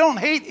sinner. We don't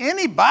hate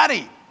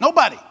anybody.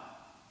 Nobody.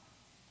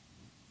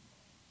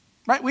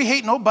 Right? We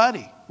hate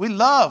nobody. We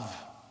love.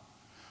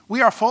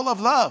 We are full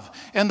of love.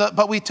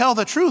 But we tell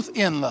the truth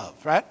in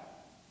love, right?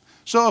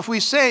 So if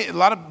we say,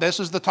 this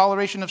is the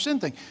toleration of sin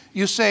thing.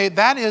 You say,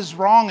 that is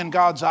wrong in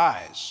God's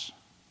eyes.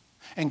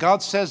 And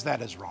God says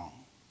that is wrong.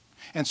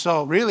 And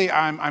so really,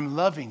 I'm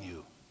loving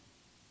you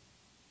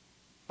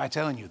by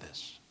telling you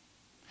this.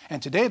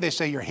 And today they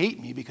say you hate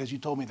me because you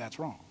told me that's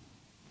wrong.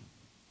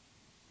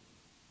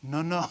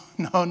 No.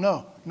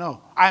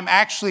 I'm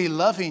actually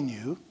loving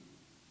you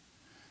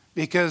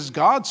because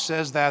God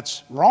says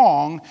that's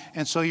wrong.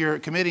 And so you're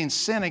committing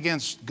sin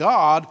against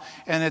God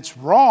and it's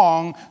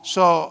wrong.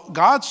 So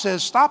God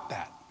says, stop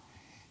that.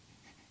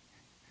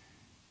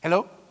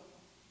 Hello?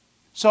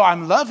 So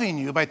I'm loving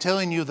you by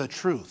telling you the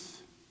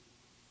truth.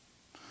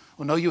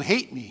 Well, no, you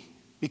hate me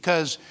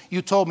because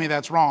you told me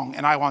that's wrong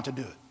and I want to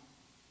do it.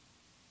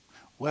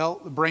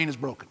 Well, the brain is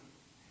broken.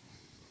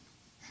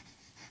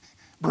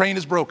 Brain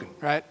is broken,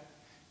 right?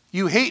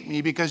 You hate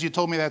me because you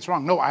told me that's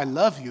wrong. No, I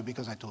love you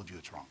because I told you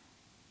it's wrong.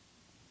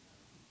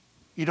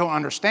 You don't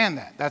understand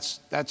that.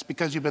 That's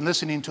because you've been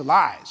listening to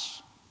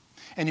lies.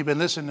 And you've been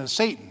listening to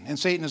Satan. And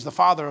Satan is the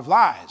father of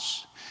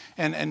lies.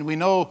 And we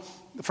know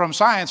from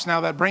science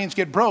now that brains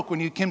get broke when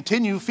you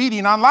continue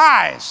feeding on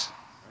lies.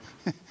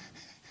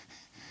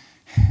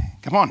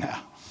 Come on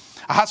now.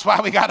 That's why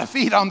we got to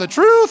feed on the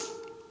truth.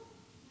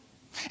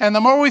 And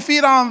the more we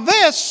feed on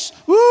this,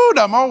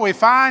 the more we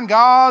find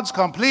God's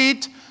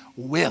complete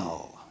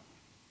will.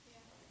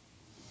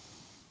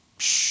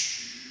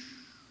 Shh.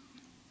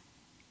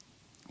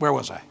 Where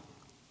was I?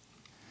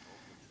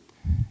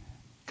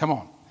 Come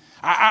on.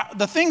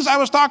 The things I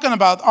was talking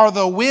about are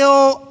the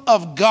will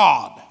of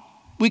God.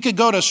 We could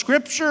go to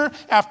scripture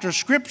after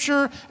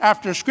scripture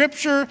after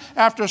scripture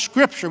after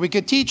scripture. We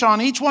could teach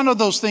on each one of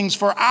those things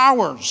for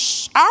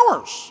hours.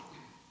 Hours.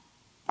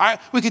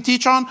 We could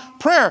teach on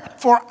prayer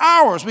for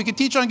hours. We could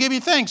teach on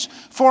giving thanks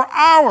for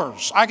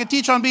hours. I could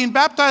teach on being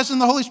baptized in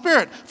the Holy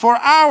Spirit for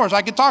hours.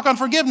 I could talk on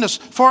forgiveness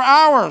for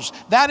hours.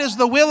 That is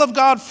the will of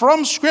God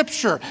from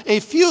Scripture. A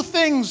few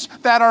things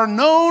that are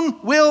known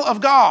will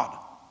of God.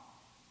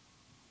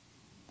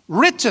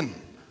 Written,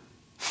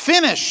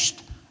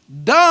 finished,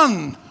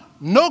 done,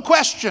 no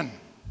question.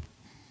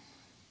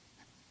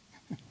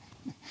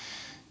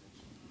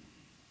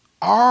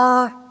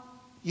 Are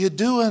you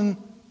doing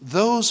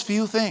those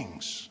few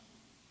things?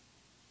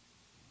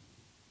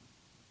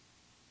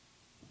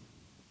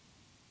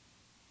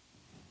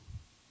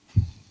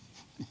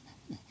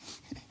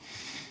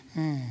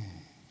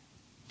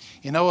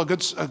 You know, a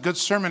good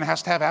sermon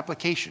has to have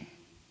application.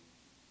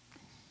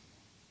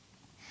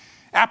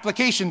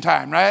 Application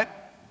time, right?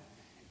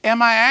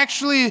 Am I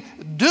actually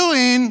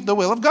doing the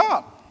will of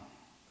God?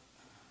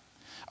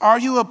 Are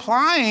you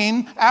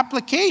applying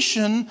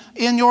application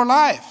in your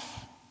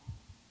life?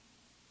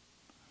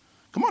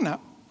 Come on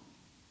now.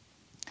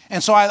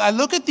 And so I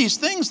look at these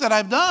things that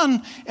I've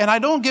done and I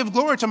don't give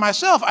glory to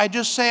myself. I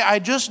just say, I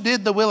just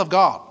did the will of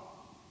God.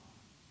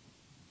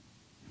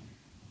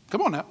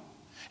 Come on now.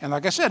 And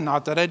like I said,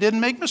 not that I didn't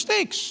make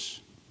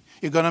mistakes.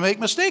 You're going to make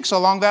mistakes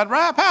along that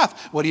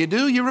path. What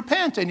do? You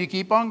repent and you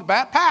keep on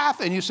that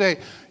path and you say,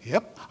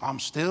 yep, I'm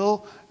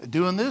still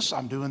doing this,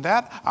 I'm doing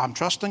that, I'm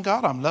trusting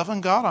God, I'm loving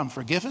God, I'm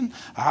forgiven,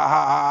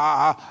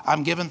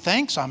 I'm giving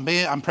thanks,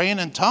 I'm praying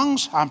in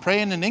tongues, I'm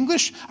praying in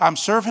English, I'm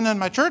serving in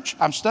my church,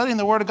 I'm studying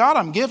the Word of God,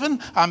 I'm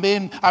giving, I'm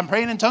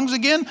praying in tongues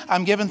again,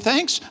 I'm giving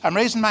thanks, I'm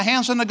raising my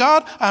hands unto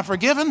God, I'm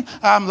forgiven,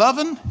 I'm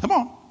loving. Come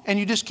on. And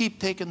you just keep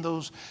taking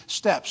those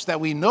steps that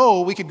we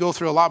know. We could go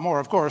through a lot more,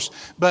 of course,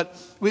 but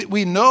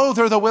we know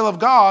they're the will of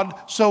God,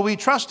 so we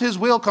trust His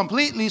will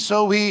completely,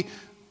 so we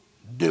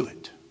do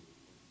it.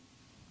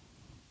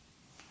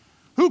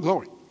 Ooh,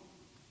 glory.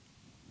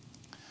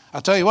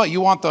 I'll tell you what, you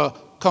want the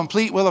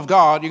complete will of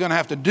God, you're going to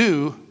have to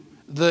do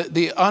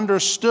the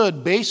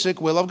understood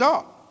basic will of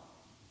God.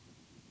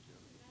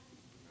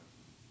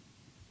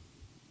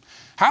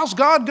 How's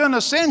God going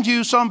to send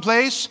you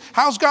someplace?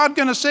 How's God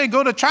going to say,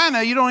 go to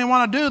China? You don't even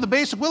want to do the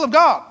basic will of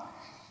God.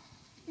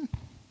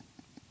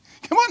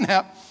 Come on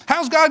now.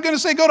 How's God going to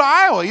say, go to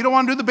Iowa? You don't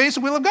want to do the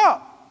basic will of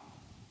God.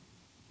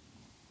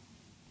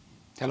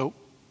 Hello?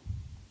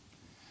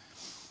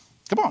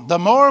 Come on. The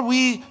more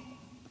we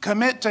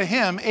commit to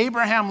him,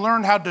 Abraham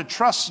learned how to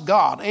trust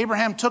God.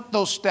 Abraham took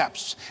those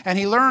steps and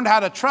he learned how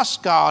to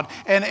trust God.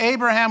 And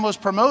Abraham was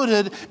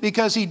promoted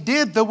because he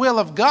did the will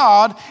of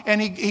God, and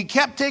he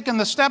kept taking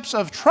the steps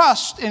of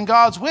trust in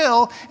God's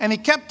will, and he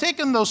kept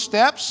taking those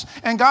steps,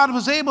 and God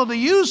was able to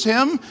use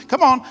him,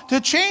 come on, to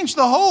change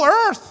the whole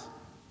earth.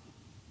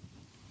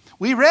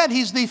 We read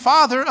he's the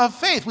father of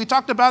faith. We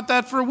talked about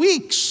that for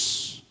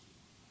weeks.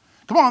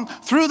 Come on,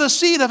 through the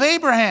seed of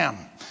Abraham.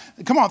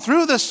 Come on,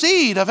 through the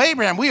seed of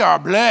Abraham, we are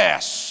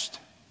blessed.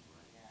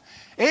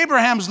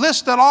 Abraham's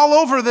listed all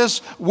over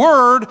this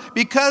word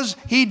because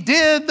he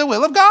did the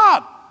will of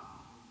God.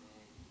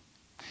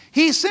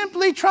 He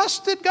simply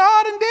trusted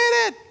God and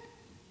did it.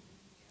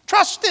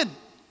 Trusted.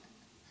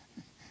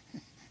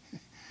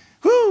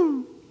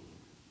 Whoo.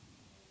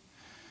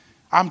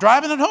 I'm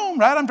driving it home,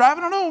 right? I'm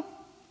driving it home.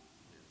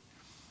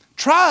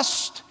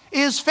 Trust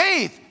is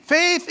faith.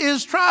 Faith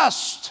is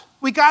trust.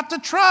 We got to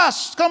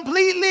trust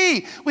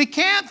completely. We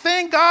can't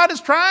think God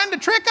is trying to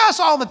trick us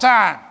all the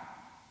time.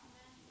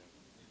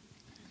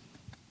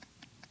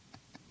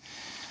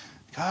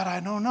 God, I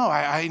don't know.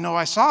 I know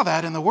I saw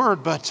that in the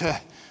Word, but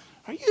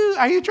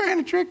are you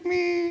trying to trick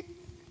me?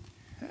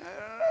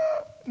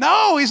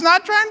 No, He's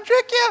not trying to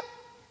trick you.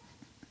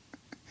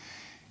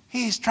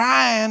 He's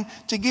trying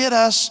to get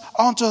us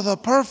onto the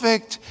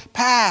perfect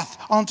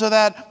path, onto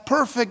that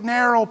perfect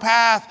narrow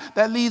path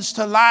that leads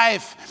to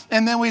life.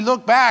 And then we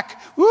look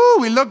back,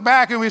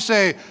 and we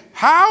say,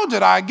 how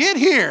did I get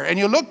here? And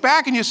you look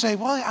back and you say,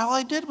 well, all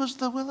I did was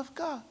the will of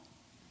God.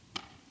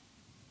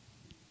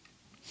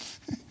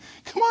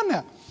 Come on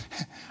now.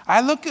 I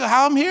look at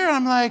how I'm here and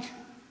I'm like,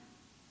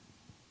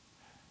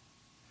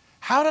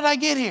 how did I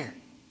get here?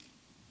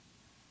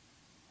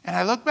 And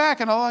I look back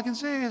and all I can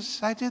say is,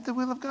 I did the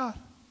will of God.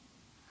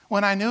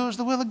 When I knew it was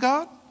the will of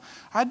God,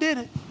 I did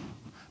it.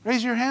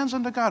 Raise your hands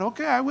unto God.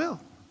 Okay, I will.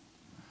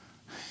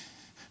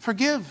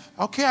 Forgive.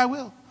 Okay, I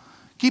will.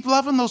 Keep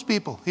loving those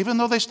people, even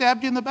though they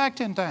stabbed you in the back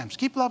 10 times.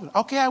 Keep loving.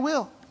 Okay, I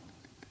will.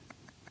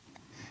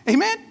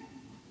 Amen?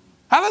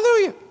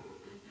 Hallelujah.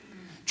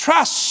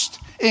 Trust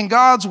in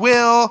God's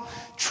will.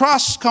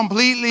 Trust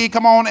completely.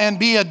 Come on, and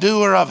be a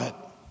doer of it.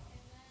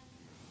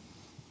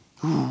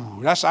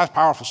 Ooh, that's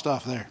powerful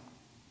stuff there.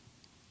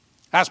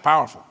 That's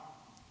powerful.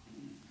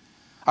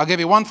 I'll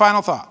give you one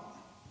final thought.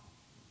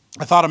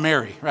 I thought of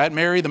Mary, right?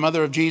 Mary, the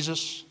mother of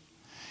Jesus.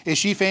 Is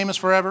she famous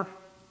forever?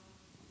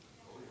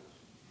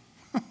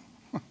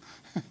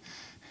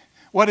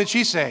 What did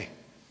she say?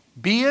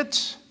 Be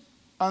it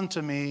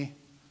unto me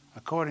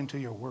according to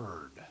your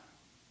word.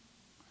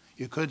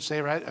 You could say,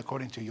 right,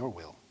 according to your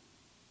will.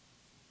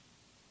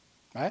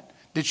 Right?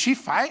 Did she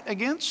fight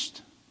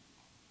against?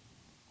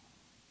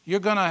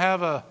 You're going to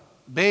have a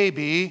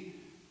baby.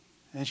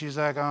 And she's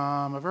like,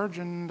 I'm a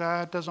virgin.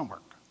 That doesn't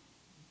work.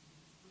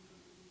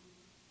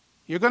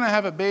 You're going to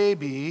have a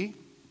baby.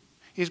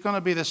 He's going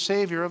to be the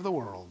Savior of the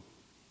world.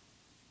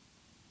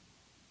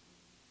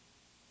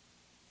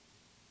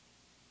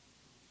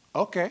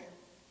 Okay.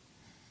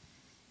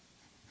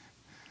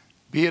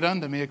 Be it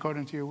unto me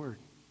according to your word.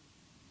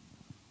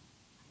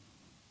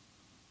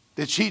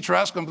 Did she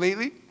trust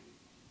completely?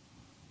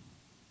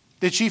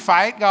 Did she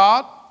fight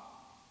God?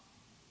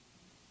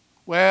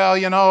 Well,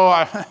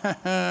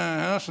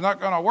 it's not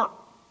going to work.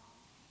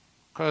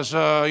 Because,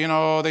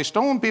 they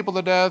stone people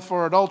to death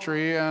for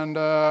adultery, and,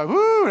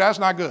 that's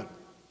not good.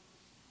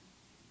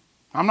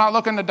 I'm not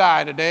looking to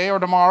die today or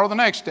tomorrow or the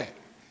next day.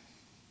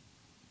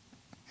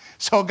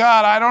 So,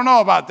 God, I don't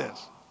know about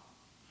this.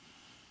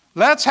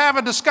 Let's have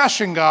a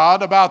discussion,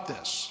 God, about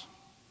this.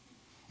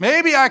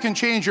 Maybe I can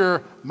change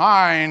your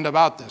mind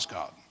about this,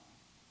 God.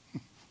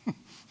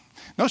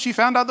 No, she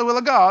found out the will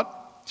of God.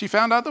 She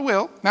found out the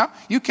will. Now,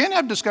 you can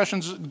have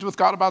discussions with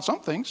God about some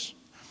things.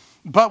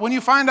 But when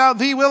you find out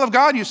the will of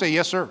God, you say,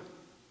 yes, sir.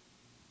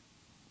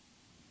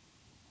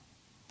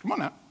 Come on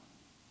now.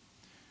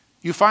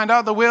 You find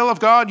out the will of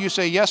God, you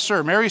say, yes,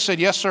 sir. Mary said,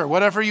 yes, sir.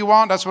 Whatever you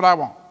want, that's what I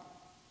want.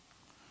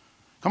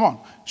 Come on.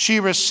 She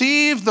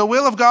received the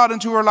will of God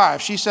into her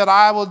life. She said,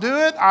 I will do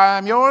it. I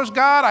am yours,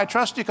 God. I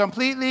trust you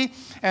completely.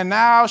 And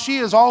now she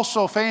is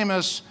also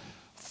famous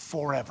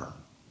forever.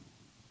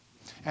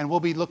 And we'll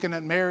be looking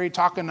at Mary,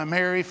 talking to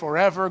Mary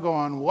forever,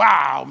 going,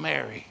 wow,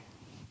 Mary.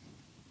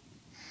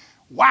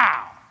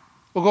 Wow.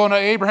 We're going to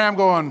Abraham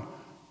going,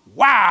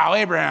 wow,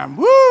 Abraham.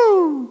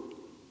 Woo.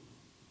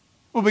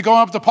 We'll be going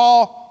up to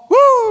Paul.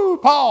 Woo,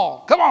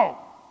 Paul. Come on.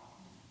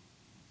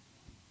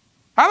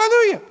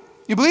 Hallelujah.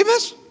 You believe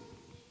this?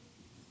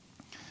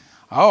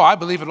 Oh, I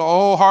believe it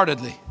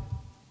wholeheartedly.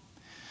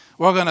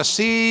 We're going to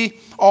see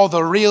all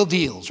the real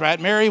deals, right?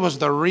 Mary was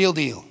the real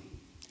deal.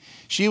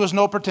 She was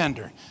no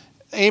pretender.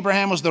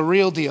 Abraham was the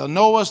real deal.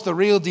 Noah's the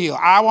real deal.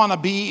 I want to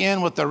be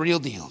in with the real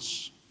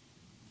deals.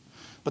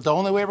 But the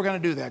only way we're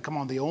going to do that, come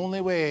on, the only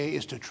way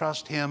is to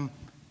trust him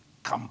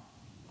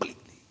completely.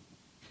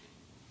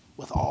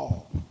 With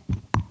all,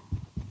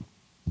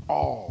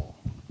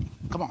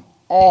 come on,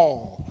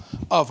 all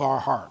of our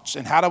hearts.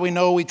 And how do we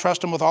know we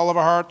trust him with all of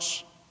our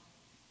hearts?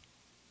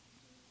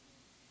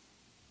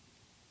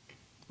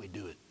 We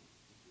do it.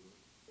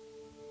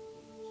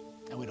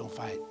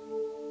 fight.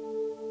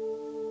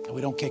 And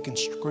we don't kick and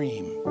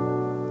scream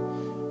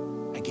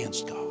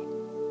against God.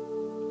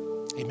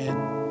 Amen.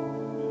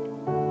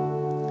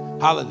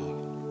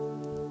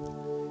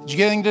 Hallelujah. Did you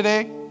get anything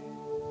today?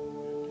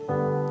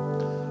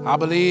 I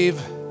believe.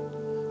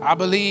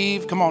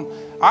 Come on.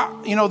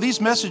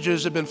 These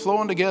messages have been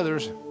flowing together.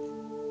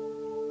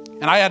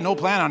 And I had no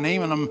plan on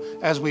naming them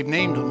as we've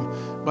named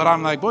them. But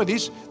I'm like, boy,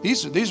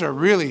 these are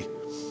really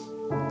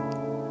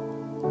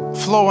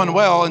flowing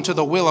well into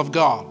the will of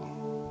God.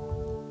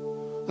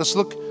 Let's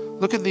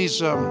look at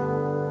these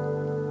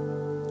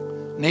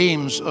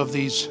names of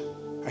these.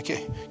 I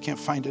can't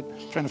find it.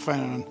 I'm trying to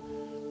find it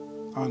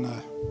on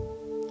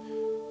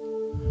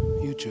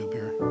YouTube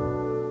here.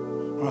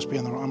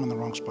 I'm in the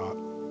wrong spot.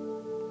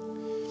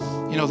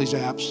 You know these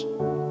apps.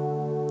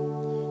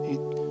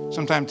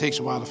 Sometimes it takes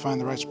a while to find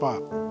the right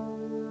spot.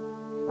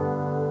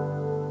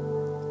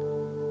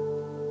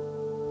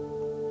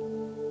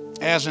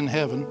 As in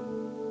heaven.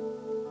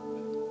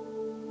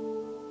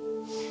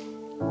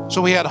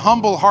 So we had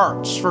humble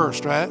hearts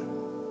first, right?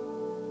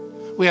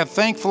 We had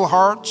thankful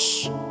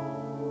hearts.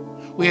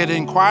 We had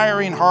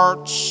inquiring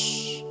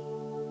hearts.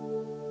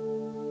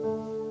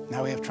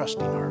 Now we have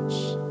trusting hearts.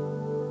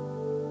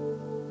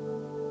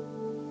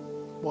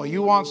 Boy,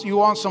 you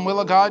want some will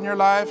of God in your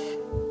life?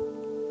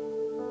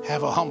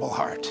 Have a humble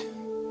heart.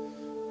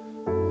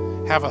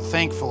 Have a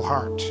thankful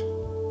heart.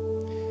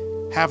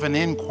 Have an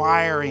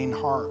inquiring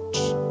heart.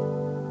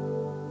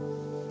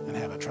 And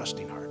have a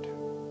trusting heart.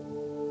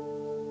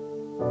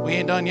 We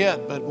ain't done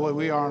yet, but boy,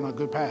 we are on a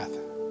good path.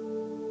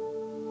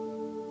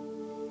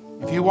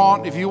 If you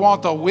want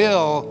the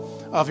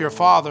will of your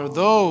Father,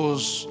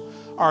 those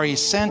are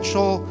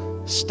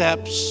essential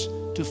steps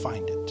to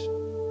find it.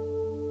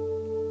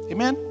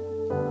 Amen?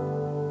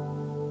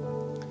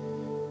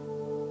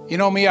 You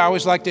know me, I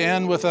always like to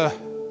end with a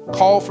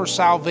call for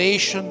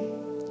salvation.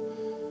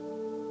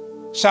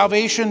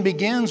 Salvation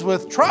begins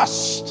with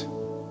trust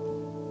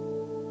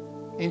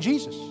in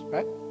Jesus,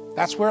 right?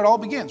 That's where it all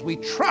begins. We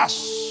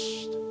trust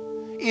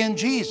in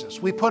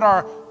Jesus. We put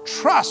our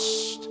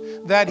trust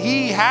that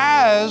He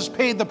has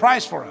paid the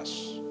price for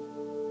us,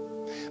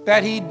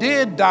 that He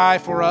did die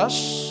for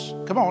us.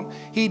 Come on.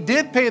 He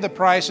did pay the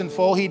price in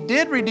full. He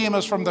did redeem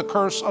us from the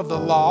curse of the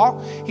law.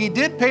 He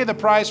did pay the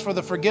price for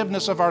the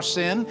forgiveness of our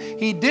sin.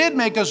 He did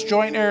make us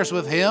joint heirs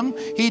with Him.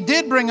 He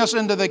did bring us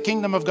into the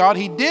kingdom of God.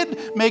 He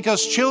did make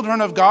us children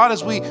of God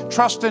as we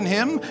trust in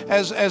Him.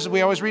 As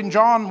we always read in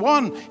John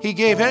 1,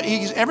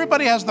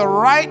 everybody has the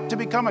right to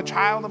become a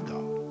child of God.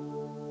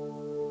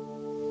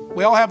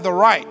 We all have the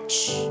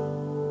rights.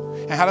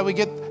 And how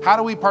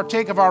do we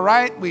partake of our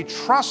right? We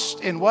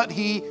trust in what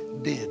He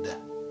did.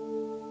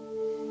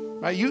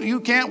 Right? You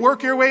can't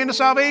work your way into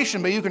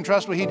salvation, but you can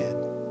trust what He did.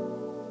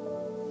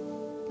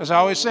 As I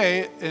always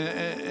say,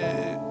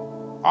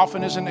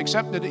 often isn't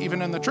accepted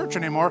even in the church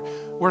anymore.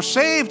 We're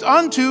saved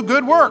unto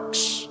good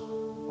works,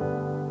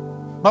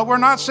 but we're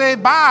not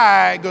saved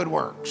by good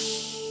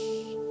works.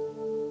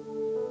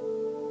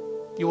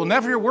 You will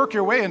never work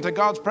your way into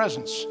God's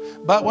presence.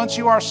 But once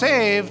you are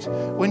saved,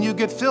 when you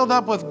get filled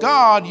up with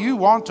God, you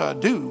want to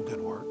do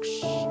good works.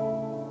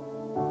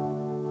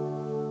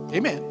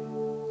 Amen.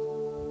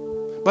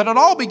 But it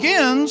all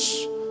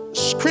begins,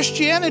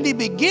 Christianity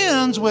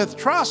begins with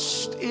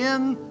trust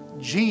in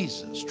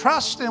Jesus.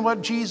 Trust in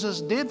what Jesus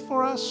did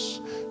for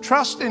us.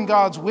 Trust in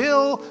God's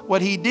will,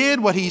 what He did,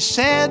 what He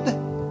said.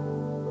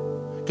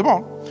 Come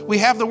on. We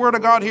have the Word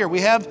of God here.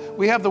 We have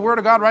the Word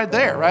of God right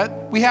there, right?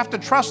 We have to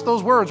trust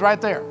those words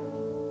right there.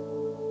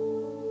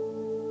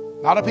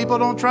 A lot of people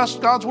don't trust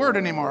God's Word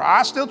anymore.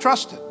 I still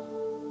trust it.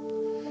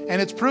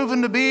 And it's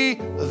proven to be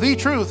the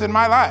truth in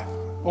my life.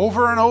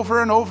 Over and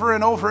over and over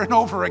and over and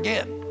over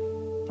again.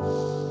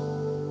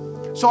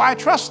 So I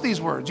trust these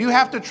words. You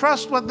have to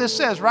trust what this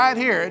says right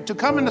here. To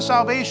come into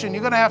salvation,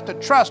 you're going to have to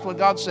trust what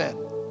God said.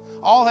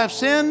 All have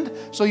sinned,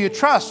 so you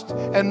trust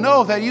and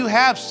know that you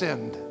have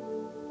sinned.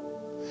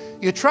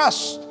 You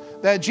trust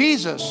that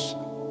Jesus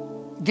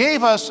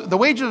gave us, the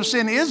wages of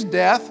sin is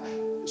death,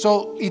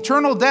 so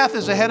eternal death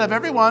is ahead of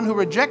everyone who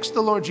rejects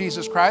the Lord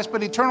Jesus Christ,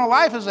 but eternal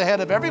life is ahead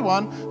of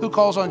everyone who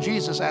calls on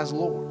Jesus as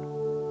Lord.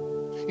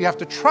 You have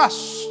to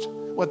trust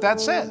what that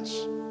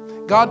says.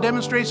 God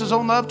demonstrates His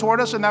own love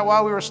toward us in that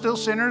while we were still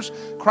sinners,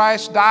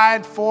 Christ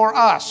died for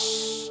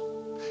us.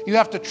 You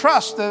have to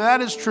trust that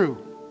that is true.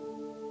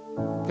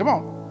 Come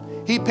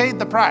on. He paid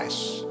the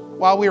price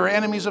while we were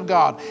enemies of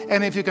God.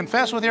 And if you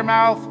confess with your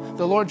mouth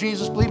the Lord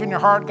Jesus, believe in your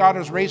heart God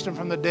has raised Him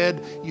from the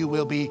dead, you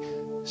will be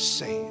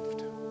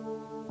saved.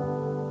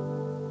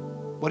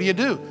 What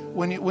do?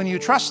 When you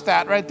trust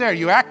that right there,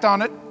 you act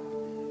on it.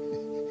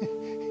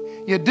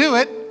 You do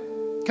it.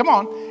 Come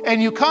on.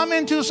 And you come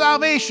into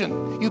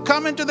salvation. You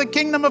come into the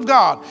kingdom of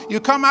God.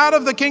 You come out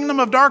of the kingdom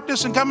of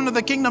darkness and come into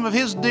the kingdom of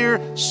His dear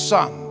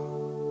Son.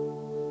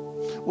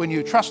 When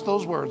you trust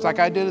those words, like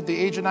I did at the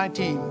age of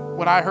 19,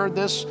 when I heard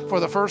this for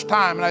the first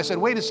time, and I said,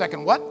 wait a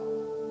second, what?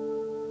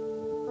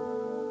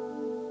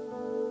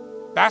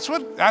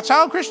 That's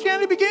how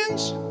Christianity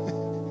begins?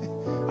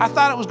 I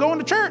thought it was going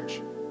to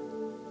church.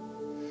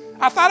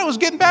 I thought it was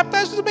getting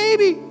baptized as a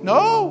baby.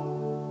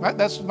 No,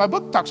 that's my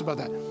book talks about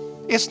that.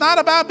 It's not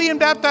about being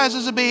baptized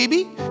as a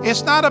baby.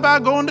 It's not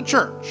about going to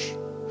church.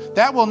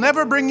 That will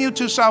never bring you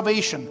to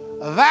salvation.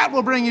 That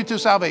will bring you to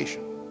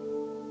salvation.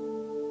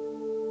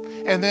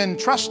 And then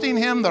trusting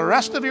Him the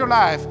rest of your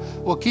life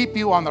will keep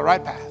you on the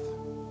right path.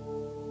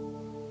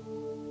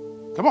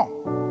 Come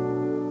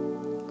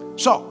on.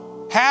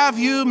 So, have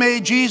you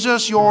made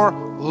Jesus your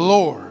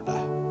Lord?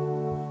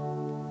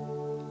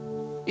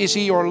 Is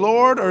He your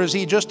Lord, or is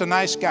He just a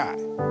nice guy?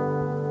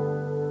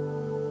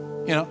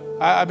 You know,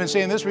 I've been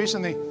saying this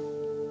recently.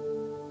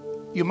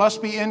 You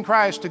must be in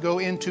Christ to go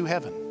into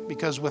heaven.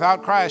 Because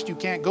without Christ, you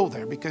can't go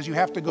there. Because you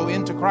have to go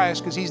into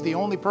Christ, because He's the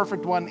only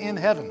perfect one in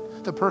heaven.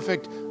 The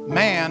perfect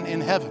man in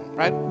heaven,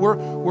 right?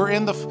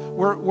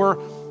 We're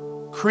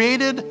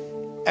created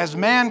as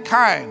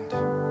mankind.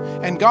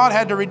 And God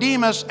had to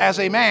redeem us as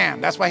a man.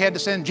 That's why He had to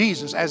send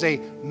Jesus as a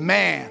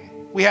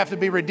man. We have to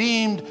be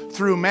redeemed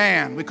through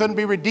man. We couldn't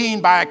be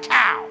redeemed by a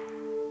cow,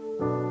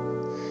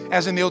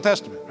 as in the Old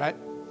Testament, right?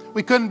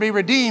 We couldn't be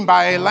redeemed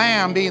by a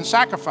lamb being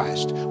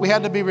sacrificed. We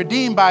had to be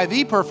redeemed by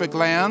the perfect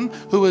lamb,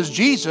 who is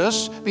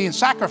Jesus, being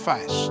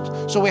sacrificed.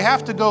 So we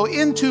have to go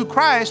into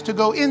Christ to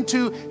go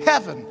into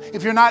heaven.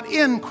 If you're not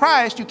in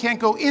Christ, you can't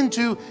go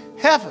into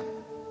heaven,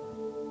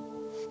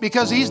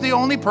 because He's the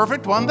only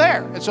perfect one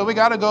there. And so we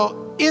got to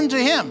go into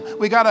Him.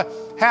 We got to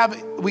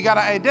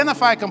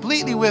identify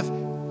completely with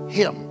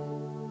Him.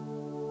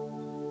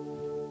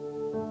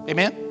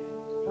 Amen?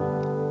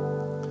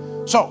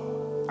 So,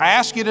 I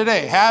ask you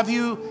today, have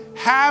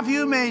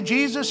you made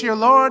Jesus your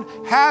Lord?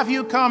 Have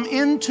you come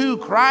into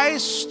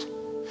Christ?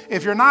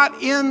 If you're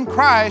not in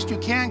Christ, you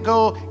can't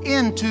go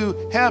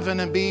into heaven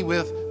and be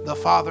with the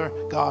Father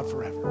God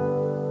forever.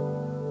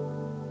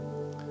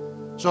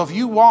 So if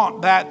you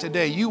want that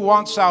today, you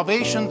want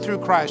salvation through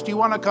Christ, you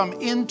want to come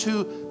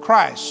into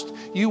Christ,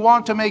 you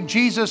want to make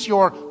Jesus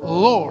your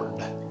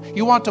Lord,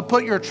 you want to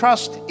put your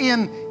trust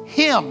in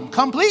Him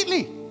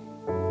completely.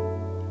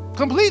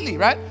 Completely,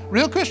 right?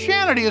 Real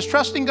Christianity is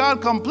trusting God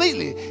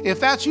completely. If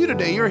that's you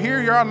today, you're here,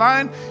 you're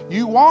online,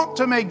 you want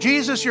to make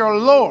Jesus your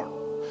Lord.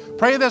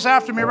 Pray this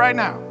after me right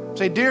now.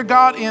 Say, dear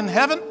God in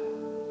heaven,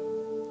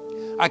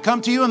 I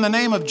come to you in the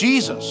name of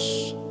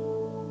Jesus.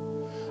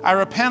 I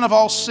repent of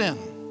all sin.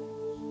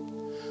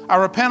 I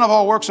repent of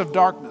all works of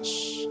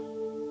darkness.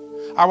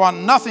 I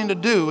want nothing to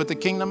do with the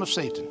kingdom of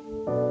Satan.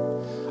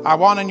 I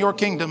want in your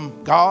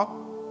kingdom, God,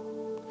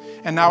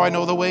 and now I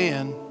know the way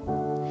in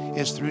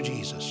is through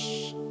Jesus.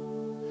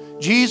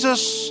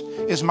 Jesus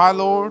is my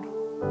Lord.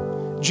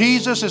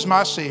 Jesus is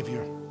my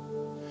Savior.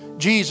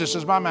 Jesus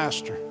is my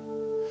Master.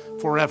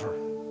 Forever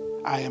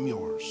I am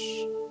yours.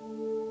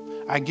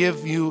 I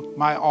give you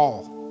my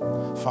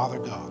all, Father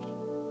God.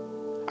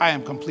 I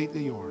am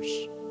completely yours.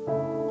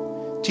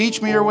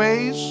 Teach me your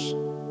ways.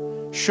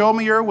 Show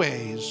me your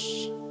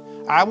ways.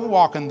 I will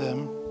walk in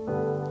them,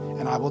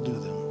 and I will do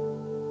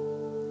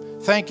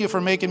them. Thank you for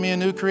making me a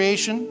new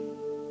creation.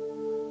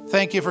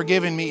 Thank you for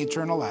giving me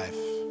eternal life.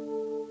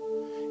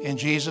 In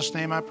Jesus'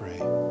 name I pray.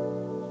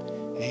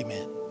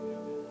 Amen.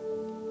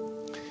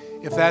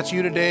 If that's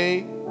you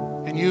today,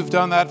 and you've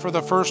done that for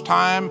the first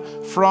time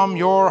from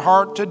your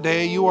heart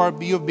today,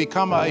 you've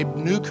become a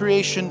new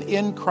creation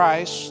in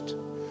Christ.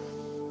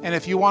 And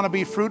if you want to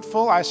be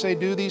fruitful, I say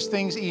do these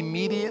things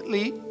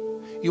immediately.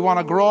 You want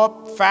to grow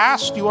up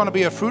fast, you want to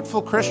be a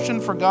fruitful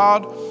Christian for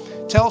God,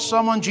 tell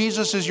someone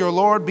Jesus is your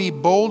Lord. Be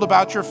bold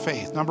about your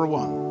faith, number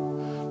one.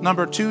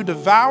 Number two,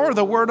 devour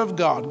the Word of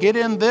God. Get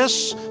in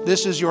this.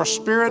 This is your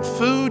spirit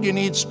food. You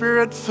need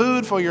spirit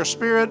food for your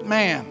spirit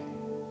man.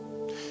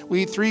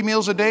 We eat 3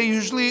 meals a day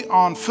usually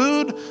on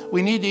food.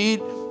 We need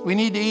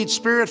to eat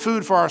spirit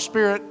food for our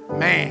spirit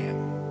man.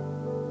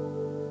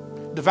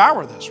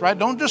 Devour this, right?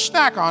 Don't just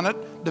snack on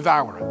it,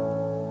 devour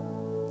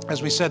it.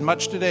 As we said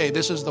much today,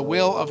 this is the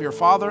will of your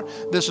Father.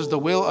 This is the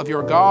will of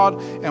your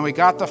God. And we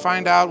got to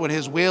find out what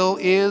His will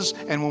is.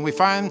 And when we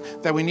find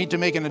that we need to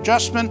make an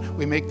adjustment,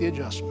 we make the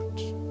adjustment.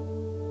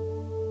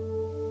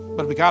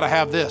 But we got to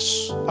have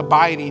this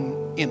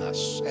abiding in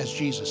us, as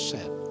Jesus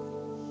said.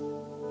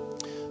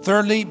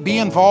 Thirdly, be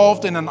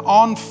involved in an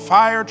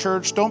on-fire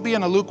church. Don't be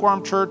in a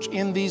lukewarm church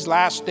in these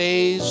last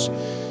days.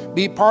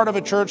 Be part of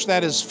a church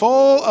that is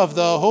full of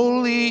the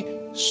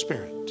Holy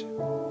Spirit.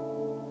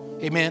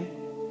 Amen.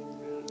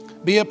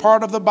 Be a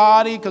part of the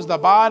body, because the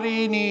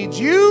body needs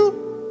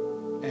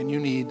you and you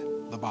need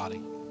the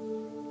body.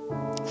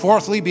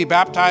 Fourthly, be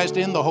baptized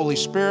in the Holy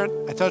Spirit.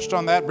 I touched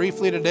on that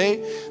briefly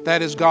today.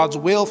 That is God's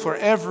will for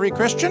every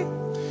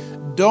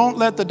Christian. Don't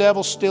let the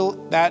devil steal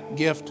that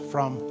gift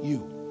from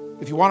you.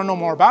 If you want to know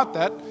more about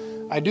that,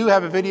 I do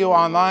have a video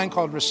online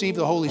called Receive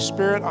the Holy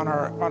Spirit on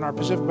our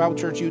Pacific Bible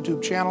Church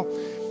YouTube channel.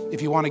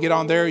 If you want to get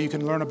on there, you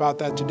can learn about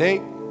that today.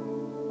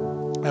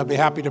 I'll be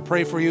happy to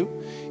pray for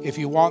you if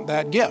you want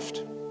that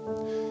gift.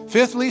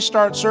 Fifthly,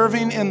 start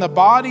serving in the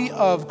body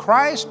of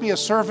Christ. Be a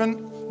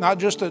servant,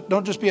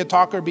 don't just be a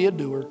talker, be a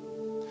doer.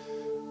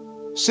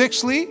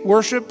 Sixthly,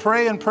 worship,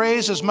 pray, and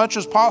praise as much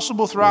as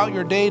possible throughout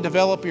your day.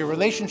 Develop your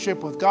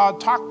relationship with God.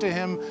 Talk to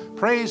Him,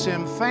 praise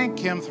Him, thank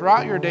Him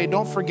throughout your day.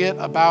 Don't forget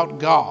about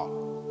God.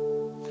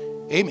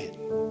 Amen.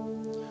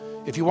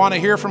 If you want to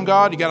hear from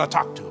God, you got to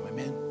talk to Him.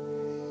 Amen.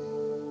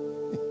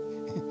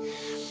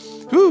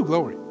 Whew,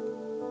 glory.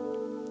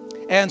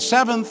 And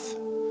seventh,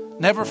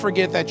 never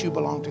forget that you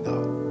belong to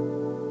God.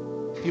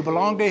 You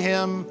belong to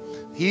Him.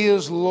 He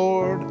is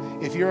Lord.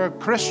 If you're a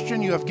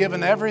Christian, you have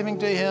given everything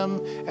to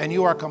Him and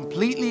you are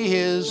completely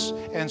His.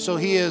 And so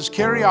He is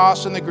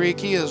Kyrios in the Greek.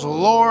 He is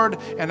Lord,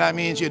 and that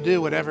means you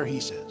do whatever He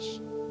says.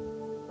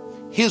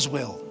 His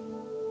will.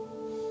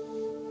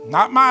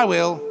 Not my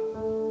will,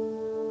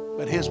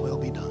 but His will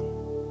be done.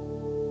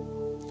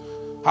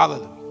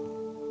 Hallelujah.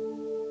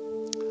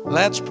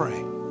 Let's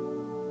pray.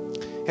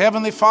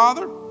 Heavenly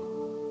Father,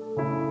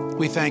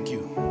 we thank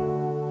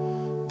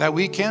you that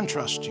we can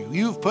trust you.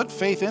 You've put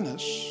faith in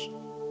us.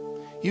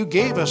 You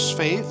gave us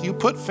faith. You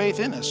put faith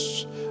in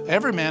us.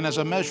 Every man has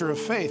a measure of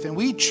faith, and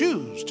we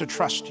choose to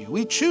trust you.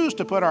 We choose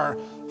to put our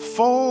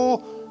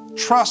full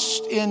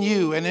trust in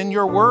you and in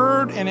your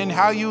word and in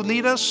how you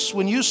lead us.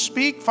 When you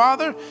speak,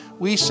 Father,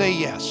 we say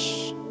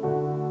yes.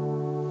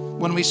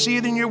 When we see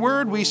it in your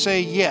word, we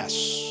say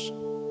yes.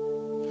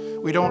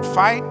 We don't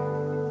fight.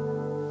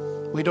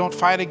 We don't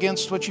fight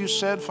against what you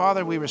said,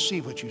 Father. We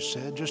receive what you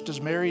said, just as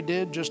Mary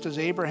did, just as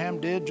Abraham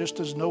did, just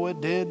as Noah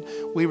did.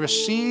 We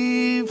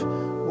receive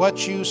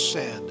what you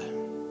said,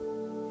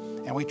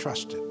 and we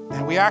trust it,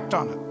 and we act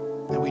on it,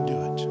 and we do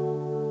it.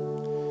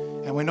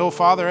 And we know,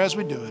 Father, as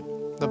we do it,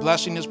 the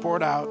blessing is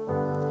poured out,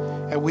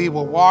 and we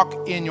will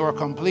walk in your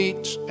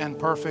complete and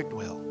perfect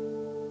will.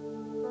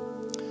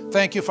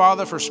 Thank you,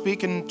 Father, for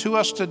speaking to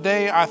us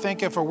today. I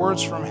thank you for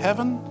words from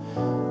heaven.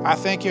 I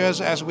thank you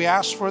as we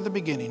asked for the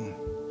beginning,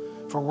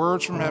 for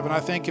words from heaven. I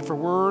thank you for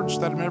words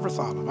that I've never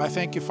thought of. I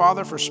thank you,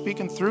 Father, for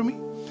speaking through me.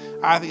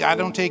 I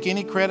don't take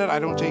any credit. I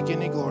don't take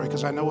any glory,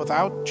 because I know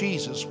without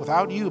Jesus,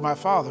 without you, my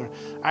Father,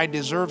 I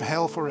deserve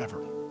hell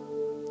forever.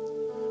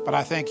 But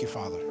I thank you,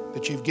 Father,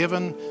 that you've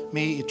given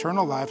me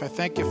eternal life. I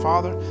thank you,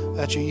 Father,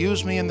 that you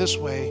use me in this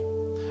way.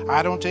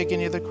 I don't take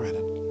any of the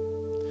credit.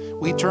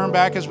 We turn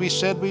back as we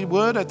said we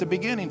would at the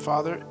beginning,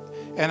 Father,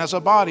 and as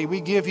a body, we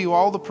give you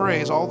all the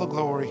praise, all the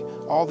glory,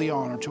 all the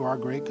honor to our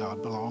great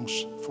God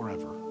belongs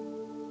forever.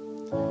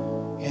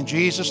 In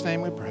Jesus'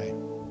 name we pray.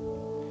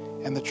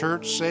 And the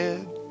church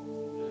said,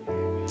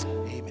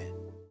 amen.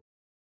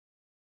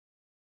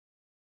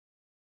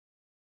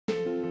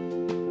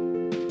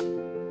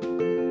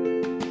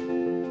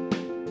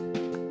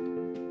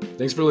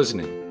 Thanks for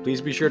listening. Please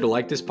be sure to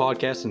like this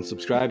podcast and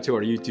subscribe to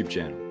our YouTube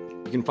channel.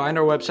 You can find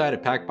our website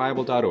at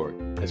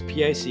pacbible.org. That's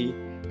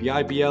PICBIBLE.org.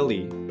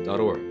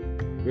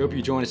 We hope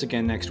you join us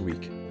again next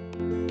week.